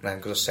from.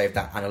 Because I saved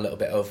that and a little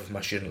bit over for my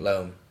student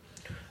loan.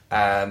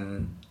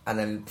 And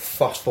then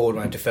fast forward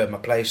when I deferred my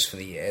place for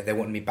the year, they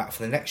wanted me back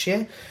for the next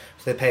year,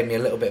 so they paid me a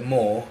little bit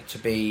more to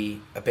be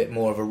a bit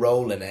more of a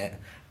role in it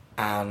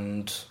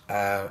and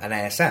an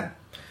ASM.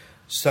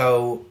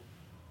 So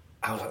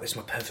I was like, this is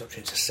my perfect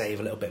opportunity to save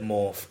a little bit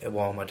more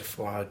while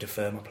I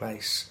defer my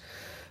place.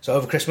 So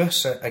over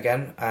Christmas,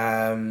 again,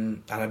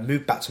 and I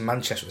moved back to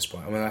Manchester at this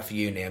point. I went after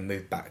uni and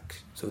moved back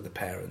to the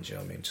parents, you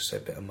know what I mean, to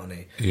save a bit of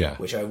money. Yeah.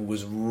 Which I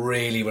was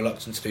really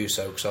reluctant to do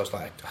so, because I was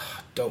like,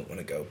 I don't want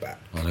to go back.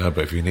 I know,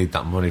 but if you need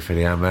that money for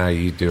the MA,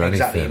 you do anything.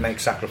 Exactly, you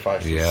make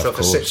sacrifices. Yeah, so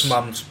for 6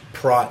 months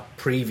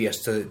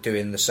previous to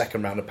doing the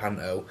second round of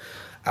Panto,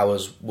 I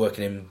was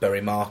working in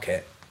Bury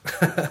Market.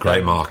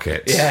 Great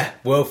market. Yeah,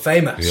 world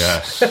famous.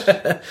 Yes.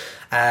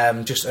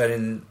 Just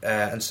earning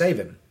and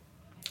saving.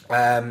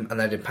 And then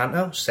I did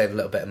Panto, saved a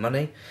little bit of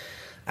money.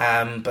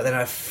 But then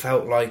I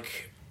felt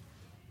like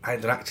I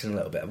had done acting a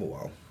little bit of a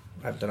while.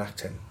 I've done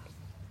acting.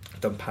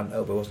 I've done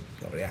Panto, but I wasn't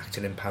not really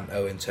acting in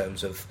Panto in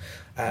terms of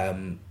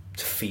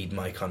to feed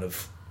my kind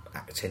of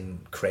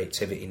acting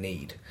creativity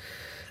need.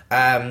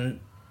 So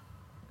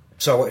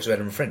I wanted to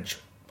Edinburgh Fringe.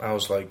 I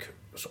was like,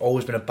 it's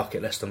always been a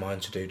bucket list of mine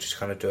to do, just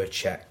kind of do a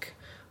check.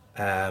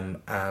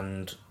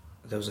 And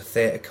there was a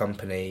theatre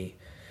company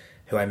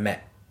who I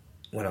met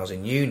when I was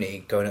in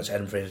uni, going out to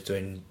Edinburgh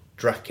doing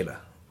Dracula,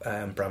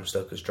 Bram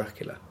Stoker's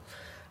Dracula.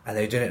 And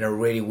they were doing it in a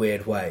really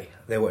weird way.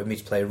 They wanted me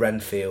to play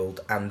Renfield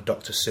and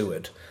Dr.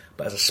 Seward,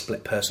 but as a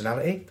split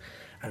personality.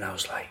 And I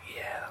was like,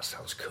 yeah, that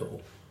sounds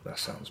cool. That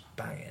sounds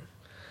banging.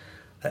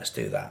 Let's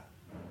do that.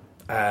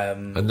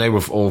 And they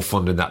were all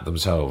funding that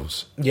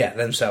themselves? Yeah,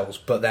 themselves.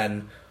 But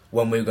then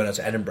when we were going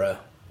to Edinburgh,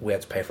 we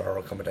had to pay for our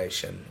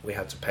accommodation. We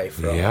had to pay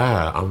for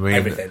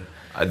everything.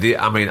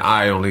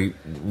 I only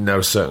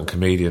know certain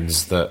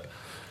comedians that,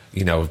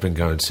 have been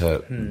going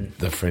to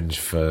the Fringe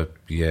for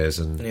years,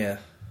 and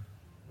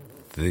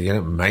you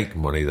don't make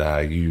money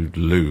there, you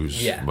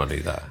lose money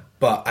there.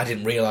 But I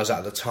didn't realise that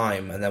at the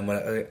time, and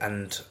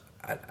then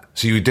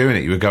so you were doing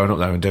it, you were going up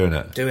there and doing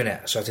it? Doing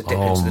it, so I had to dip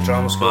into the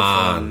drama school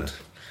fund.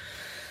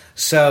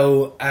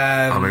 So,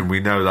 we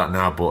know that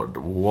now, but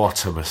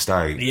what a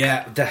mistake.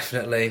 Yeah,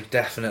 definitely.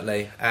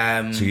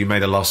 So you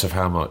made a loss of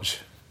how much?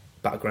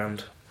 About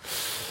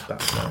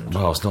 £1,000.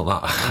 Well, it's not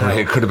that. No.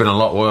 It could have been a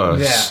lot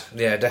worse.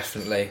 Yeah,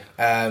 definitely.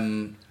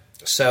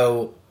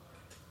 So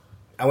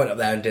I went up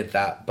there and did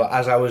that. But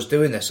as I was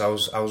doing this, I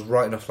was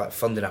writing off like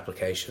funding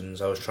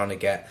applications. I was trying to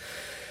get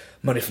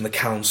money from the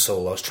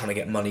council. I was trying to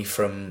get money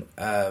from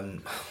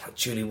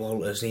Julie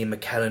Walters, Ian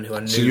McKellen, who I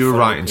knew. So you were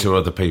writing to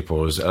other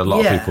people, as a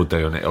lot of people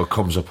do, and it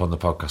comes up on the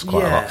podcast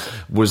quite a lot.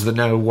 Was there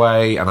no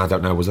way, and I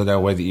don't know, was there no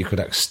way that you could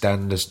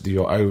extend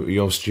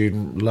your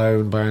student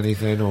loan by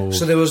anything? Or?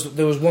 So there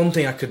was one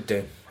thing I could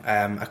do.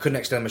 I couldn't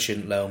extend my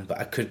student loan, but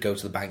I could go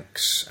to the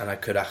banks and I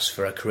could ask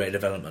for a career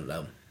development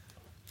loan,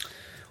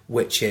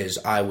 which is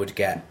I would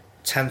get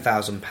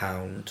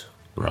 £10,000.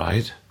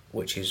 Right.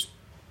 Which is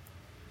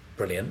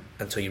brilliant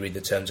until you read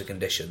the terms and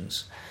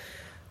conditions.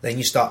 Then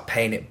you start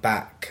paying it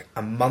back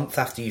a month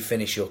after you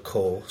finish your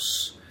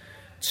course,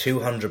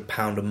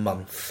 £200 a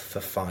month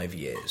for 5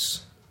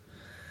 years.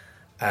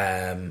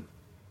 And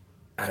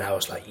I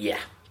was like, yeah,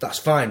 that's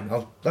fine.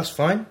 That's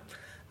fine.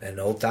 Then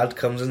old dad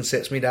comes and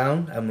sits me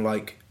down. I'm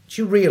like,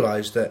 do you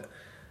realise that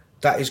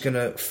is going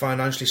to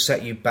financially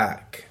set you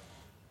back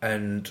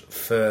and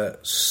for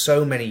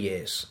so many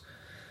years?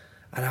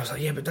 And I was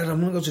like, yeah, but Dad, I'm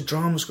going to go to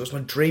drama school. It's my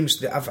dream.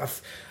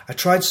 I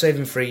tried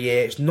saving for a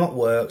year. It's not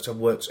worked. I've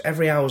worked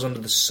every hour under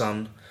the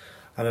sun.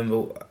 I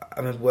remember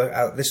I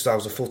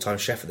was a full-time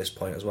chef at this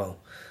point as well.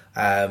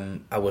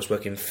 I was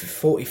working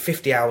 40,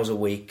 50 hours a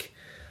week.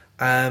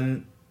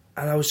 And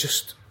I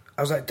was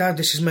like, Dad,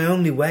 this is my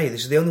only way.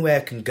 This is the only way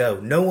I can go.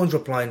 No one's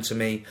replying to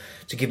me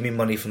to give me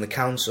money from the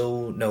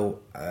council. No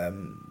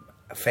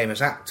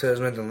famous actors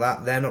or anything like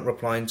that. They're not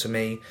replying to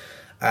me.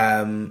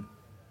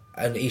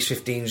 And East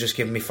 15's just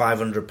giving me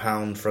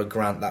 £500 for a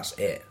grant, that's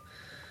it.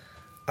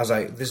 I was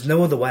like, there's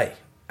no other way.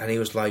 And he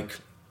was like,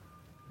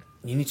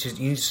 you need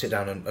to sit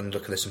down and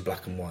look at this in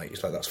black and white.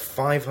 He's like, that's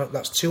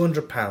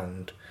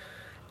 £200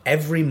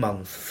 every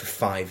month for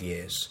 5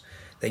 years.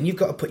 Then you've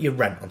got to put your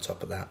rent on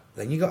top of that.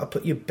 Then you've got to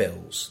put your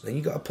bills. Then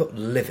you've got to put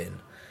living.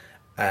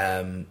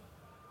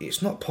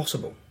 It's not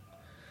possible.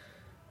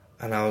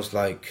 And I was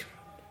like,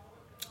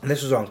 and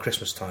this was around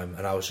Christmas time,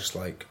 and I was just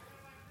like,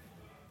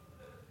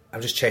 I'm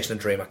just chasing a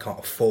dream I can't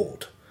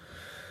afford.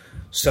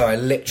 So I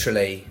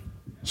literally...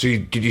 So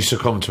did you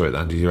succumb to it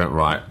then? Did you went,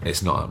 right,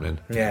 it's not happening?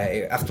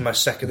 Yeah, after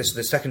this is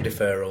the second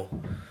deferral,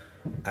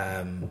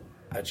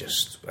 I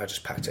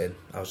just packed in.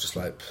 I was just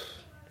like,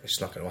 it's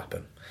not going to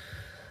happen.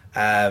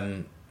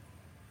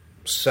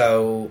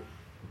 So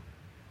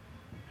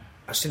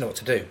I just didn't know what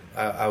to do.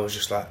 I was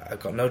just like, I've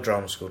got no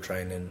drama school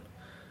training.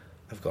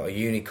 I've got a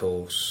uni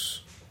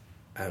course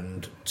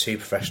and 2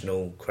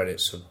 professional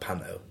credits of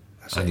panto.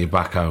 And you're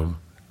back home?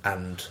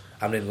 And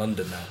I'm in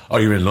London now. Oh,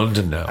 you're in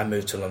London now? I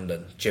moved to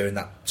London during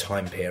that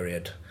time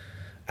period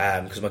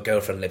because my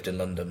girlfriend lived in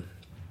London.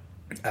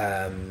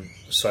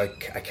 So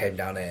I came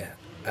down here.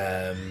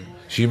 So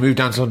you moved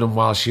down to London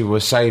while you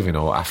were saving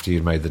or after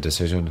you'd made the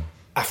decision?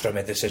 After I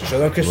made the decision.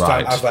 So on Christmas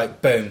time, I was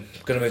like, boom,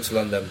 going to move to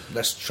London.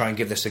 Let's try and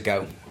give this a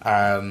go.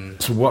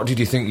 So what did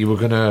you think you were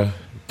going to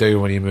do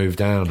when you moved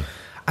down?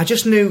 I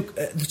just knew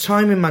at the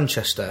time in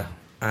Manchester,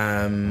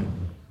 there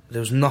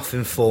was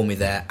nothing for me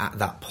there at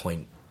that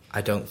point. I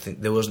don't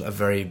think there wasn't a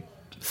very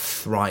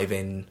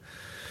thriving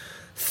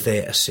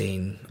theatre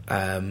scene.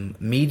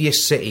 Media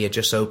City had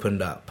just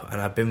opened up,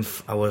 and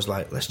I was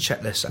like, let's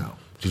check this out.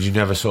 Did you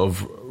never sort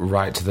of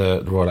write to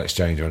the Royal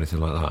Exchange or anything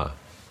like that?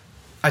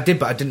 I did,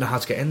 but I didn't know how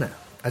to get in there.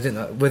 I didn't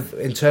know.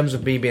 In terms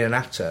of me being an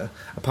actor,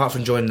 apart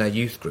from joining their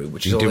youth group,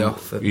 which is all they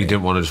offered me. You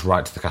didn't want to just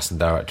write to the casting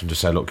director and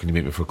just say, look, can you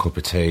meet me for a cup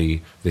of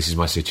tea? This is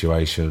my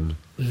situation.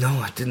 No,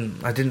 I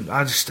didn't. I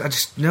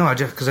just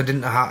because I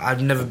didn't know how.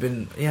 I'd never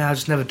been. Yeah, I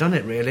just never done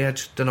it really. I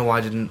just don't know why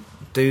I didn't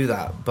do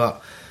that.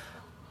 But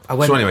I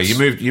went. So anyway,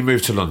 you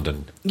moved to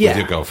London with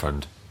your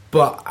girlfriend.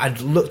 But I'd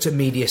looked at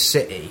Media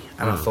City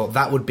and I thought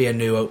that would be a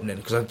new opening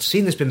because I'd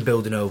seen this been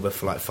building over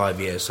for like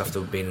 5 years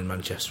after being in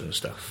Manchester and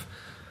stuff.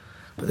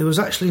 But there was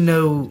actually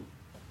there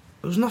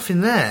was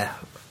nothing there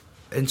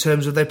in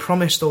terms of they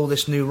promised all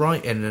this new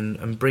writing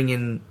and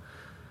bringing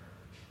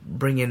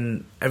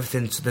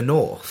everything to the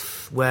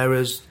north,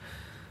 whereas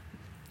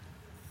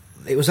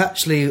it was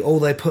actually all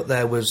they put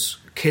there was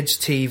kids'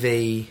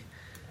 TV,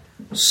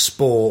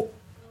 sport,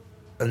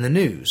 and the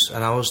news.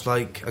 And I was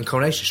like, and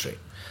Coronation Street.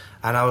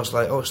 And I was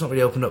like, oh, it's not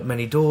really opened up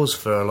many doors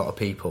for a lot of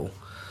people.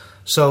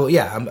 So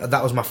yeah,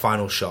 that was my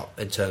final shot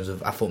in terms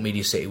of I thought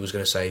Media City was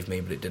going to save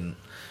me, but it didn't.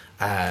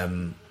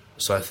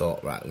 So I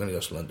thought, right, I'm going to go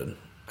to London.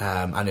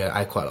 And I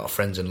had quite a lot of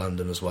friends in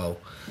London as well,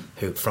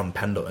 who from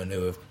Pendleton,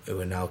 who have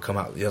now come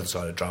out the other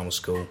side of drama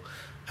school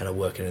and are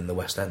working in the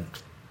West End.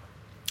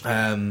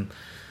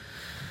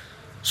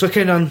 So I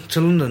came down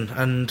to London,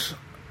 and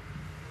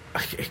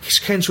it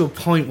came to a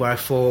point where I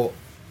thought,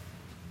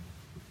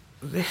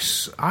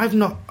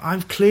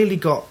 I've clearly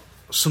got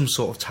some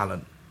sort of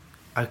talent.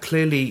 I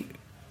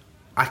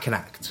can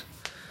act.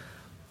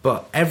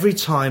 But every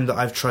time that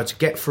I've tried to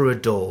get through a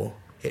door,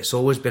 it's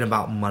always been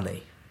about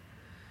money.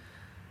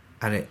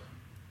 And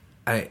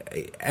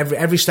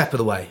every step of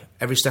the way,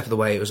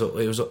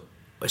 it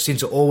seemed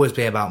to always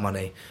be about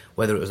money.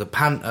 Whether it was a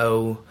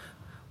panto,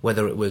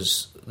 whether it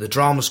was the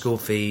drama school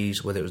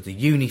fees, whether it was the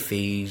uni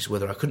fees,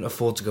 whether I couldn't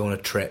afford to go on a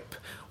trip,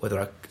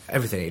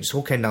 everything. It just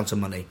all came down to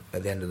money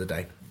at the end of the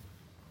day.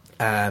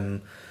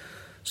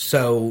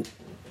 So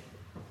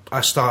I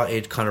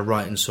started kind of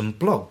writing some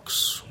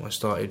blogs. I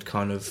started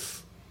kind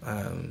of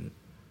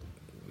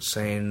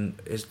saying,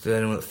 is there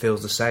anyone that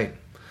feels the same?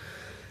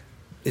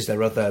 Is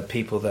there other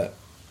people that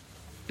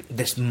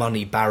this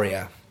money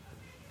barrier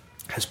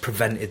has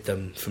prevented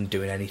them from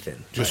doing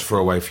anything? Just for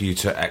a way for you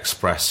to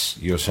express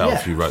yourself,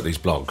 Yeah. you wrote these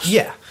blogs.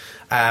 Yeah.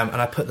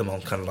 And I put them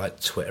on kind of like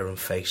Twitter and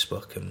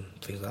Facebook and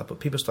things like that, but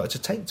people started to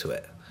take to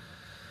it.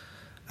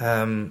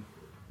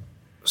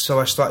 So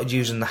I started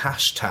using the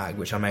hashtag,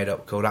 which I made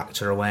up, called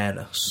Actor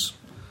Awareness.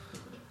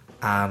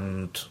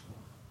 And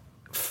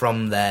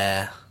from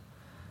there,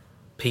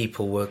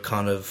 people were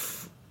kind of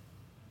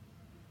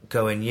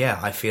going, yeah,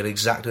 I feel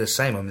exactly the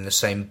same. I'm in the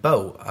same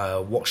boat.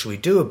 What should we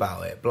do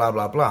about it? Blah,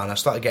 blah, blah. And I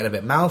started getting a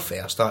bit mouthy.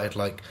 I started,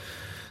 like,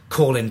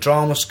 calling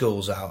drama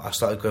schools out. I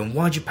started going,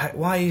 why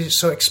is it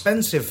so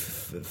expensive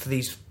for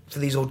these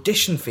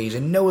audition fees?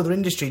 In no other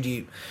industry do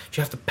you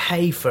have to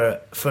pay for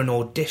an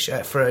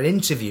audition, for an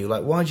interview.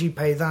 Like, why do you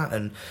pay that?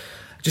 And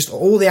just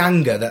all the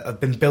anger that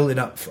I've been building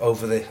up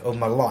over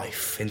my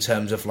life in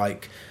terms of,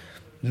 like,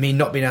 me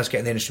not being able to get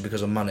in the industry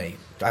because of money.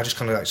 I just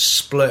kind of, like,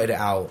 splurted it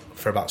out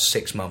for about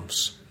 6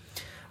 months.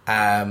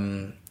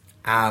 And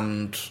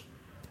I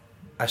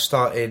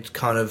started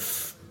kind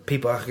of...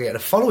 people, I could get a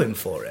following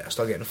for it. I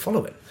started getting a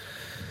following.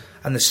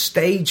 And the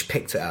Stage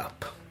picked it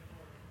up.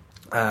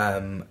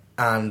 And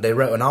they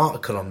wrote an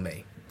article on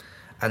me.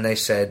 And they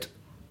said,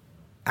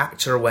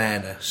 Actor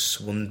Awareness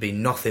will be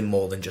nothing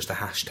more than just a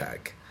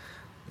hashtag.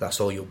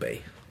 That's all you'll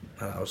be.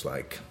 And I was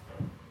like...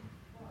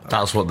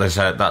 That's what they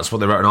said. That's what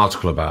they wrote an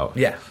article about.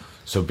 Yeah.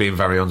 So being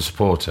very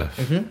unsupportive.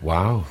 Mm-hmm.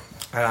 Wow.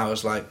 And I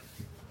was like,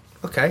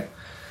 okay.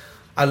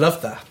 I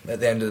loved that.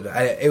 At the end of the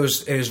day, I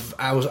was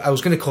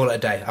going to call it a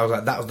day. I was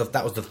like,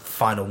 that was the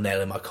final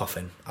nail in my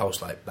coffin. I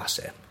was like, that's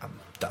it. I'm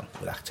done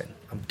with acting.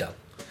 I'm done.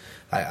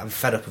 I'm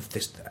fed up of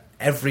this.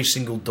 Every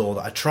single door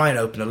that I try and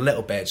open a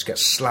little bit just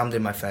gets slammed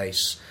in my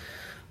face.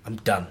 I'm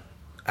done.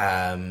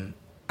 And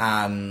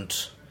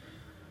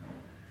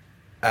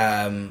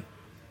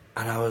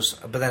I was,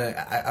 but then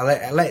I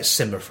let it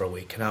simmer for a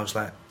week, and I was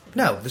like,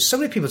 no, there's so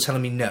many people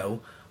telling me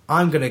no,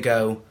 I'm going to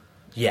go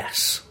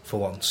yes for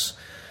once.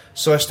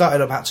 So I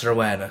started up Actor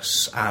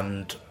Awareness,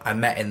 and I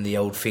met in the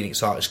old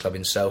Phoenix Artists Club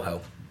in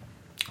Soho.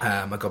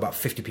 I got about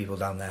 50 people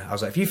down there. I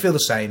was like, if you feel the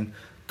same,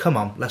 come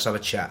on, let's have a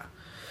chat.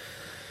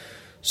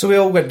 So we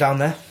all went down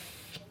there,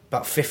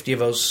 about 50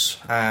 of us,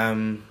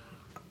 and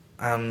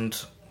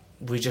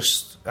we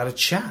just had a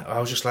chat. I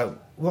was just like,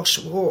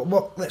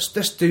 what? Let's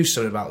do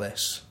something about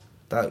this.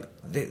 That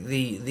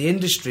the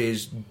industry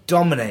is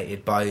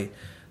dominated by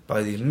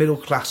these middle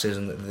classes,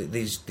 and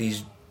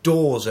these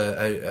doors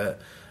are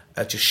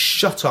just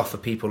shut off for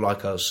people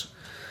like us.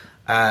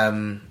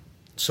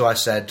 So I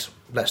said,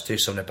 let's do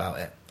something about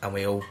it. And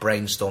we all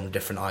brainstormed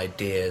different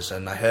ideas.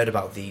 And I heard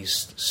about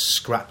these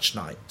scratch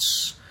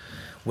nights,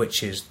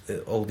 which is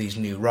all these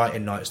new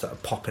writing nights that are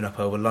popping up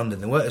over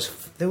London. They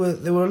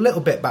were a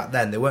little bit back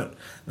then. They weren't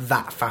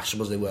that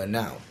fashionable as they were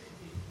now.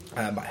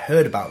 But I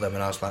heard about them,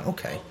 and I was like,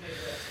 okay.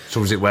 So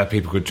was it where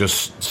people could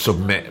just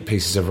submit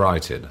pieces of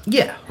writing?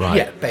 Yeah, right.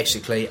 Yeah,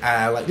 basically.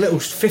 Like little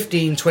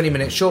 15,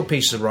 20-minute short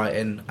pieces of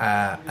writing,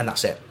 and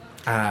that's it.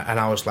 And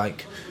I was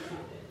like,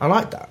 I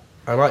like that.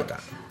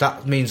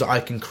 That means that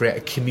I can create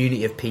a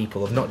community of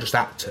people, of not just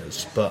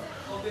actors, but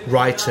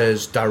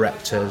writers,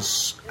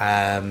 directors,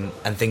 and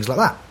things like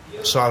that.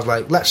 So I was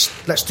like,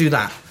 let's do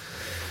that.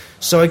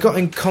 So I got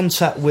in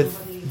contact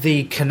with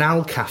the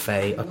Canal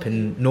Cafe up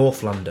in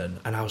North London,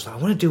 and I was like, I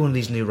want to do one of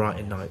these new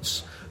writing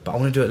nights, but I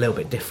want to do it a little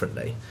bit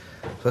differently.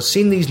 So I've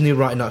seen these new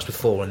writing nights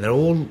before, and they're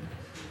all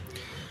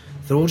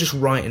just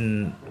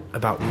writing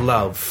about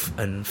love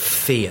and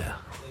fear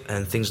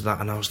and things like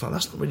that. And I was like,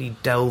 that's not really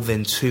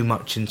delving too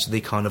much into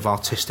the kind of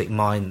artistic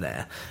mind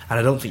there, and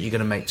I don't think you're going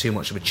to make too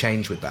much of a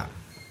change with that.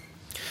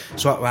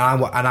 So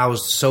I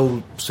was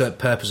sole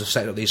purpose of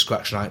setting up these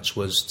scratch nights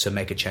was to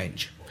make a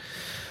change.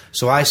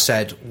 So I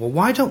said, well,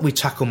 why don't we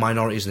tackle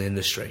minorities in the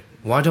industry?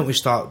 Why don't we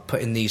start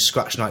putting these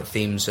scratch night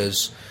themes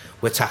as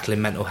we're tackling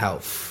mental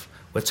health,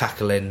 we're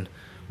tackling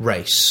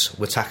race,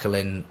 we're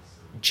tackling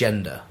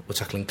gender, we're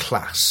tackling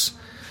class?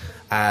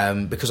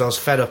 Because I was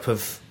fed up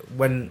of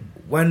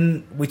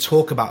when we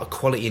talk about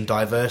equality and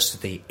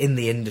diversity in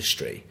the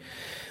industry,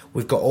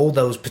 we've got all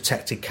those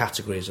protected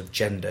categories of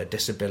gender,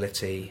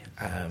 disability,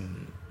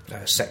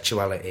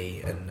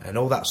 sexuality, and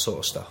all that sort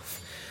of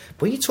stuff.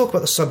 But when you talk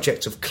about the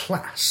subject of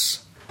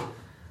class,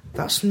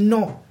 that's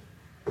not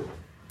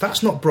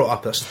brought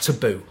up. That's a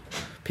taboo.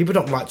 People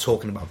don't like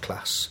talking about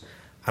class,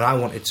 and I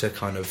wanted to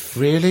kind of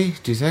Really?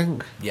 Do you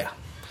think? yeah.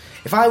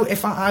 If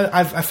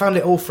I found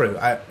it all through.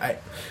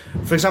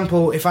 For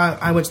example, if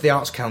I went to the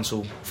Arts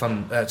Council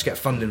to get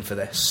funding for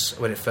this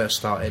when it first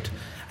started,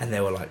 and they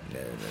were like, no,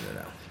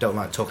 don't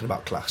like talking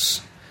about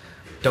class.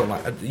 Don't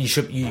like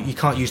you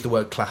can't use the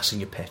word class in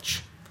your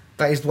pitch.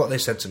 That is what they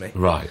said to me.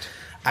 Right.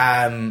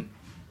 And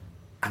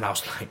I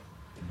was like,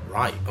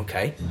 right,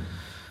 okay.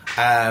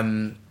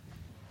 And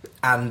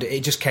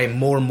it just came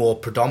more and more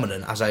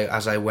predominant as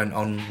I went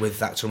on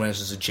with Actor Awareness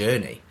as a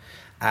journey.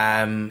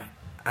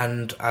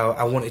 And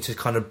I wanted to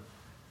kind of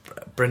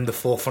bring the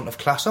forefront of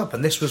class up.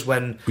 And this was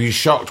when... Were you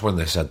shocked when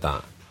they said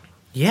that?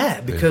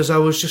 Yeah, because I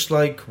was just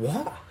like,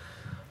 what?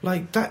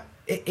 Like, that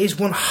it is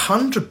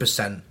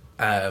 100%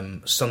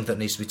 something that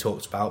needs to be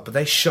talked about, but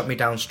they shut me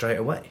down straight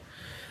away.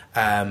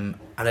 And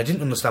I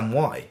didn't understand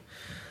why.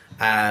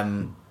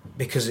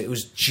 Because it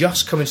was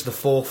just coming to the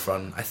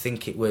forefront. I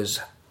think it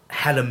was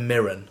Helen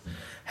Mirren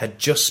had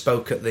just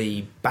spoke at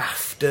the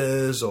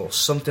BAFTAs or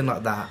something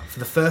like that. For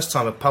the first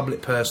time, a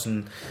public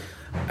person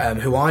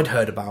who I'd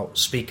heard about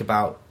speak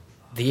about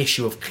the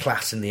issue of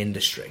class in the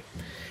industry.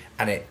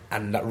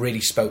 And that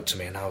really spoke to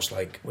me. And I was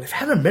like, well, if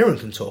Helen Mirren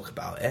can talk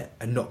about it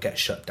and not get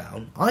shut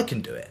down, I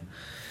can do it.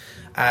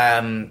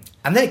 And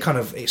then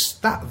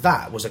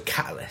that was a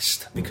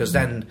catalyst, because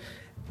then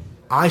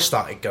I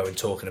started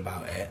talking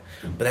about it,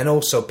 but then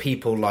also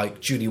people like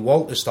Julie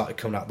Walters started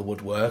coming out of the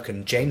woodwork,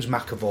 and James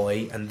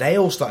McAvoy, and they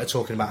all started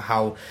talking about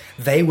how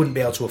they wouldn't be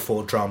able to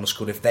afford drama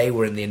school if they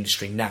were in the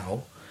industry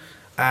now.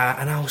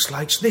 And I was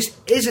like, so this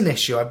is an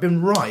issue. I've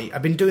been right.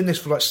 I've been doing this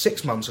for like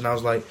 6 months, and I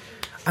was like,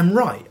 I'm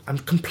right. I'm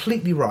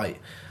completely right.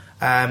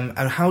 And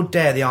how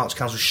dare the Arts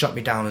Council shut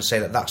me down and say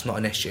that that's not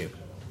an issue?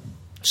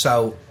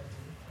 So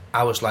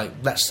I was like,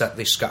 let's set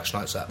these Scratch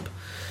Nights up.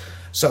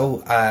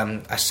 So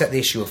I set the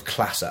issue of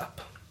class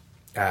up.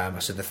 I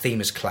said the theme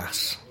is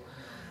class.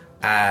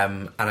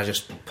 And I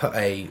just put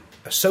a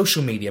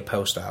social media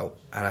post out,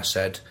 and I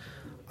said,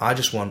 I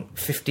just want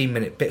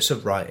 15-minute bits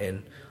of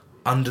writing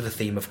under the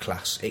theme of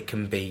class. It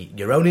can be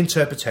your own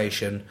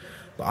interpretation,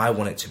 but I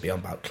want it to be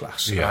about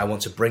class. Yeah. I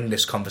want to bring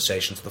this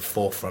conversation to the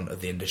forefront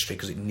of the industry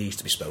because it needs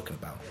to be spoken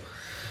about.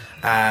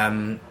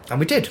 And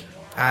we did.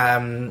 We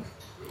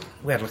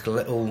had like a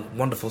little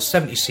wonderful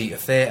 70-seater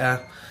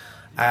theatre.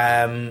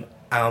 I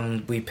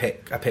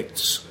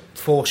picked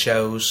 4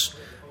 shows,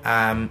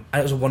 and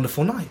it was a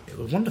wonderful night. It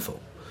was wonderful.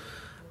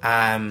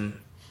 And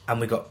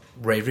we got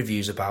rave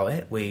reviews about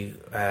it.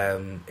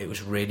 It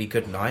was a really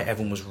good night.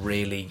 Everyone was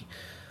really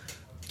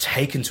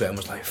taken to it and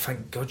was like,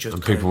 thank God you're...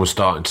 And people were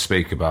starting to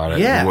speak about it.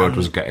 Yeah, the word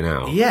was getting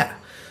out. Yeah.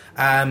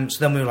 So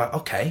then we were like,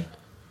 okay,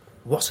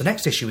 what's the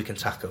next issue we can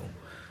tackle?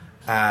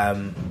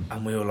 And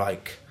we were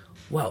like,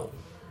 well,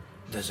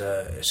 it's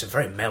a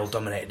very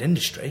male-dominated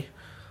industry.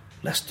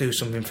 Let's do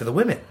something for the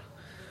women.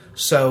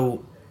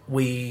 So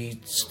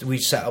we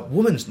set up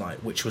Women's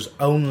Night, which was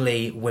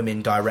only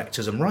women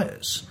directors and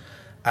writers.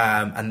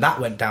 And that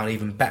went down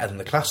even better than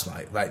the class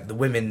night. Like, the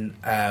women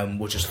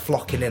were just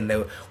flocking in.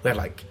 We had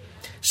like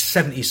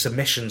 70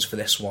 submissions for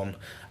this one.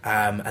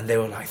 And they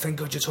were like, thank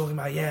God you're talking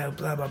about, yeah,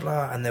 blah, blah,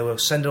 blah. And they were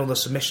sending all the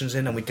submissions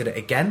in, and we did it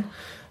again,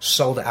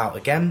 sold it out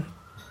again.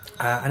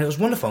 And it was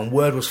wonderful. And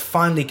word was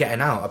finally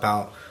getting out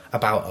about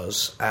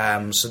us.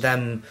 So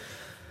then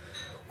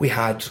we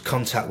had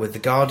contact with The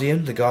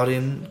Guardian. The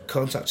Guardian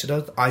contacted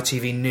us.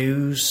 ITV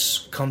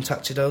News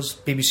contacted us.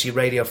 BBC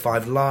Radio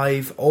 5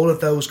 Live. All of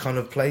those kind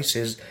of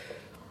places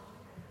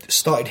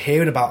started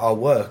hearing about our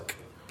work.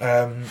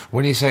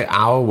 When you say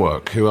our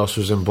work, who else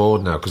was on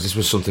board now? Because this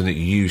was something that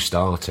you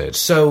started.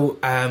 So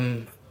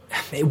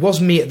it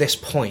was me at this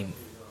point.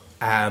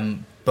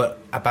 But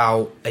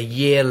about a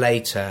year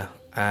later,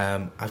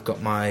 I've got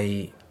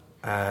my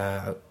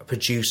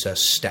producer,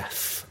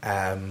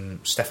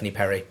 Stephanie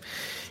Perry.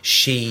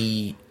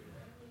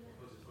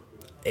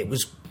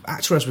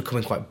 Actor was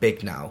becoming quite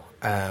big now,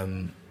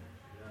 and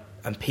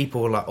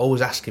people were like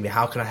always asking me,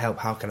 how can I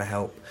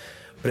help?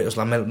 But it was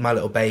like my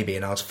little baby,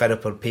 and I was fed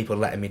up of people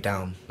letting me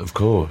down. Of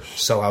course.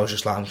 So I was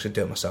just like, I'm just going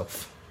to do it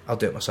myself. I'll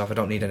do it myself. I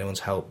don't need anyone's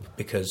help,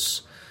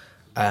 because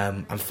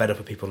I'm fed up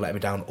of people letting me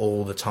down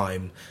all the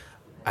time,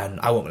 and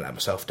I won't let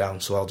myself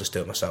down, so I'll just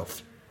do it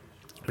myself.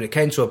 But it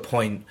came to a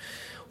point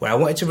where I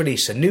wanted to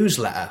release a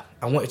newsletter.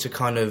 I wanted to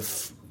kind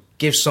of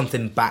give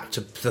something back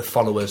to the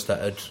followers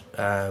that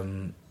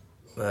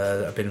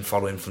had been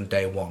following from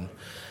day one.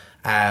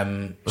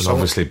 And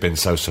obviously been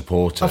so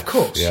supportive. Of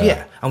course,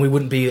 yeah. And we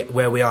wouldn't be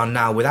where we are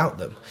now without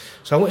them.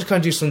 So I wanted to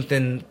kind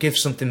of give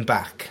something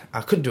back.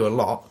 I couldn't do a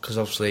lot, because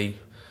obviously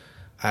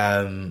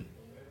I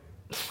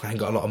ain't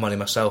got a lot of money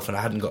myself, and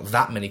I hadn't got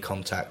that many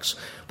contacts.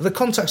 But the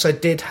contacts I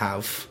did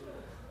have,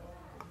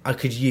 I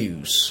could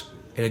use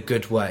in a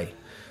good way.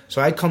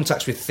 So I had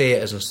contacts with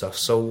theatres and stuff.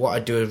 So what I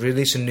do is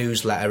release a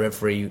newsletter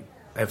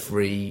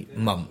every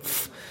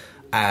month,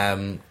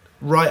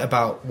 write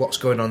about what's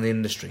going on in the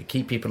industry,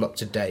 keep people up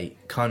to date,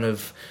 kind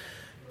of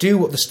do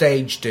what the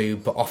stage do,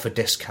 but offer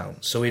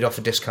discounts. So we'd offer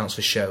discounts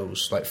for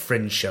shows, like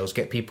fringe shows,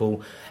 get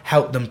people,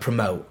 help them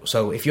promote.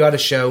 So if you had a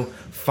show,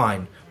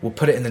 fine, we'll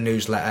put it in the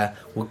newsletter,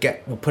 we'll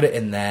put it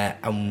in there,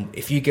 and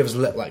if you give us a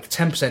little, like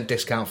 10%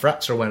 discount for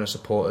Actor Awareness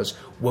supporters,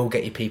 we'll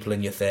get you people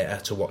in your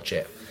theatre to watch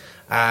it.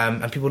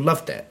 And people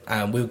loved it.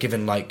 We were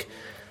giving like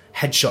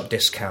headshot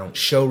discounts,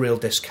 showreel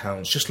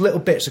discounts, just little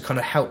bits to kind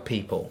of help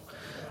people.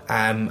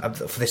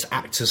 For this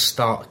actor's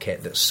starter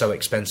kit that's so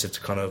expensive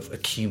to kind of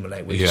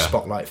accumulate with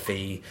spotlight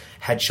fee,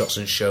 headshots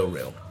and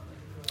showreel,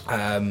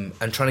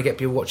 and trying to get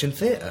people watching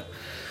theatre.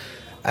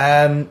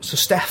 So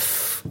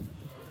Steph,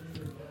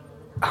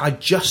 I'd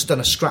just done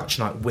a scratch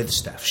night with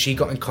Steph. She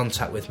got in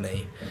contact with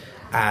me,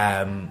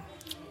 and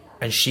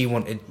she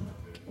wanted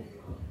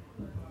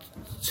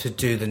to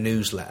do the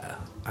newsletter,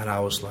 and I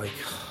was like,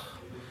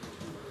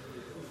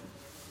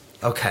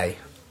 okay,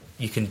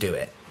 you can do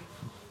it,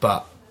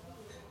 but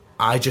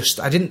I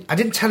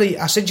didn't tell her.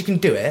 I said you can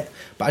do it,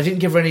 but I didn't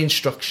give her any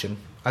instruction.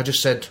 I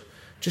just said,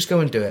 just go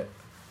and do it.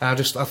 And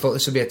I thought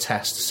this would be a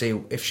test to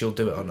see if she'll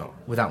do it or not,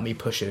 without me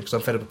pushing, because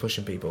I'm fed up of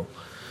pushing people.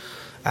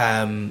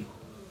 And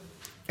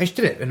she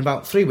did it. In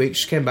about 3 weeks,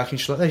 she came back and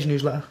she's like, there's your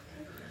newsletter.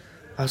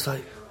 I was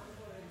like,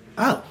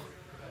 oh,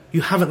 you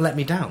haven't let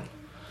me down.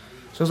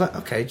 So I was like,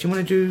 okay, do you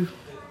want to do...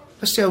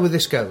 Let's see how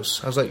this goes.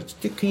 I was like,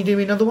 can you do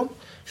me another one?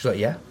 She's like,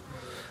 yeah.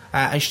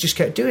 And she just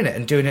kept doing it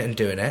and doing it and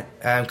doing it,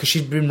 because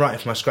she'd been writing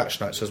for my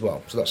scratch nights as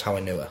well, so that's how I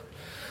knew her.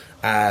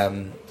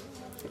 And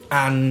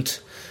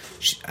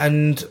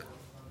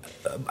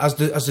as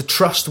the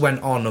trust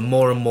went on and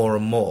more and more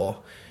and more,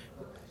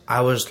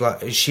 I was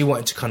like, she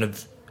wanted to kind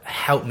of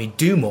help me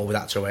do more with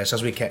Actor Awareness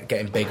as we kept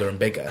getting bigger and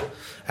bigger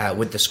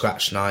with the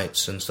scratch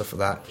nights and stuff like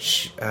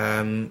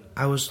that.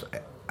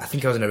 I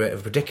think I was in a bit of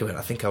a predicament.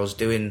 I think I was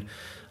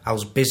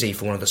busy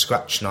for one of the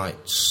scratch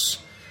nights,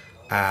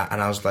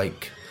 and I was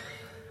like,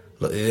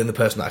 look, the only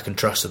person that I can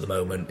trust at the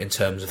moment in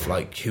terms of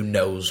like who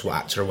knows what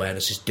Actor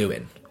Awareness is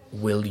doing,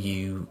 will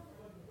you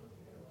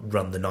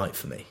run the night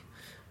for me?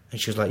 And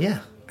she was like,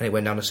 yeah. And it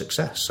went down to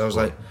success. So I was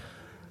like,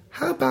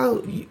 how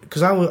about...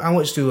 Because I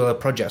wanted to do other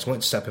projects. I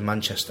wanted to set up in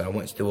Manchester. I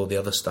wanted to do all the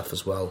other stuff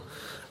as well.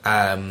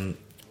 And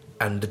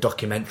the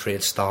documentary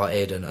had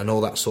started and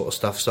all that sort of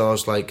stuff. So I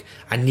was like,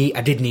 I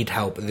did need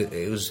help.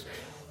 It was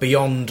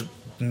beyond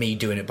me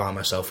doing it by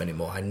myself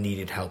anymore. I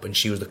needed help, and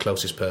she was the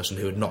closest person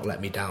who had not let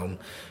me down,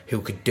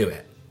 who could do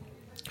it.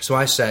 So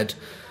I said,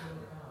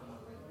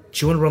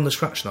 do you want to run the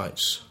scratch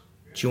nights?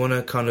 Do you want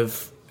to kind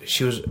of...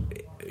 She was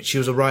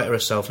a writer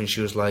herself, and she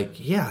was like,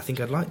 yeah, I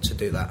think I'd like to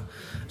do that.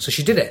 So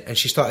she did it, and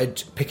she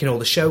started picking all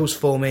the shows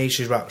for me.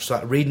 She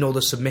started reading all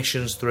the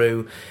submissions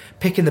through,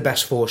 picking the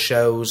best 4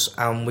 shows,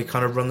 and we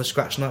kind of run the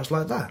scratch nights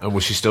like that. And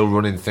was she still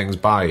running things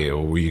by you,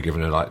 or were you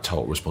giving her like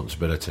total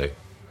responsibility?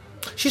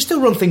 She still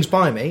run things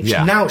by me.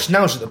 Yeah. Now she's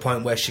at the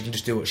point where she can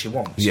just do what she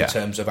wants, in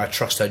terms of I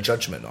trust her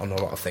judgment on a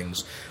lot of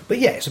things. But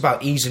yeah, it's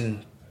about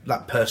easing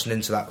that person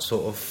into that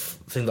sort of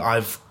thing that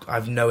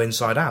I've know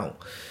inside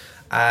out.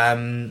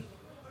 And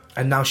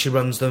now she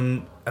runs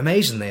them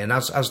amazingly. And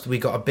as we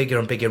got a bigger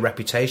and bigger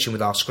reputation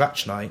with our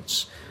scratch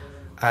nights,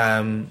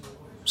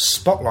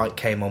 Spotlight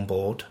came on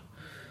board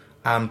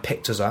and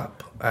picked us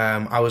up.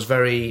 I was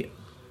very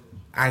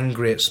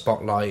angry at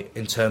Spotlight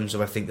in terms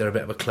of, I think they're a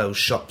bit of a closed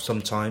shop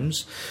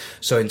sometimes.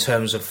 So in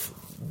terms of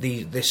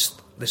this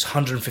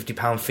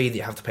 £150 fee that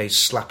you have to pay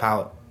slap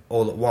out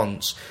all at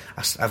once,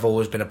 I've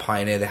always been a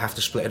pioneer. They have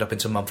to split it up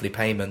into monthly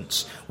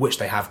payments, which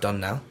they have done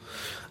now.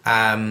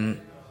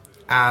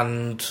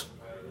 And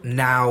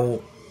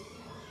now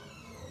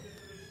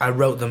I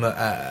wrote them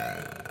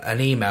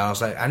an email. I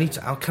was like,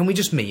 can we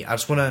just meet? I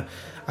just want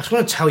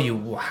to tell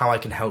you how I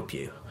can help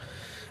you.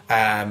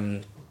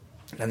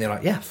 And they're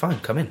like, yeah, fine,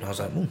 come in. I was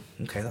like,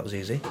 okay, that was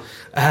easy.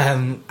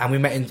 And we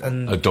met in...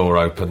 And a door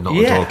open, not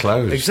a door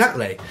closed.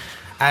 Exactly.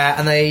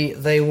 And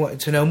they wanted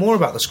to know more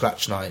about the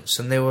scratch nights.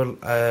 And they were...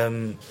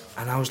 and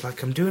I was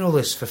like, I'm doing all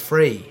this for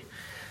free.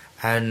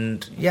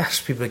 And yes,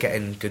 people are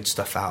getting good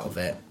stuff out of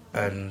it.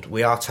 And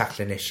we are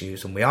tackling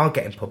issues and we are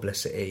getting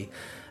publicity.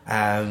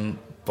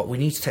 But we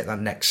need to take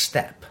that next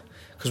step.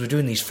 Because we're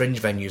doing these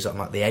fringe venues on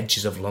like the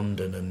edges of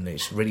London, and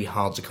it's really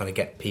hard to kind of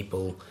get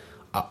people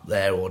up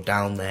there or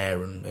down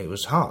there, and it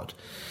was hard.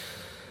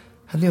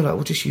 And they were like,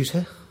 we'll just use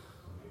her.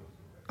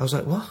 I was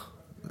like, what?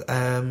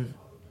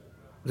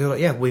 They were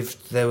like, yeah,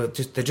 they're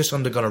just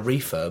undergone a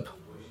refurb,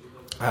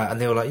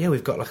 and they were like, yeah,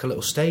 we've got like a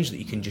little stage that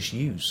you can just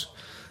use.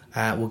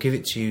 We'll give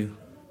it to you,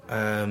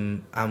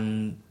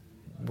 and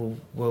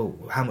we'll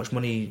how much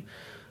money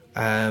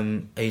are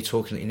you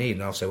talking that you need?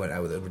 And I went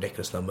out with a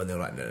ridiculous number, and they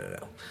were like,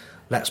 no.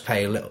 Let's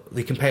pay a little.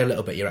 They can pay a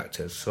little bit, your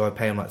actors. So I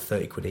pay them like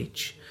 30 quid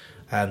each.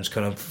 Just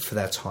kind of for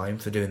their time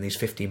for doing these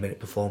 15-minute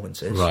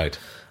performances, right?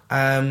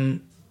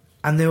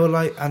 And they were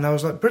like, and I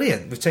was like,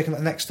 brilliant. We've taken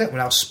that next step. We're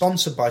now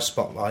sponsored by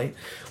Spotlight.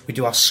 We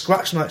do our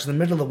scratch nights in the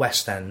middle of the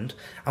West End,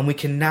 and we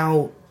can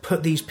now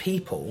put these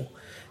people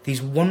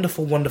these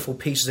wonderful, wonderful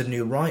pieces of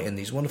new writing,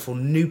 these wonderful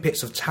new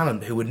bits of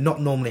talent who would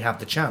not normally have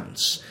the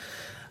chance,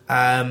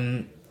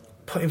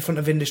 put in front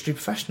of industry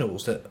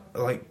professionals that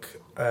like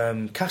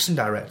casting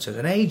directors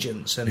and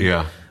agents,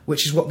 and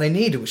which is what they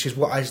need, which is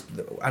what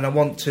I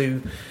want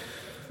to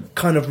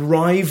kind of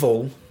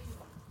rival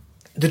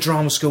the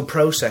drama school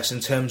process in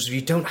terms of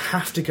you don't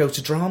have to go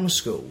to drama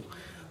school.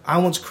 I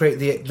want to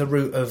create the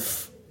route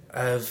of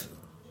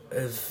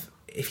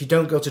if you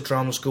don't go to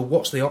drama school,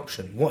 what's the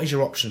option? What is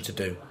your option to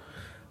do?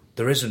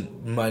 There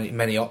isn't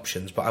many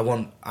options, but I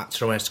want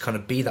Actor Awareness to kind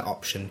of be that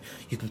option.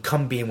 You can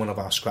come be in one of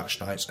our scratch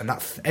nights, and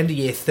that end of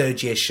year,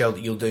 third year show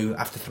that you'll do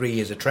after 3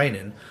 years of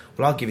training,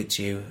 well, I'll give it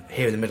to you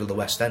here in the middle of the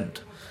West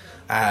End,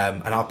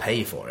 and I'll pay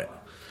you for it.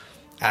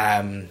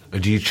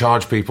 Do you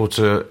charge people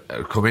to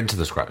come into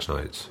the scratch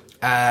nights?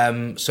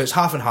 So it's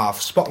half and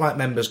half. Spotlight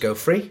members go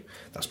free.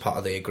 That's part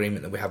of the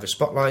agreement that we have with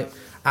Spotlight.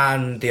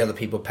 And the other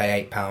people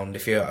pay £8.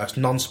 If you're a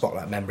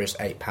non-Spotlight member, it's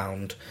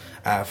 £8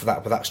 for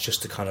that. But that's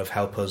just to kind of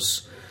help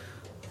us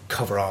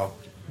cover our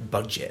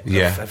budget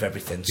of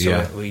everything.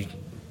 So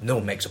no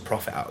one makes a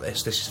profit out of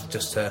this. This is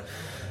just to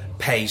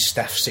pay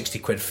Steph 60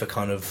 quid for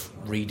kind of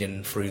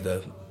reading through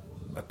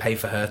pay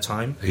for her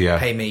time.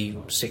 Pay me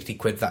 60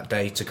 quid that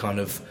day to kind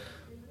of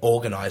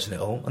organising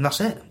it all. And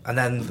that's it. And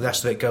then the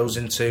rest of it goes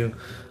into...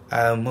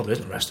 well, there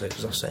isn't the rest of it,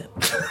 because that's it.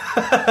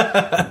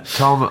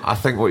 Tom, I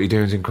think what you're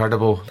doing is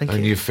incredible. Thank you.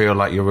 And you feel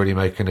like you're really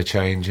making a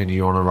change and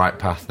you're on the right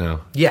path now.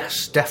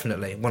 Yes,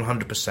 definitely,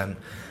 100%.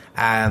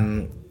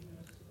 And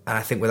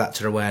I think with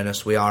Actor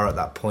Awareness, we are at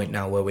that point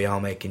now where we are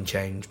making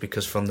change,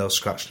 because from those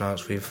scratch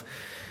nights, we've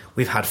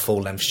had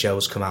full-length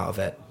shows come out of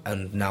it,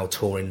 and now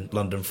touring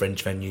London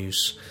Fringe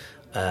venues,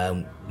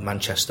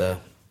 Manchester,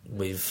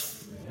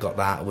 we've got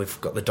that.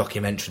 We've got the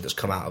documentary that's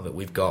come out of it.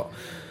 We've got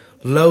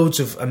loads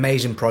of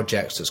amazing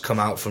projects that's come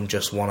out from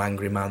just one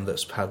angry man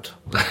that's had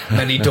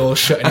many doors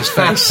shut in his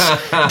face.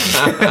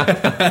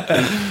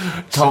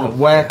 Tom,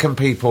 where can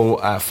people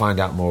find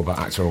out more about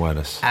Actor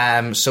Awareness?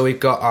 So we've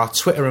got our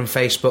Twitter and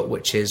Facebook,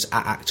 which is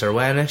 @Actor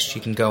Awareness.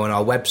 You can go on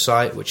our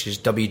website, which is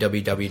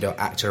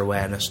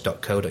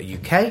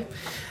www.actorawareness.co.uk.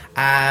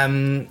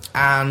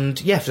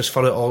 And yeah, just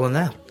follow it all in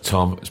there.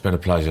 Tom, it's been a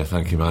pleasure.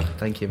 Thank you, man.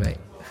 Thank you, mate.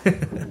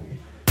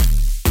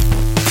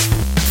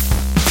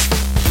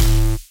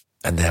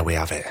 And there we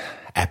have it.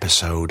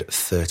 Episode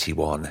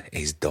 31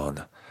 is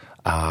done.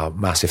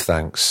 Massive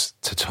thanks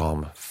to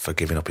Tom for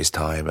giving up his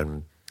time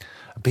and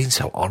being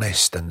so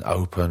honest and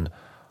open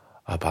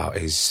about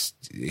his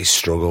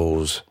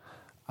struggles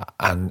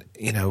and,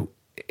 you know,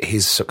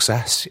 his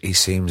success. He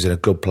seems in a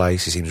good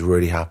place. He seems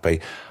really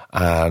happy.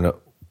 And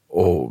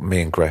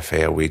me and Griff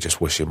here, we just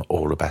wish him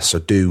all the best. So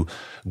do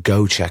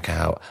go check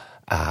out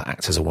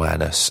Actors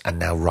Awareness and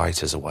now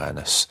Writers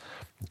Awareness.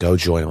 Go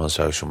join them on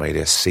social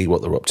media, see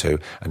what they're up to,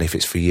 and if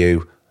it's for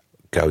you,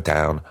 go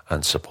down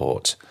and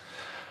support.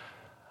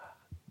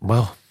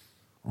 Well,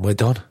 we're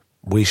done.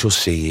 We shall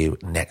see you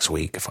next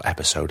week for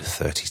episode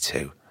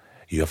 32.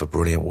 You have a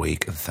brilliant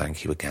week, and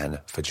thank you again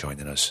for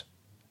joining us.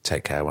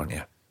 Take care, won't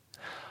you?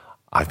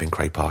 I've been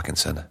Craig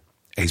Parkinson.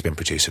 He's been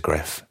producer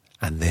Griff,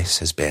 and this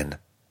has been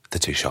the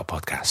Two Shot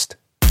Podcast.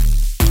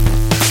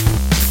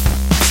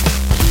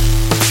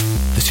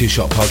 The Two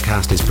Shot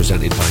Podcast is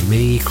presented by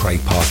me,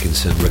 Craig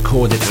Parkinson,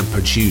 recorded and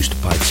produced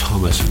by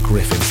Thomas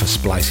Griffin for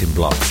Splicing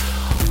Block.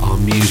 Our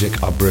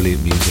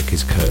brilliant music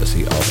is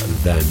courtesy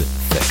of Then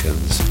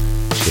Thickens.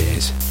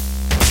 Cheers.